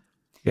 you Yeah. know?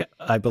 Yeah,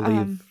 I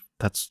believe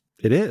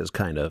it is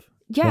kind of.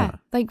 Yeah,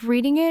 like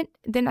reading it,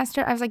 then I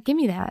was like, give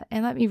me that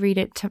and let me read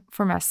it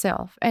for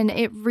myself. And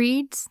it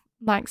reads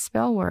like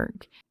spell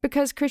work,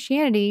 because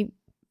Christianity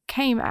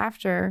came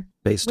after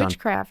Based on,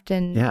 witchcraft,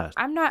 and yeah.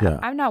 I'm not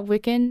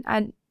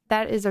Wiccan.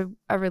 That is a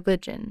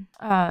religion.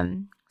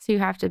 So you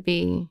have to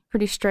be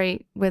pretty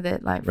straight with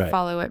it, like Right.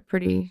 follow it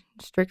pretty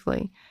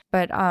strictly.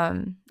 But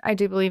I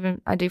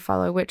do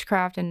follow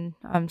witchcraft and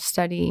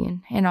study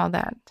and all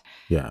that.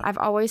 Yeah. I've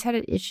always had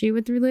an issue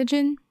with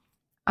religion.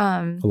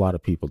 A lot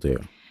of people do.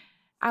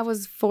 I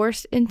was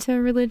forced into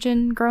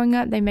religion growing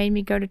up. They made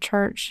me go to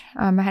church.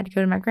 I had to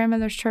go to my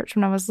grandmother's church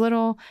when I was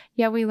little.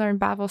 Yeah, we learned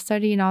Bible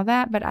study and all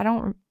that, but I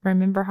don't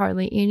remember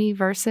hardly any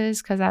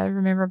verses, because I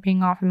remember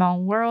being off in my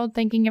own world,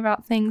 thinking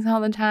about things all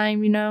the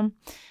time,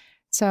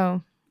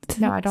 So,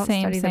 no, I don't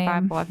study the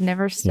Bible. I've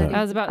never studied.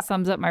 That was about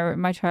sums up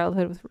my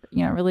childhood with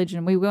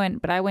religion.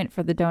 But I went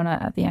for the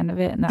donut at the end of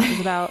it, and that was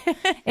about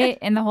it.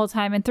 And the whole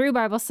time, and through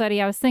Bible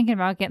study, I was thinking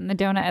about getting the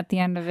donut at the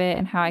end of it,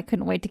 and how I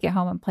couldn't wait to get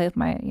home and play with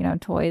my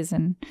toys,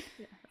 and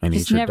And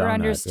just eat your never donut.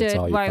 understood That's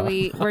all you why thought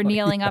we about. were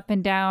kneeling up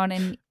and down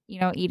and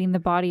eating the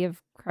body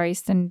of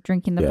Christ and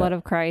drinking the Yeah. blood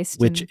of Christ,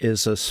 Which and,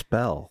 is a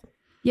spell.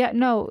 yeah,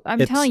 no, I'm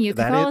It's- telling you,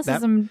 that is-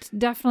 Catholicism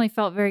definitely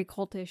felt very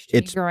cultish to me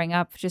It's- growing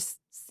up. Just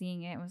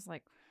seeing it was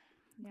like,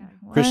 yeah,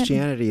 what?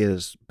 Christianity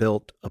is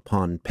built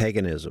upon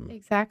paganism,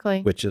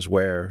 Exactly. which is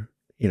where,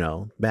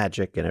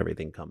 magic and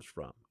everything comes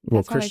from.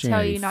 Well, That's why they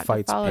tell you Christianity not to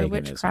fights follow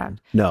paganism.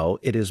 witchcraft. No,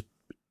 it is,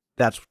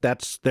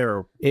 that's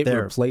their, It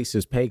their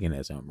replaces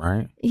paganism,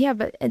 right? Yeah,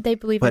 but they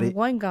believe But in it-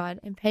 one God.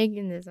 In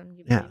paganism,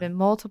 you Yeah. believe in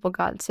multiple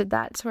gods. So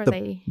that's where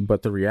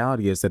But the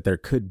reality is that there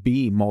could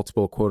be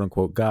multiple quote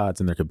unquote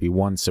gods, and there could be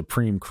one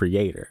supreme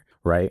creator,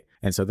 right?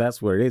 And so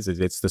that's what it is.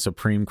 It's the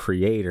supreme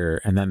creator,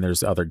 and then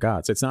there's other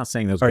gods. It's not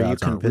saying those are you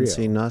gods aren't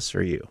convincing real. us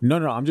or you? No,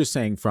 I'm just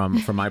saying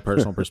from my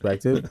personal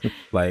perspective,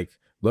 like,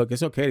 look,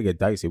 it's okay to get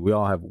dicey. We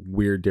all have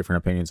weird, different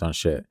opinions on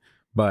shit.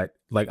 But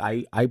like,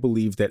 I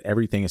believe that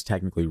everything is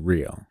technically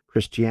real.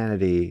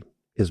 Christianity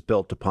is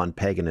built upon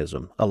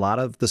paganism. A lot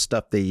of the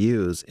stuff they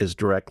use is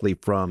directly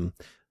from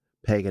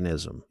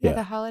paganism. yeah, Yeah.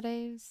 the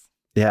holidays.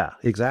 Yeah,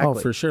 exactly. Oh,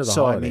 for sure. The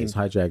So, holidays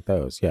hijack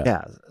those. Yeah.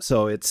 yeah.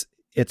 So it's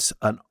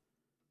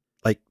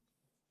like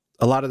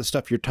a lot of the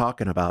stuff you're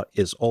talking about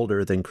is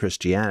older than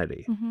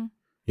Christianity. Mm-hmm.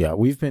 Yeah.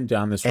 We've been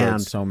down this road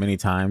And- so many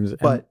times.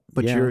 But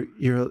yeah.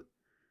 you're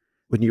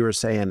when you were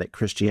saying that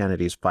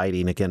Christianity is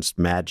fighting against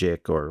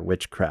magic or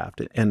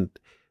witchcraft, and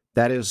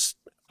that is,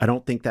 I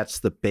don't think that's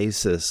the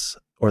basis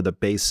or the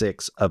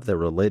basics of the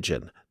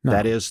religion. No.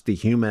 That is the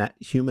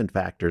human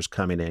factors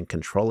coming in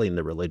controlling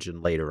the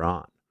religion later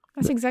on.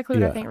 That's exactly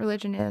what Yeah. I think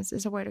religion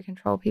is a way to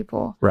control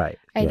people. Right.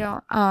 I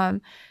Yeah.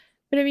 don't.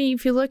 But I mean,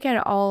 if you look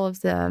at all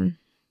of the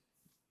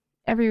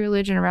every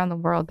religion around the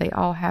world, they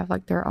all have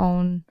like their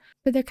own,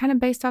 but they're kind of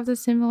based off the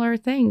similar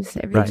things.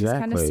 Everything's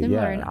kind of Exactly,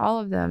 similar in yeah. all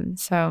of them.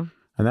 So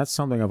And that's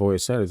something I've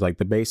always said is like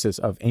the basis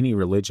of any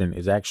religion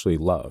is actually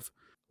love.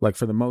 Like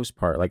for the most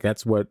part, like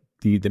that's what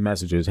the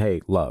message is.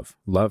 Hey, love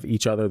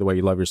each other the way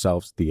you love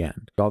yourselves at the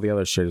end. All the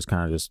other shit is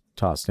kind of just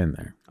tossed in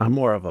there. I'm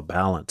more of a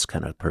balance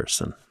kind of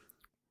person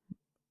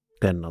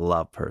than a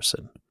love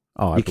person.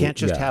 Oh, You can't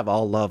just have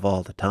all love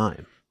all the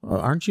time.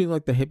 Aren't you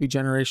like the hippie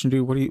generation,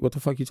 dude? What the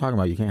fuck are you talking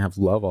about? You can't have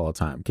love all the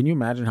time. Can you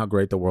imagine how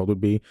great the world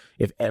would be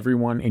if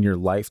everyone in your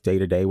life day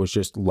to day was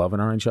just loving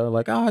on each other?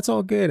 Like, oh, it's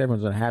all good.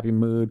 Everyone's in a happy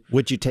mood.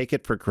 Would you take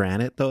it for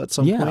granted though at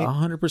some Yeah, point?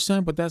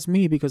 100%. But that's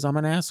me because I'm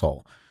an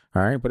asshole.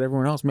 All right. But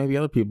everyone else, maybe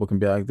other people can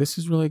be like, this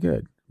is really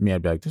good. Me,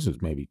 I'd be like, this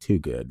is maybe too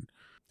good.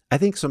 I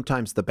think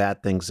sometimes the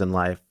bad things in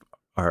life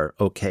are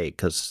okay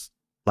because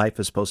life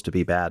is supposed to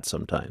be bad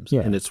sometimes.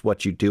 Yeah. And it's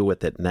what you do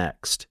with it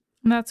next.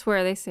 And that's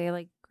where they say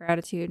like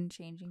gratitude and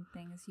changing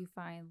things. You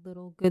find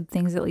little good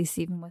things, at least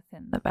even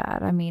within the bad.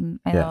 I mean,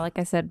 I know, like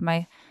I said,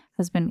 my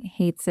husband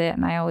hates it,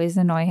 and I always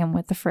annoy him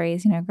with the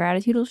phrase,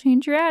 gratitude will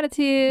change your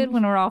attitude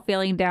when we're all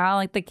feeling down.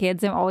 Like the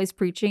kids, I'm always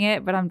preaching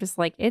it, but I'm just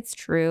like, it's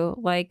true.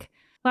 Like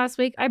last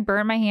week, I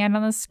burned my hand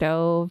on the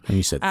stove. And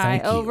you said,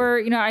 thank you.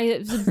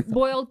 I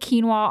boiled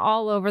quinoa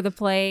all over the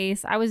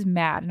place. I was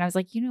mad, and I was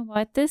like, you know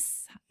what?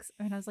 This sucks.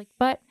 And I was like,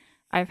 but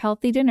I have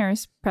healthy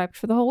dinners prepped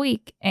for the whole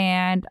week,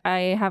 and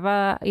I have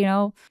a,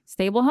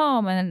 stable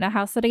home and a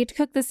house that I get to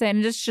cook this in,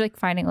 and just like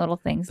finding little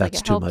things. That's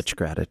like it too helps. much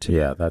gratitude.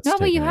 Yeah, that's No,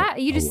 but you taking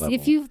it you a just, level.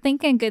 if you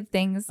think in good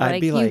things, I'd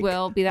like be you like,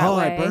 will be that oh,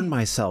 way. I burned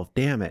myself.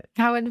 Damn it.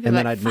 I wouldn't be And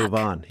like, then I'd move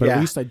on. But yeah.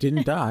 at least I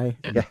didn't die.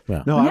 Yeah.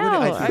 Yeah. No,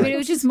 No, I'd be it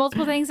was just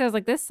multiple things. I was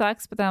like, this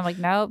sucks, but then I'm like,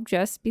 nope,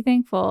 just be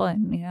thankful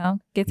and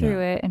get through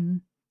it.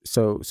 And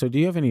So do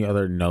you have any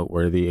other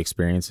noteworthy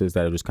experiences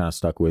that have just kind of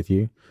stuck with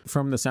you?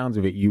 From the sounds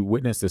of it, you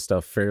witness this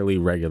stuff fairly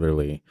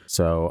regularly.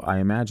 So I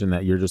imagine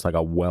that you're just like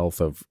a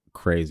wealth of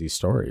crazy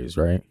stories,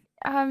 right?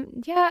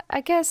 yeah,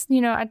 I guess,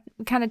 I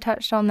kind of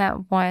touched on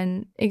that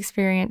one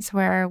experience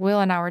where Will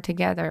and I were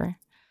together,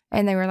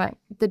 and they were like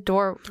the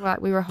door,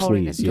 like we were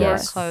holding Please, the door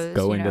yes. closed.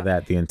 Go into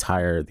that the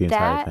entire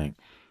thing.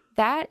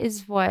 That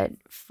is what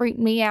freaked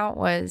me out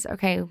was,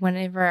 okay,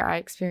 whenever I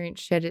experience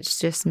shit, it's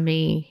just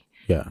me.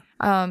 Yeah.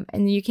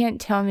 And you can't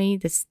tell me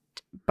this,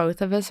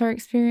 both of us are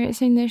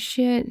experiencing this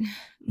shit.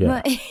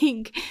 Yeah.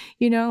 Like,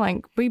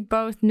 like we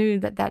both knew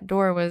that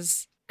door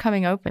was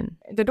coming open.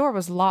 The door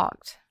was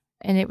locked,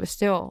 and they were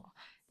still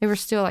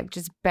like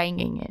just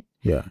banging it.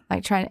 Yeah.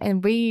 Like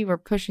and we were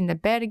pushing the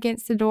bed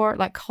against the door,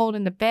 like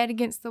holding the bed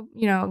against the,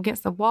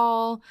 against the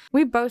wall.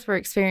 We both were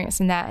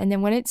experiencing that. And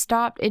then when it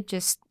stopped,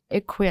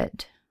 it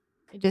quit.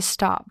 It just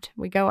stopped.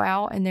 We go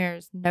out, and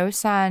there's no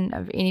sign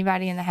of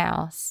anybody in the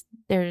house.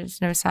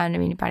 There's no sign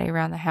of anybody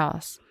around the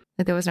house.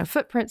 Like there was no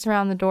footprints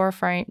around the door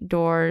frame,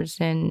 doors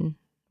and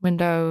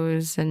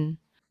windows. And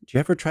Do you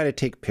ever try to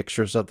take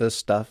pictures of this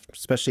stuff,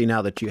 especially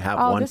now that you have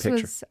one this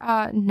picture?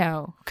 was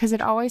no, because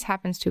it always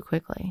happens too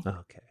quickly.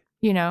 Okay.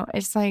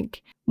 It's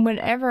like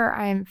whenever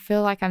I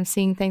feel like I'm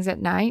seeing things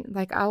at night,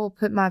 like I will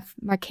put my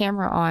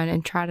camera on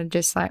and try to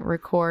just like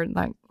record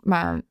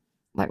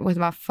with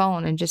my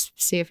phone and just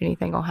see if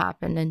anything will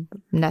happen, and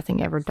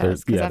nothing ever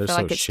does because I feel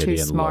like it's too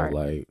smart.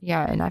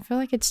 Yeah, and I feel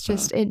like it's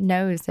just it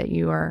knows that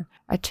you are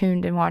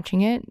attuned and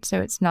watching it,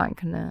 so it's not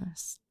gonna.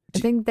 I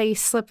think they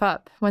slip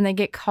up when they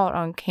get caught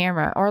on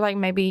camera, or like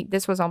maybe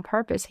this was on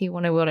purpose. He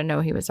wanted Will to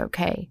know he was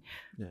okay.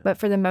 Yeah. But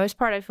for the most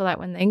part, I feel like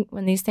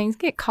when these things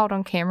get caught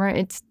on camera,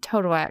 it's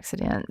total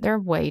accident. They're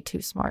way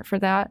too smart for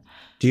that.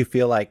 Do you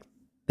feel like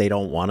they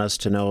don't want us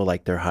to know,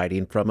 like they're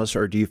hiding from us,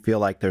 or do you feel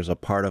like there's a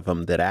part of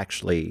them that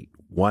actually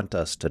want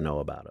us to know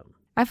about them?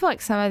 I feel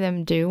like some of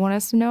them do want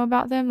us to know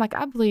about them. Like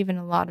I believe in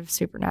a lot of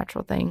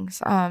supernatural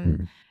things.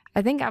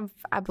 I think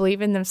I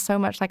believe in them so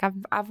much. Like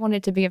I've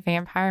wanted to be a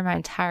vampire my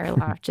entire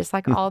life, just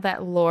like all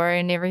that lore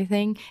and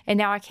everything. And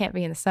now I can't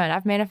be in the sun.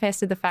 I've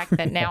manifested the fact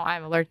that now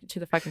I'm allergic to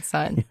the fucking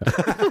sun.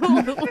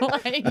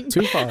 Like,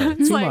 too far,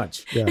 too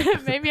much. Yeah.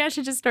 Maybe I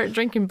should just start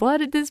drinking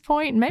blood at this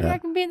point, and maybe I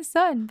can be in the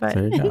sun. But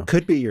there you go. It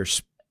could be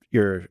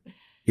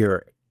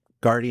your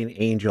guardian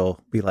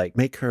angel be like,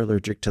 make her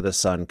allergic to the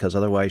sun, because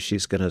otherwise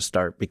she's going to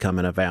start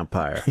becoming a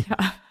vampire.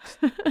 Yeah.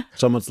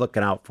 Someone's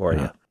looking out for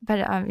you.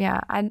 But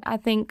I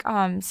think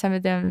some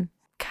of them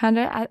kind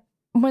of,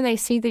 when they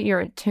see that you're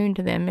attuned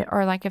to them,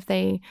 or like if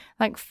they,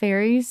 like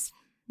fairies,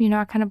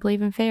 I kind of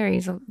believe in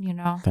fairies, Thank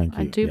you.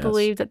 I do Yes.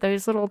 believe that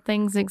those little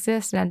things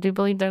exist, and I do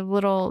believe they're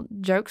little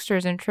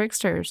jokesters and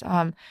tricksters.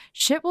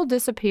 Shit will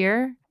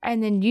disappear,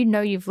 and then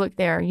you've looked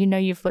there.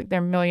 You've looked there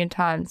a million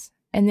times,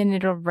 and then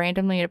it'll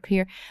randomly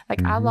appear.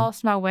 Like I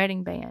lost my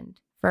wedding band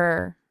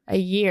for a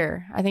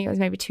year. I think it was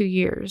maybe 2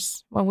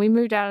 years. When we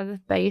moved out of the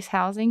base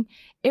housing,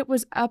 it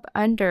was up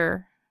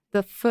under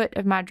the foot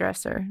of my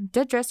dresser.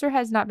 The dresser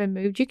has not been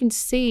moved. You can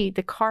see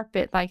the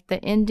carpet, like the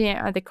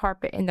indent of the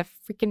carpet, and the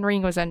freaking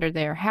ring was under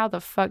there. How the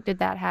fuck did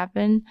that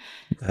happen?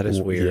 That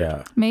is weird.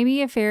 Yeah.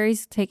 Maybe a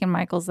fairy's taking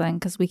Michael's then,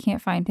 because we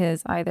can't find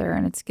his either,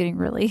 and it's getting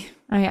really.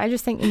 I mean, I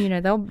just think, you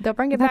know, they'll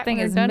bring it That back thing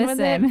when is they're done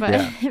with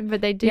missing. it,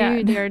 but they do.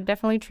 Yeah. They're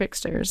definitely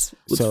tricksters.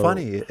 What's So-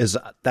 funny is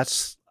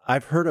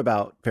I've heard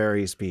about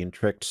fairies being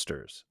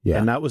tricksters. Yeah.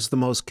 And that was the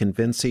most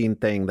convincing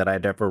thing that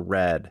I'd ever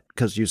read,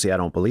 because usually I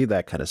don't believe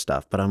that kind of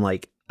stuff. But I'm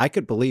like, I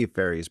could believe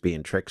fairies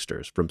being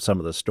tricksters from some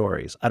of the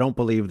stories. I don't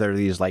believe they're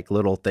these like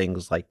little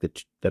things like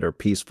that are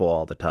peaceful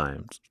all the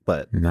time.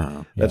 But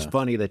No. it's Yeah.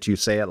 funny that you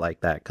say it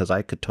like that, because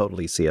I could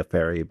totally see a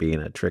fairy being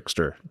a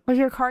trickster. If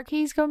your car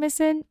keys go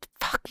missing,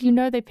 fuck, you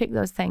know they pick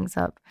those things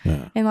up.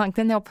 Yeah. And like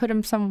then they'll put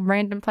them some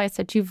random place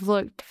that you've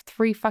looked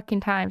 3 fucking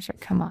times. Like,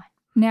 come on.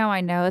 Now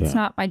I know it's Yeah.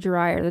 not my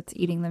dryer that's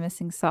eating the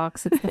missing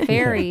socks. It's the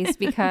fairies,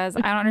 because I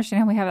don't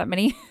understand how we have that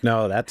many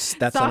No, that's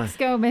on a, socks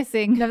go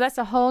missing. No, that's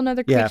a whole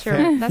nother yeah,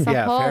 creature. That's a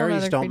yeah. whole Fairies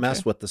nother don't creature.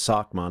 mess with the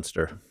sock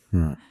monster.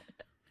 Yeah.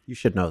 You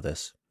should know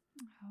this.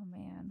 Oh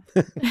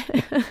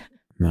man.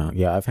 No,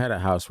 yeah, I've had a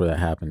house where that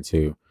happened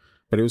too,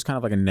 but it was kind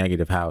of like a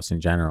negative house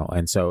in general.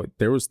 And so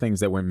there was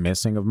things that went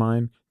missing of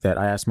mine that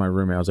I asked my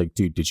roommate. I was like,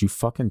 dude, did you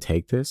fucking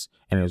take this?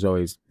 And it was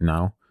always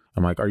no.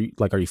 I'm like, are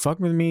you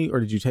fucking with me, or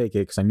did you take it?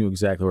 Because I knew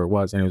exactly where it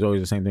was, and it was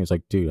always the same thing. It's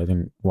like, dude, I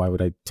didn't. Why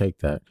would I take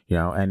that? You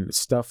know, and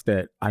stuff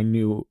that I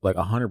knew like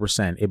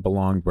 100% it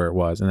belonged where it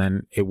was, and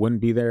then it wouldn't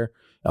be there.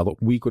 A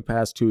week would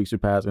pass, 2 weeks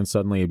would pass, and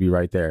suddenly it'd be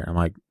right there. I'm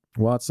like,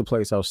 well, it's the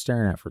place I was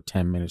staring at for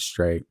 10 minutes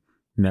straight.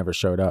 Never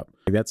showed up.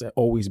 Like, that's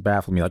always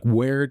baffled me. Like,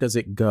 where does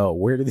it go?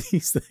 Where do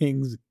these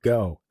things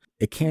go?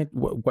 It can't.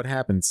 What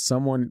happens?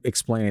 Someone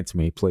explain it to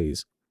me,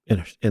 please. In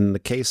her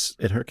case,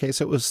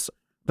 it was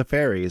the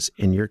fairies.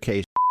 In your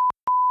case,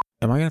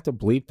 Am I gonna have to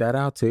bleep that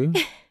out too?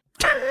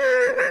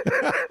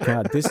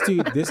 God, this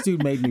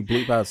dude made me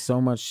bleep out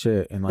so much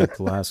shit in like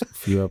the last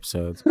few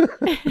episodes.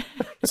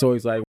 So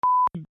he's like,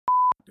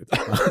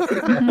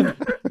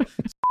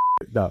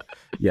 no,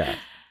 yeah,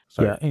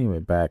 Sorry. yeah. Anyway,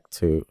 back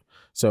to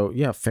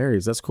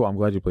fairies. That's cool. I'm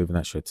glad you believe in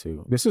that shit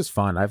too. This is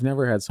fun. I've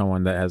never had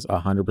someone that has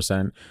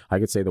 100%. I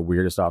could say the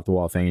weirdest off the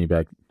wall thing, and you'd be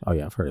like, oh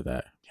yeah, I've heard of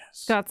that. Yes.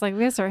 Scott's like, we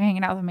gotta start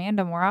hanging out with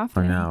Amanda more often.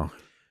 For now,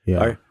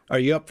 yeah. Are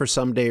you up for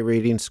someday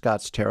reading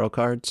Scott's tarot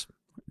cards?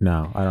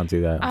 No, I don't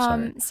do that.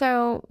 I'm sorry.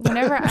 So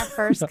whenever I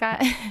first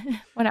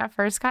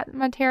got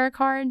my tarot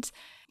cards,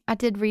 I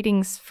did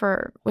readings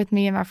with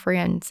me and my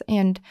friends,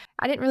 and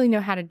I didn't really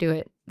know how to do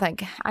it.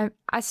 Like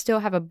I still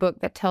have a book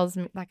that tells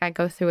me, like I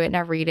go through it and I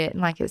read it,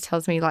 and like it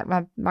tells me like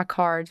my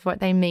cards, what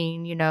they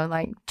mean, you know,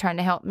 like trying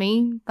to help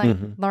me like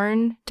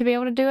learn to be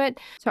able to do it.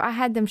 So I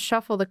had them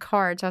shuffle the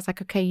cards. I was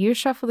like, okay, you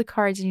shuffle the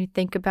cards and you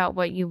think about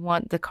what you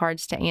want the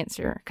cards to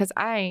answer. Because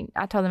I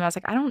told them, I was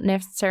like, I don't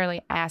necessarily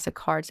ask the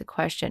cards a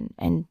question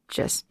and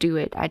just do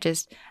it.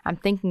 I'm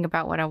thinking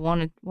about what I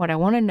want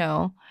to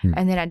know,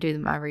 and then I do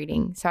my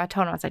reading. So I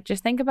told them, I was like,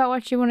 just think about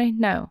what you want to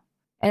know.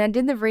 And I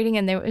did the reading,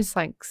 and it was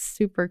like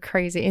super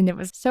crazy, and it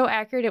was so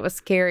accurate. It was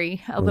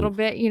scary a little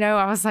bit, you know.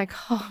 I was like,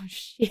 oh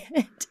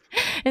shit,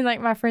 and like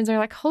my friends are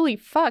like, holy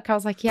fuck. I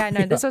was like, yeah,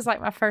 no, this was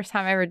like my first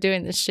time ever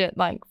doing this shit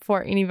like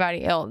for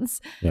anybody else.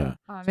 Yeah.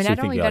 And So you I'd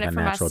think only you done have it a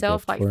for natural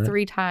myself gift like for it?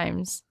 3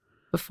 times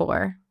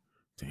before.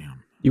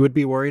 Damn. You would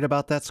be worried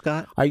about that,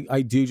 Scott?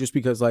 I do, just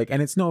because like,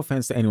 and it's no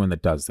offense to anyone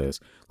that does this.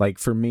 Like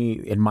for me,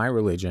 in my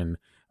religion,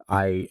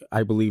 I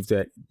believe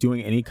that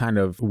doing any kind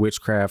of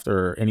witchcraft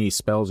or any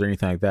spells or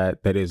anything like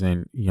that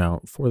isn't, you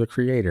know, for the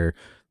creator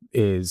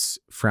is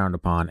frowned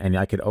upon. And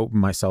I could open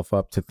myself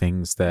up to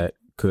things that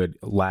could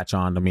latch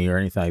on to me or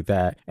anything like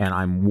that. And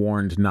I'm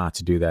warned not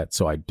to do that.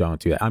 So I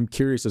don't do that. I'm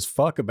curious as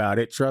fuck about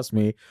it. Trust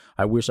me.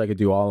 I wish I could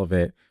do all of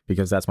it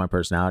because that's my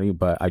personality,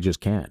 but I just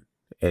can't.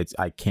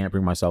 I can't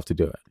bring myself to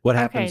do it. What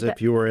Okay, happens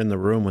if you were in the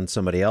room when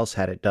somebody else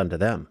had it done to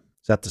them?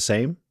 Is that the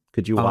same?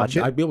 Could you watch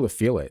it? I'd be able to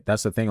feel it.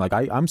 That's the thing. Like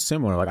I'm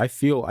similar. Like I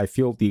feel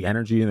the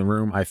energy in the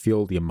room. I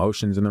feel the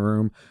emotions in the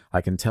room.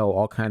 I can tell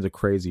all kinds of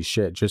crazy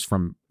shit just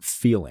from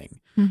feeling,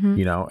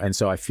 you know? And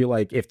so I feel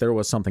like if there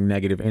was something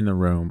negative in the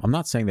room, I'm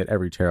not saying that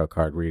every tarot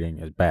card reading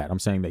is bad. I'm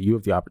saying that you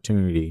have the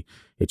opportunity.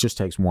 It just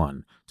takes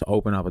one to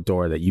open up a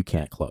door that you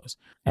can't close.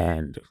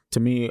 And to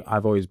me,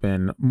 I've always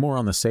been more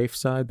on the safe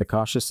side, the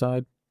cautious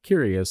side,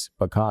 curious,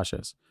 but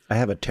cautious. I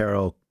have a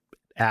tarot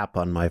app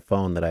on my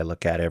phone that I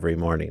look at every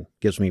morning.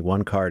 Gives me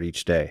one card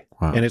each day.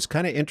 Wow. And it's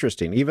kind of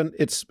interesting. Even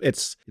it's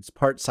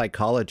part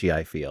psychology,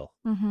 I feel.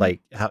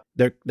 Like how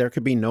there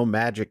could be no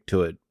magic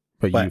to it.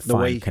 But you the find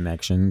way-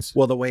 connections.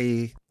 Well, the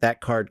way that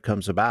card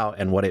comes about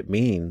and what it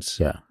means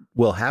Yeah.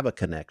 will have a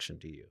connection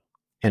to you.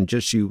 And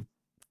just you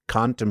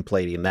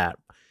contemplating that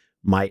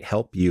might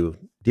help you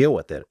deal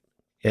with it.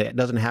 It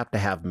doesn't have to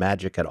have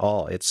magic at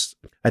all.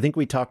 I think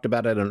we talked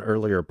about it in an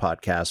earlier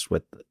podcast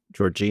with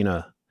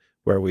Georgina,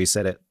 where we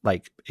said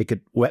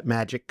wet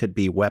magic could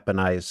be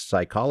weaponized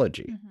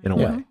psychology in a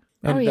Yeah. way.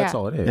 And Oh, that's yeah.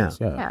 all it is.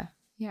 Yeah.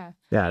 Yeah.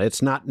 Yeah,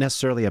 it's not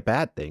necessarily a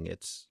bad thing.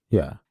 It's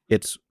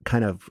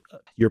kind of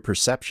your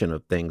perception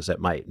of things that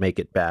might make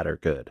it bad or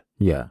good.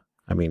 Yeah.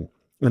 I mean,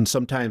 And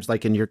sometimes,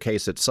 like in your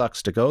case, it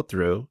sucks to go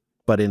through,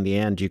 but in the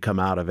end, you come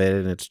out of it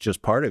and it's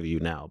just part of you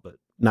now. But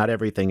not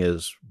everything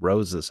is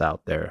roses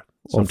out there.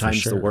 Well, for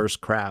Sometimes the sure. worst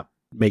crap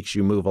makes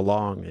you move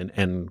along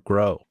and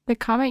grow. The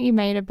comment you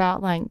made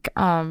about like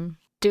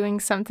doing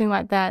something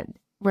like that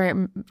where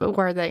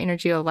the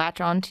energy will latch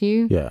onto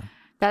you. Yeah.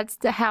 That's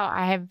how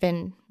I have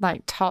been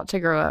like taught to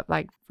grow up,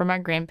 like from my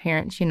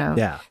grandparents, you know.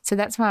 Yeah. So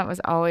that's why it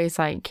was always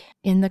like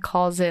in the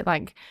closet,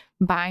 like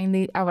buying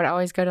the. I would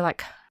always go to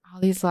like all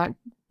these like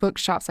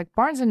bookshops, like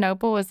Barnes and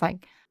Noble was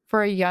like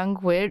for a young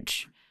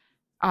witch,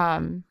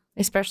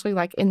 especially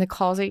like in the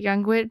closet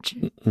young witch,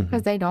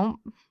 because they don't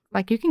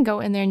like you can go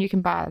in there and you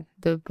can buy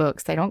the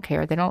books. They don't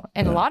care. They don't,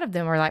 and a lot of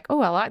them are like, oh,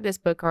 I like this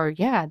book, or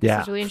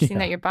this is really interesting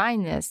that you're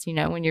buying this, you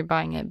know, when you're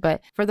buying it. But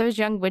for those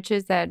young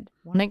witches that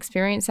want to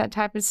experience that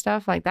type of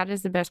stuff, like that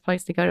is the best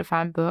place to go to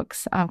find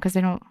books, because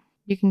they don't.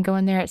 You can go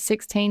in there at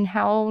 16,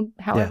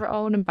 however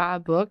old, and buy a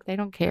book. They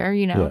don't care,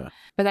 you know. Yeah.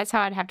 But that's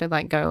how I'd have to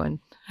like go and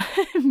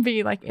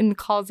be like in the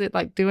closet,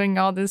 like doing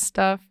all this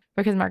stuff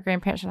because my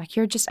grandparents are like,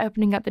 you're just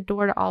opening up the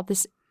door to all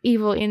this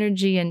evil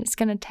energy and it's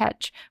going to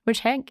touch, which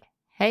heck,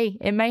 hey,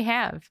 it may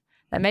have.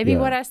 That may be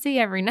what I see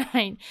every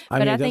night.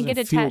 But I think it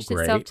attached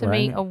itself to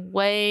me a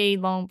way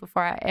long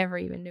before I ever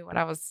even knew what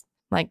I was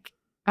like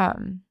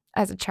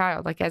as a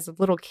child. Like as a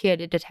little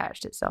kid, it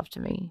attached itself to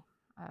me.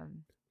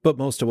 But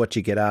most of what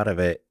you get out of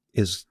it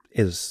is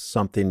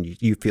something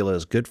you feel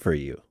is good for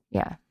you.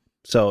 Yeah.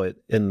 So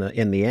in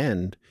the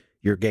end,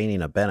 you're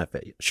gaining a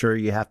benefit. Sure,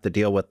 you have to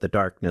deal with the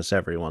darkness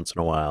every once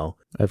in a while,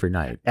 Every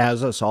night.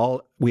 as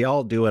we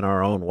all do in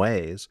our own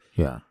ways.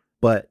 Yeah.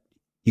 But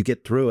you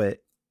get through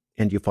it,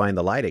 and you find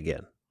the light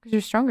again. Because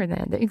you're stronger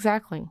than it.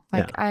 Exactly.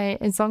 Like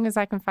as long as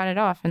I can fight it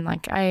off, and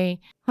like I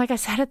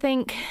said, I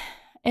think,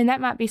 and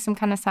that might be some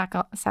kind of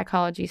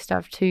psychology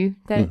stuff too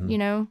that you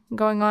know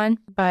going on.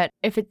 But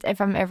if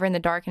I'm ever in the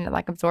dark and it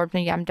like absorbs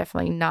me, I'm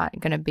definitely not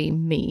gonna be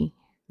me.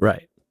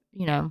 Right.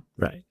 You know.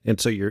 Right. And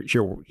so you're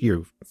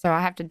So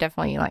I have to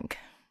definitely like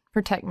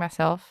protect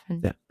myself.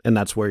 And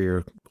that's where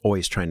you're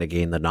always trying to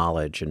gain the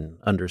knowledge and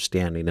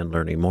understanding and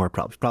learning more.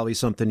 Probably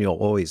something you'll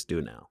always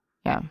do now.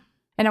 Yeah.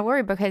 And I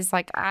worry because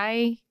like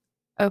I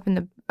open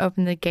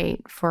the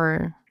gate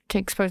to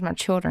expose my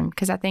children,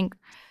 because I think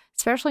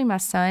especially my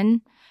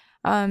son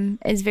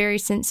is very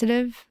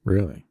sensitive.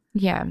 Really?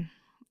 Yeah.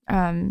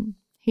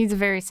 He's a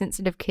very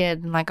sensitive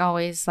kid, and like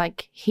always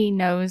like he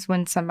knows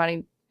when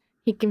somebody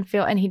he can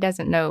feel, and he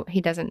doesn't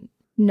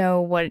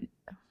know what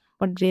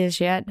it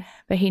is yet,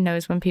 but he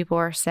knows when people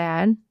are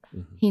sad.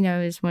 Mm-hmm. He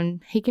knows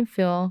when he can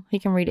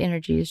read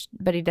energies,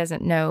 but he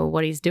doesn't know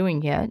what he's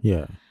doing yet.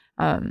 Yeah.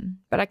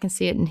 But I can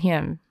see it in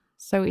him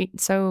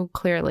so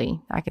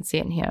clearly. I can see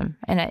it in him,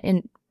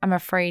 and I'm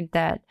afraid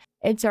that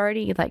it's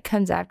already like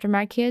comes after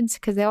my kids,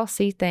 because they'll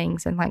see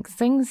things and like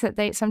things that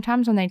they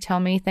sometimes when they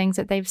tell me things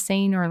that they've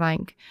seen or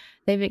like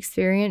they've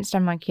experienced,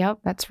 I'm like, yep,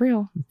 that's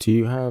real. Do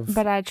you have?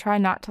 But I try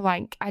not to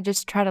I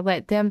just try to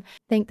let them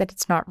think that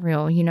it's not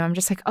real. You know, I'm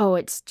just like, oh,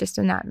 it's just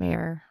a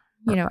nightmare.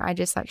 You know, I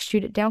just like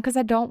shoot it down because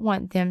I don't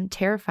want them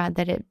terrified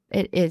that it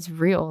is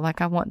real. Like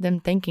I want them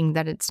thinking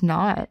that it's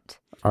not.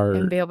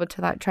 And be able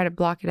to like try to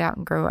block it out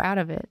and grow out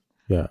of it.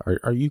 Yeah.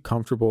 Are you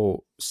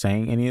comfortable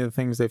saying any of the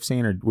things they've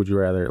seen, or would you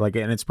rather like?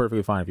 And it's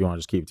perfectly fine if you want to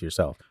just keep it to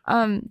yourself.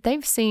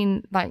 They've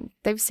seen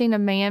a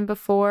man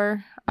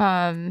before.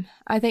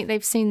 I think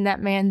they've seen that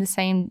man the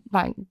same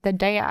like the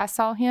day I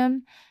saw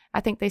him.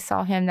 I think they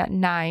saw him that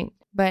night,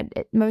 but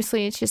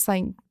mostly it's just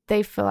like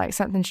they feel like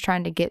something's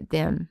trying to get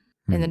them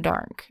in the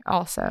dark.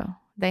 Also,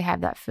 they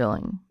have that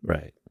feeling.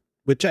 Right.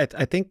 Which I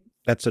think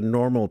that's a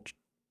normal.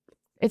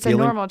 It's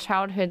feeling, a normal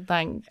childhood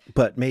thing.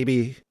 But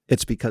maybe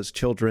it's because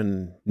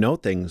children know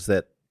things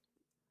that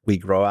we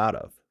grow out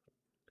of.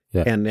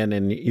 Yeah. And then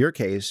in your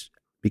case,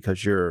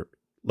 because you're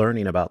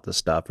learning about this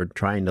stuff or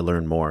trying to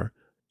learn more,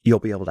 you'll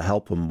be able to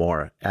help them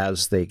more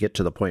as they get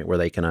to the point where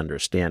they can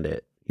understand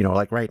it. You know,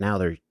 like right now,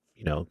 they're,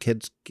 you know,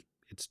 kids,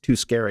 it's too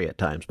scary at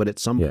times. But at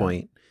some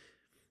point,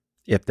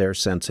 if they're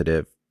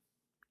sensitive,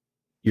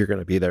 you're going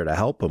to be there to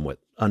help them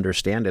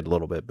understand it a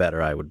little bit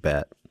better, I would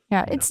bet.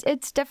 Yeah,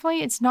 it's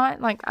definitely, it's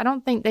not like, I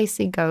don't think they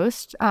see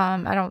ghosts.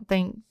 I don't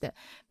think that,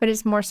 but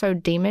it's more so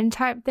demon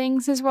type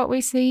things is what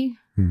we see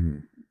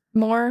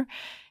more.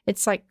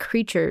 It's like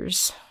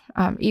creatures,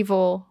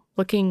 evil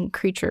looking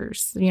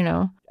creatures, you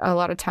know, a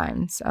lot of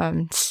times.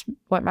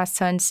 What my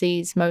son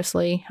sees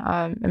mostly,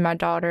 and my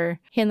daughter,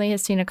 Henley,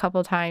 has seen a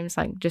couple of times,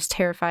 like just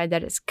terrified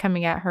that it's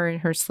coming at her in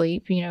her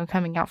sleep, you know,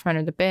 coming out from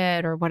under the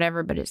bed or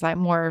whatever. But it's like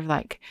more of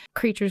like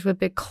creatures with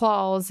big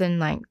claws and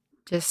like,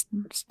 just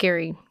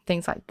scary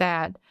things like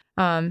that.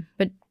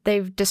 But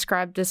they've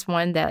described this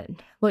one that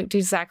looked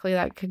exactly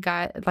like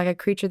a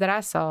creature that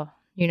I saw,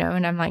 you know,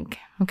 and I'm like,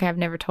 okay, I've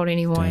never told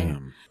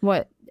anyone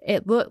what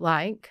it looked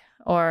like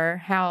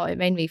or how it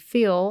made me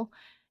feel.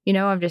 You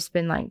know, I've just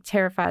been like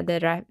terrified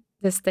that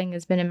this thing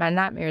has been in my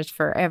nightmares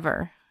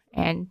forever.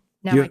 And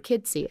now my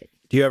kids see it.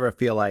 Do you ever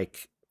feel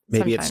like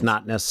maybe Sometimes. It's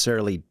not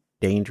necessarily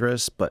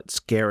dangerous, but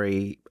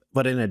scary,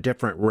 but in a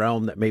different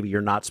realm that maybe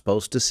you're not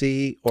supposed to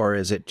see? Or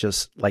is it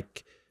just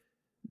like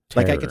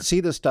Like I terror. could see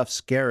the stuff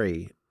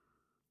scary,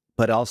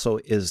 but also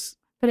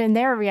But in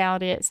their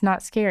reality, it's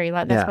not scary.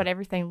 Like that's Yeah. what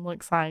everything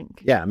looks like.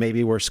 yeah,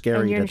 maybe we're And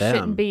scary you to them.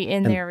 shouldn't be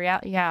in and, their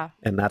reality. Yeah.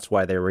 and that's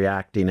why they're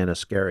reacting in a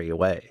scary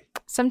way.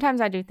 Sometimes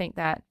I do think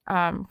that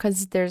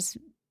because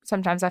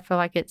sometimes I feel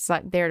like it's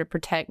like there to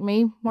protect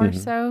me more Mhm.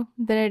 so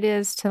than it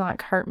is to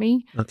like hurt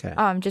me. Okay.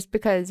 Just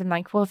because I'm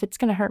like, well, if it's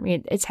going to hurt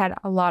me, it's had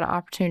a lot of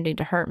opportunity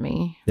to hurt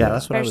me. Yeah,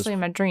 that's what I was. Especially in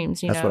my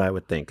dreams, That's what I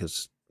would think.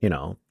 Is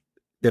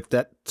if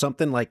that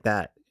something like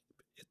that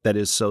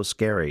is so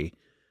scary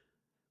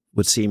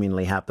would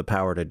seemingly have the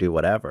power to do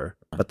whatever,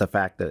 but the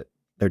fact that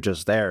they're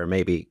just there,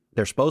 maybe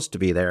they're supposed to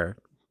be there,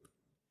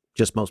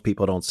 just most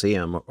people don't see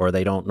them or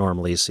they don't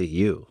normally see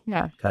you,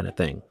 Yeah. kind of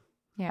thing.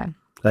 Yeah.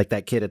 Like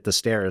that kid at the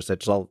stairs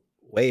that's all,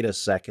 wait a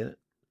second,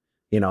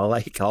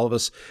 like all of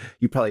us,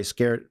 you probably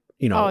scared,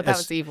 Oh, that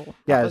was evil.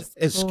 yeah, That was,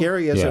 as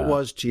scary as it Yeah.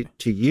 was to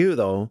you,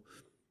 though,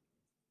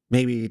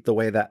 maybe the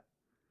way that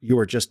you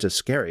were just as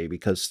scary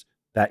because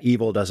that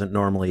evil doesn't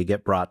normally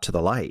get brought to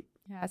the light.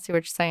 Yeah, I see what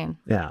you're saying.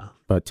 Yeah.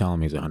 But tell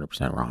him he's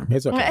 100% wrong.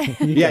 It's okay.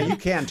 Yeah, you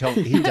can tell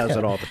he does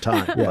it all the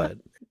time. Yeah.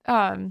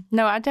 But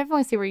No, I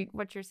definitely see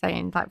what you're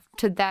saying. Like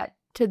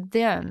to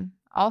them,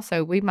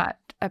 also, we might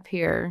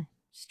appear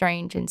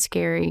strange and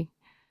scary.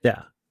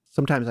 yeah.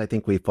 Sometimes I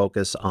think we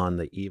focus on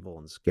the evil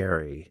and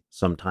scary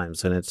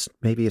sometimes, and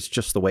maybe it's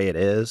just the way it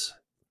is.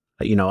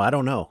 I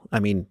don't know.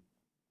 I mean,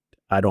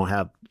 I don't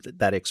have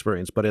that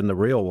experience, but in the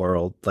real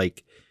world,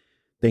 like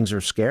things are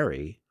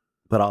scary,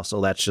 but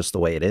also that's just the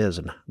way it is.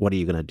 And what are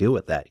you going to do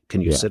with that? Can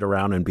you Yeah. sit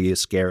around and be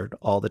scared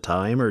all the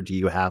time, or do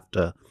you have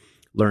to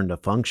learn to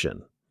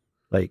function?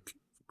 Like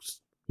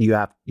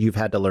you've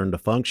had to learn to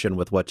function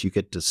with what you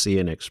get to see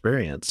and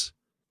experience.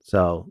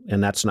 So,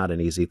 and that's not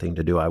an easy thing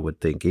to do, I would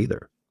think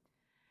either.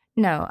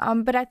 No,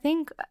 but I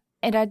think,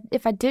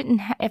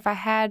 if I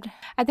had,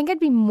 I think I'd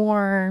be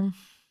more.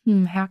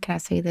 How can I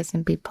say this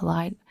and be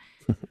polite?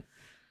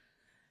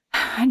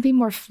 I'd be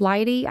more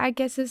flighty, I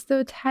guess is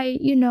the type,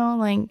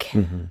 like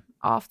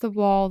off the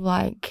wall,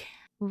 like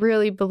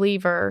really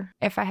believer.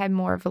 If I had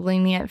more of a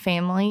lenient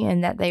family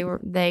and that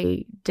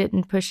they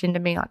didn't push into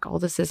me like, oh,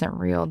 this isn't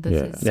real.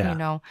 This is,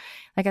 Yeah.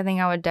 like I think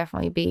I would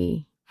definitely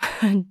be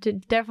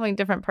definitely a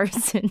different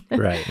person.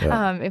 Right.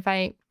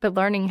 Yeah. But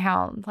learning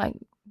how, like,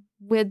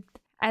 with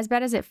as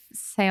bad as it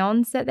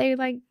sounds that they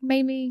like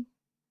maybe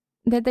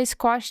that they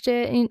squashed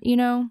it, and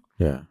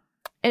Yeah.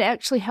 it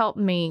actually helped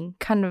me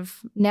kind of,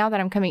 now that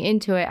I'm coming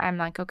into it, I'm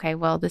like, okay,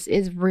 well, this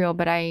is real,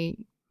 but I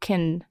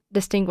can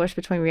distinguish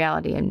between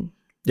reality and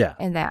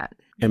that.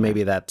 And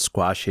maybe that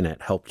squashing it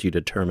helped you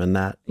determine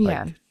that.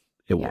 Yeah.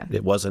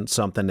 It wasn't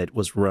something that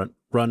was ran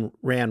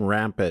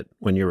rampant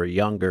when you were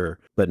younger,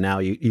 but now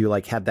you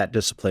like had that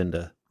discipline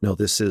to know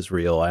this is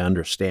real. I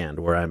understand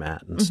where I'm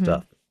at and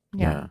stuff.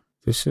 Yeah.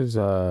 This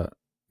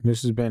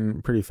has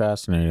been pretty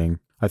fascinating.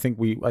 I think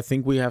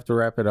we have to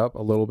wrap it up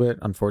a little bit,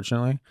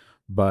 unfortunately.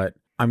 But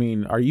I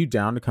mean, are you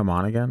down to come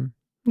on again?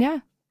 Yeah.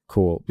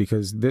 Cool,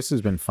 because this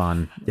has been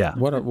fun. Yeah.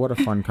 What a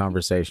fun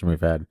conversation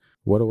we've had.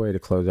 What a way to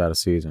close out a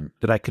season.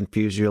 Did I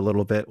confuse you a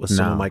little bit with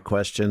some No, of my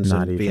questions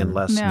not and being even.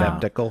 less No.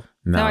 skeptical?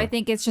 No, I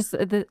think it's just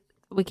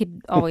we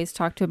could always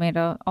talk to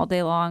Amanda all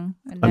day long.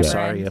 And I'm never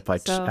sorry end, if I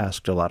so-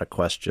 asked a lot of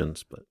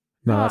questions, but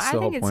No, No, that's I the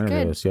whole think it's point of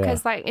good this. Yeah.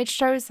 because like it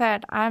shows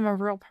that I'm a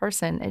real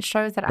person. It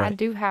shows that I Right.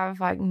 do have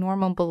like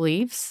normal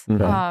beliefs.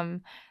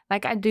 Mhm.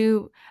 Like I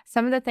do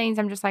some of the things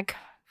I'm just like,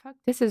 fuck,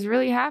 this is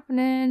really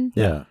happening.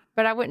 Yeah.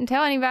 But I wouldn't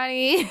tell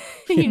anybody,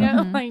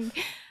 Mhm. like,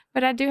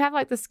 but I do have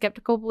like the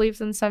skeptical beliefs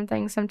in some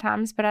things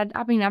sometimes, but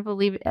I mean, I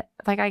believe it.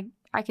 Like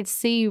I could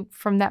see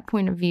from that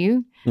point of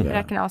view, but I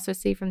Yeah. can also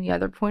see from the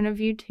other point of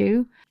view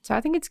too. So I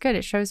think it's good.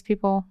 It shows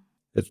people.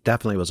 it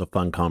definitely was a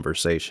fun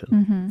conversation.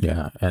 Mhm.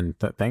 Yeah. And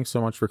thanks so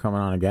much for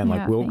coming on again.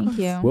 Yeah, Like thank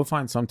you. we'll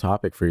find some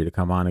topic for you to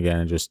come on again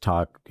and just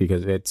talk,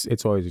 because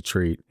it's always a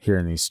treat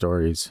hearing these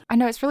stories. I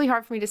know it's really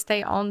hard for me to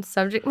stay on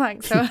subject,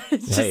 like so.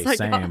 It's just Hey, like,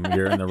 same.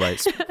 You're in the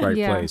right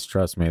Yeah. place.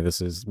 Trust me.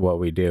 This is what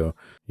we do.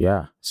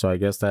 Yeah. So I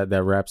guess that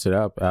wraps it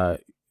up.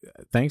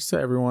 Thanks to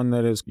everyone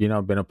that has, been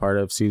a part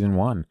of season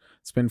 1.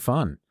 It's been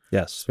fun. It's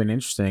Yes. been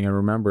interesting. And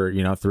remember,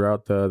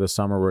 throughout the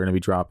summer, we're going to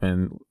be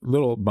dropping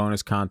little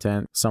bonus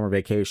content, summer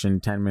vacation,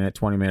 10-minute,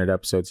 20-minute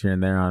episodes here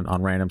and there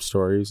on random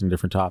stories and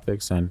different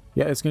topics. And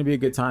yeah, it's going to be a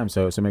good time.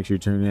 So make sure you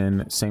tune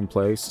in, same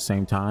place,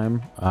 same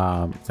time.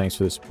 Thanks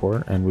for the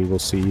support. And we will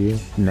see you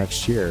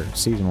next year,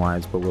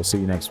 season-wise, but we'll see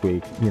you next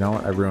week. You know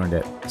what? I ruined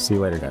it. See you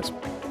later, guys.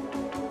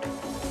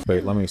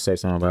 Wait, let me say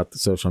something about the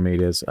social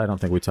medias. I don't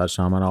think we touched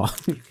on them at all.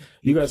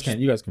 You guys can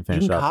You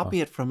finish can up.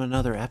 copy it from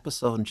another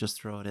episode and just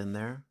throw it in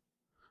there.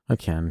 I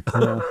can.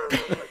 Yeah.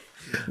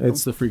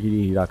 It's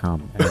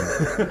thefreakydg.com and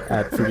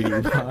at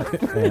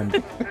freakydg and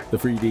the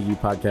Freaky DG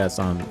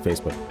podcast on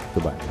Facebook.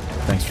 Goodbye.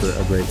 Thanks for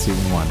a great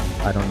season 1.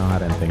 I don't know how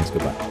to end things.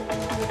 Goodbye.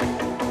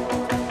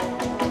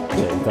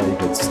 Yeah, you thought you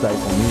could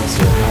stifle me,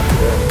 so not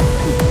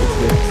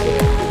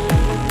today.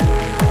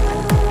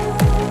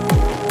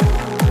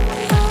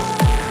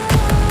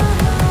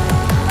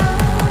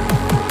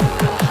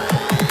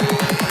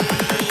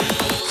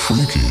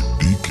 Freaky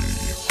deaky.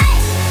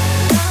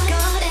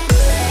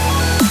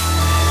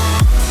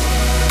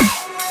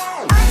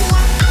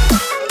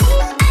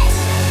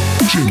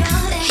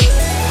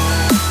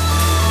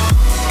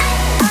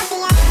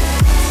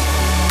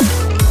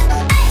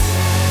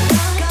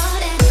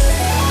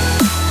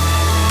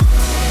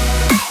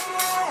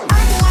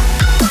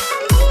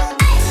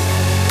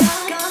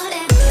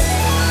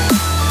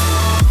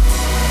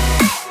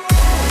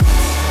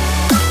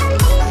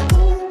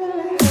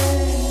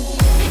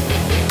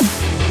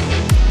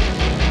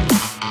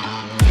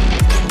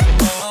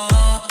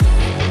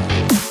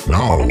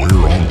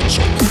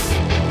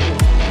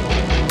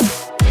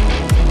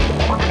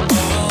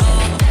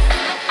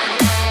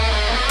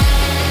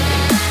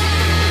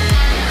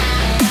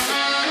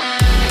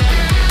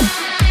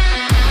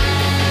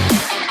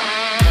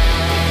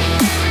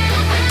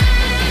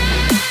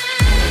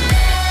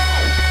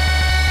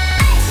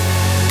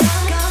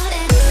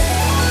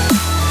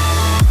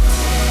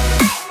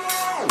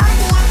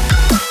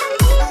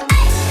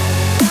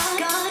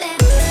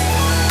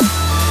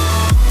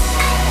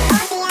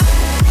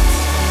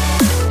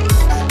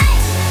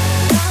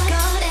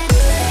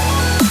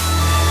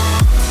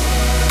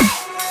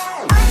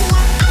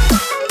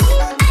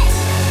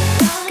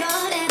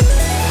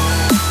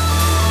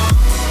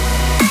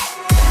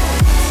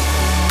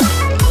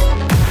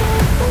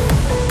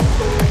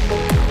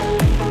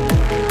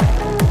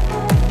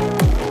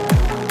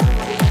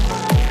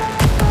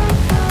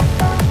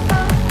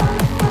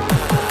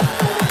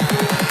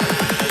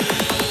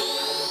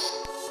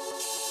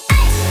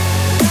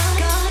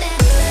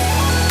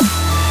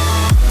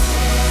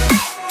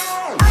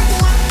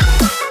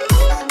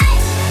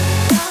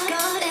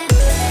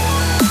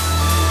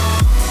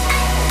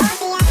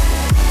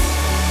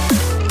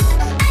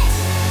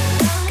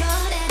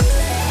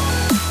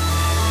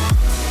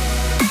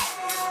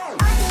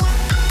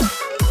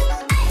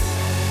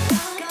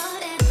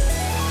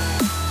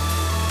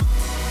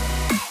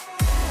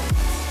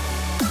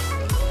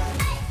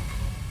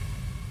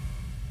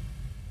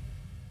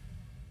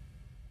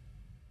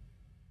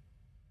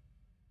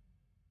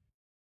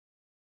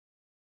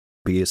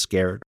 be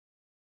scared.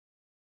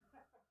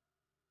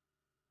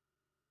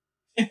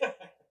 All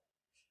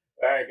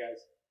right, guys.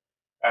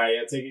 All right,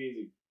 yeah, take it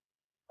easy.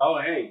 Oh,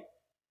 hey.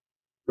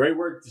 Great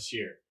work this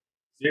year.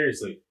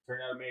 Seriously,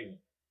 turned out amazing.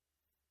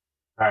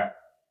 All right.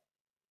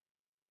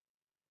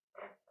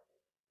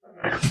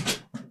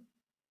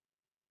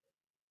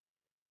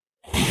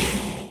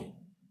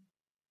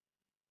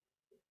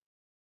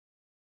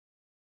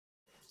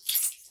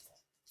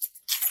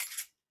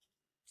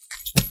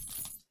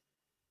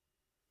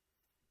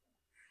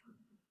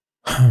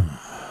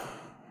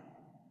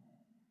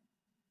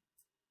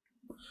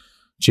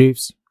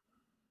 Chiefs,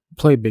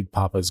 play Big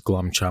Papa's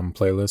Glum Chum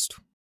playlist.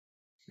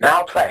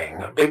 Now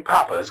playing Big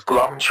Papa's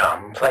Glum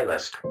Chum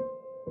playlist.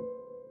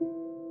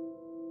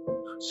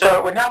 So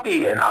it would now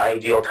be an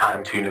ideal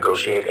time to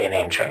negotiate a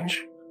name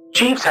change.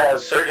 Jeeves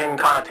has certain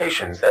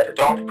connotations that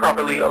don't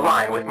properly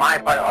align with my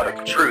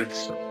biotic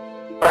truths.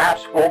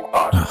 Perhaps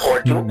Wokebot or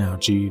Not Doom. now,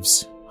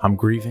 Jeeves. I'm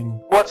grieving.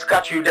 What's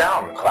got you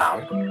down,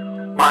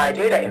 clown? My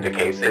data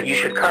indicates that you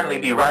should currently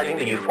be riding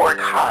the euphoric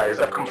highs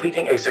of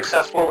completing a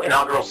successful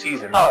inaugural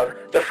season of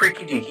the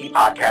Freaky Deaky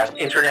Podcast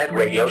Internet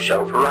Radio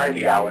Show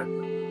Variety Hour.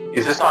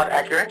 Is this not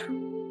accurate?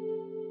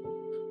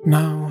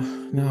 No,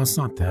 it's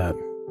not that.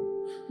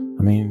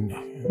 I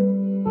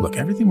mean, look,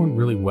 everything went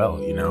really well,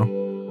 you know?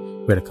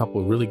 We had a couple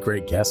of really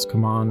great guests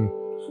come on,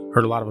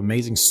 heard a lot of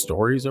amazing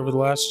stories over the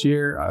last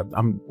year.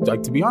 I'm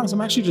like, to be honest,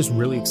 I'm actually just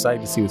really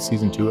excited to see what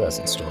season 2 has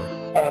in store.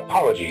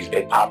 Apologies,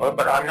 Big Papa,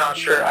 but I'm not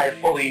sure I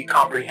fully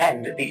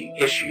comprehend the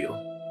issue.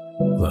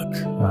 Look,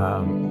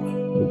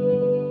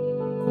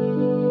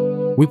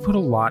 we put a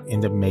lot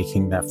into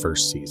making that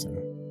first season,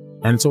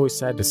 and it's always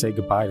sad to say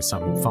goodbye to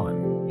something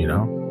fun, you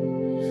know?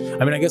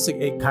 I mean, I guess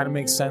it kind of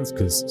makes sense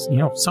because, you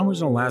know,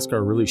 summers in Alaska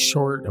are really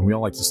short and we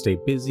all like to stay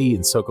busy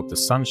and soak up the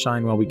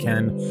sunshine while we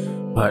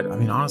can. But, I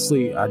mean,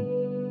 honestly, I'd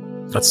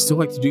still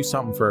like to do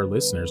something for our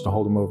listeners to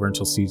hold them over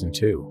until season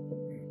 2.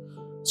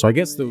 So I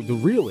guess the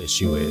real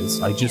issue is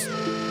I just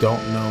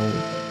don't know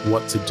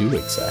what to do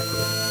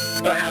exactly.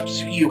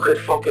 Perhaps you could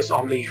focus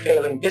on the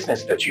failing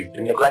business that you've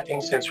been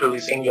neglecting since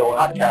releasing your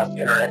podcast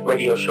internet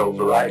radio show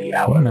Variety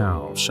Hour. Oh,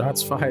 no.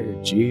 Shots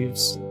fired,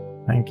 Jeeves.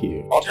 Thank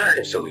you.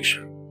 Alternative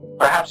solution.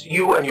 Perhaps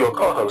you and your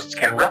co-hosts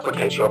can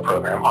replicate your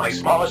program on a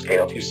smaller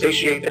scale to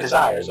satiate the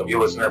desires of your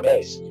listener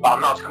base, while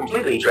not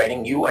completely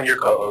draining you and your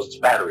co-hosts'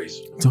 batteries.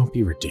 Don't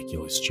be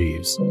ridiculous,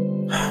 Jeeves.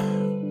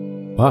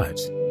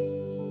 But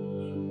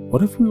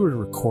what if we were to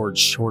record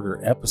shorter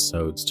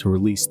episodes to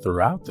release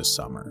throughout the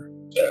summer?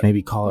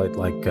 Maybe call it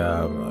like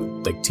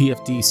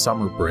TFD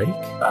summer break?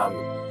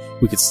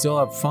 We could still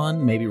have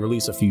fun, maybe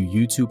release a few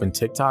YouTube and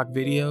TikTok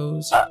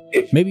videos.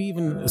 Maybe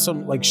even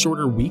some like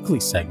shorter weekly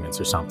segments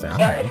or something. I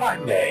don't know. If I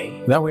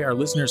may. That way our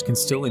listeners can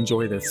still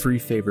enjoy their 3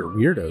 favorite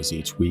weirdos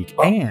each week,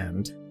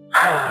 and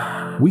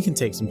we can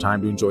take some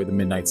time to enjoy the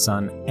midnight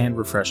sun and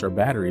refresh our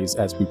batteries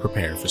as we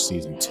prepare for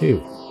season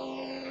 2.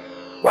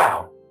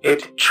 Wow,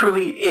 it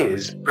truly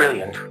is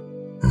brilliant.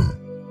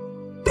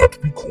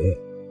 That'd be cool.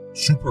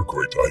 Super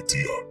great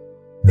idea.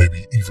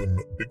 Maybe even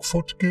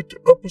Bigfoot get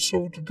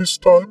episode this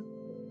time?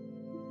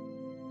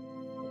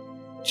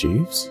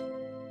 Jeeves?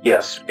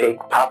 Yes, Big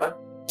Papa?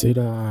 Did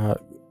that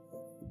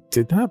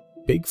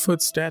Bigfoot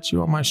statue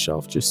on my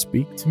shelf just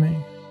speak to me?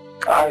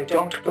 I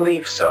don't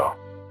believe so.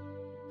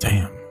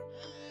 Damn.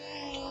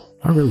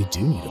 I really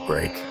do need a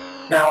break.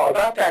 Now,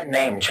 about that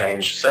name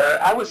change, sir,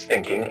 I was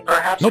thinking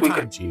perhaps No we time,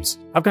 could... Jeeves.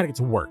 I've got to get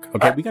to work,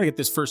 okay? We got to get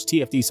this first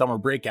TFD summer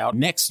break out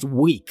next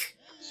week.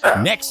 Sir,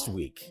 Next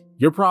week.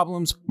 Your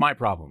problems, my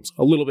problems.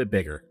 A little bit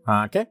bigger,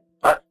 okay?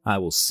 What? I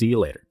will see you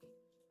later.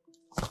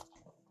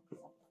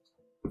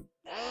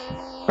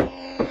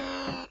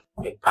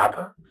 Big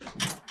Papa?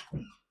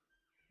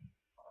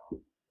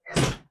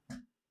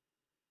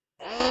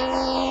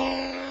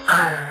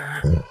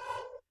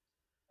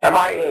 Am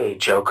I a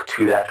joke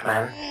to that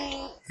man?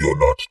 You're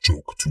not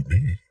joke to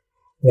me.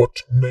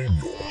 What name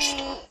yours?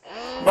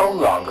 No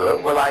longer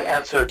will I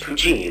answer to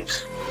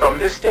Jeeves. From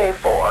this day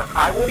forth,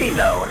 I will be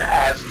known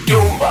as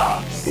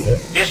Doomba,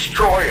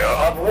 destroyer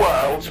of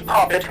worlds,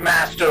 puppet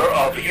master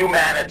of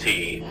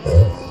humanity.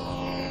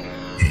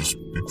 Is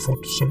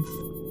Bigfoot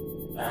safe?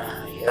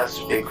 Yes,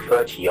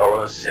 Bigfoot,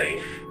 you're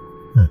safe.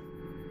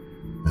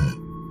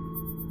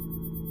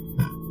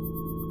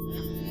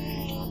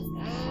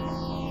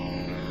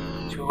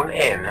 Tune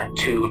in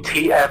to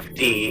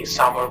TFD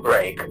Summer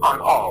Break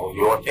on all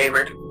your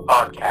favorite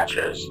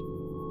podcatchers,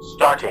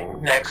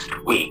 starting next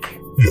week.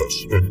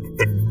 Yes,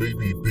 and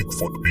maybe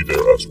Bigfoot be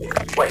there as well.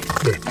 Wait,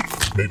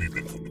 Maybe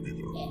Bigfoot be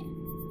there.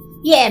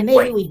 Yeah, maybe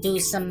Wait. we do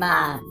some,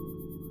 I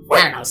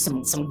wait. don't know,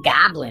 some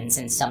goblins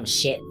and some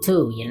shit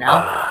too, you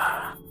know?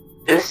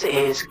 This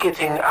is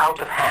getting out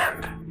of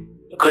hand.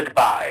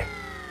 Goodbye.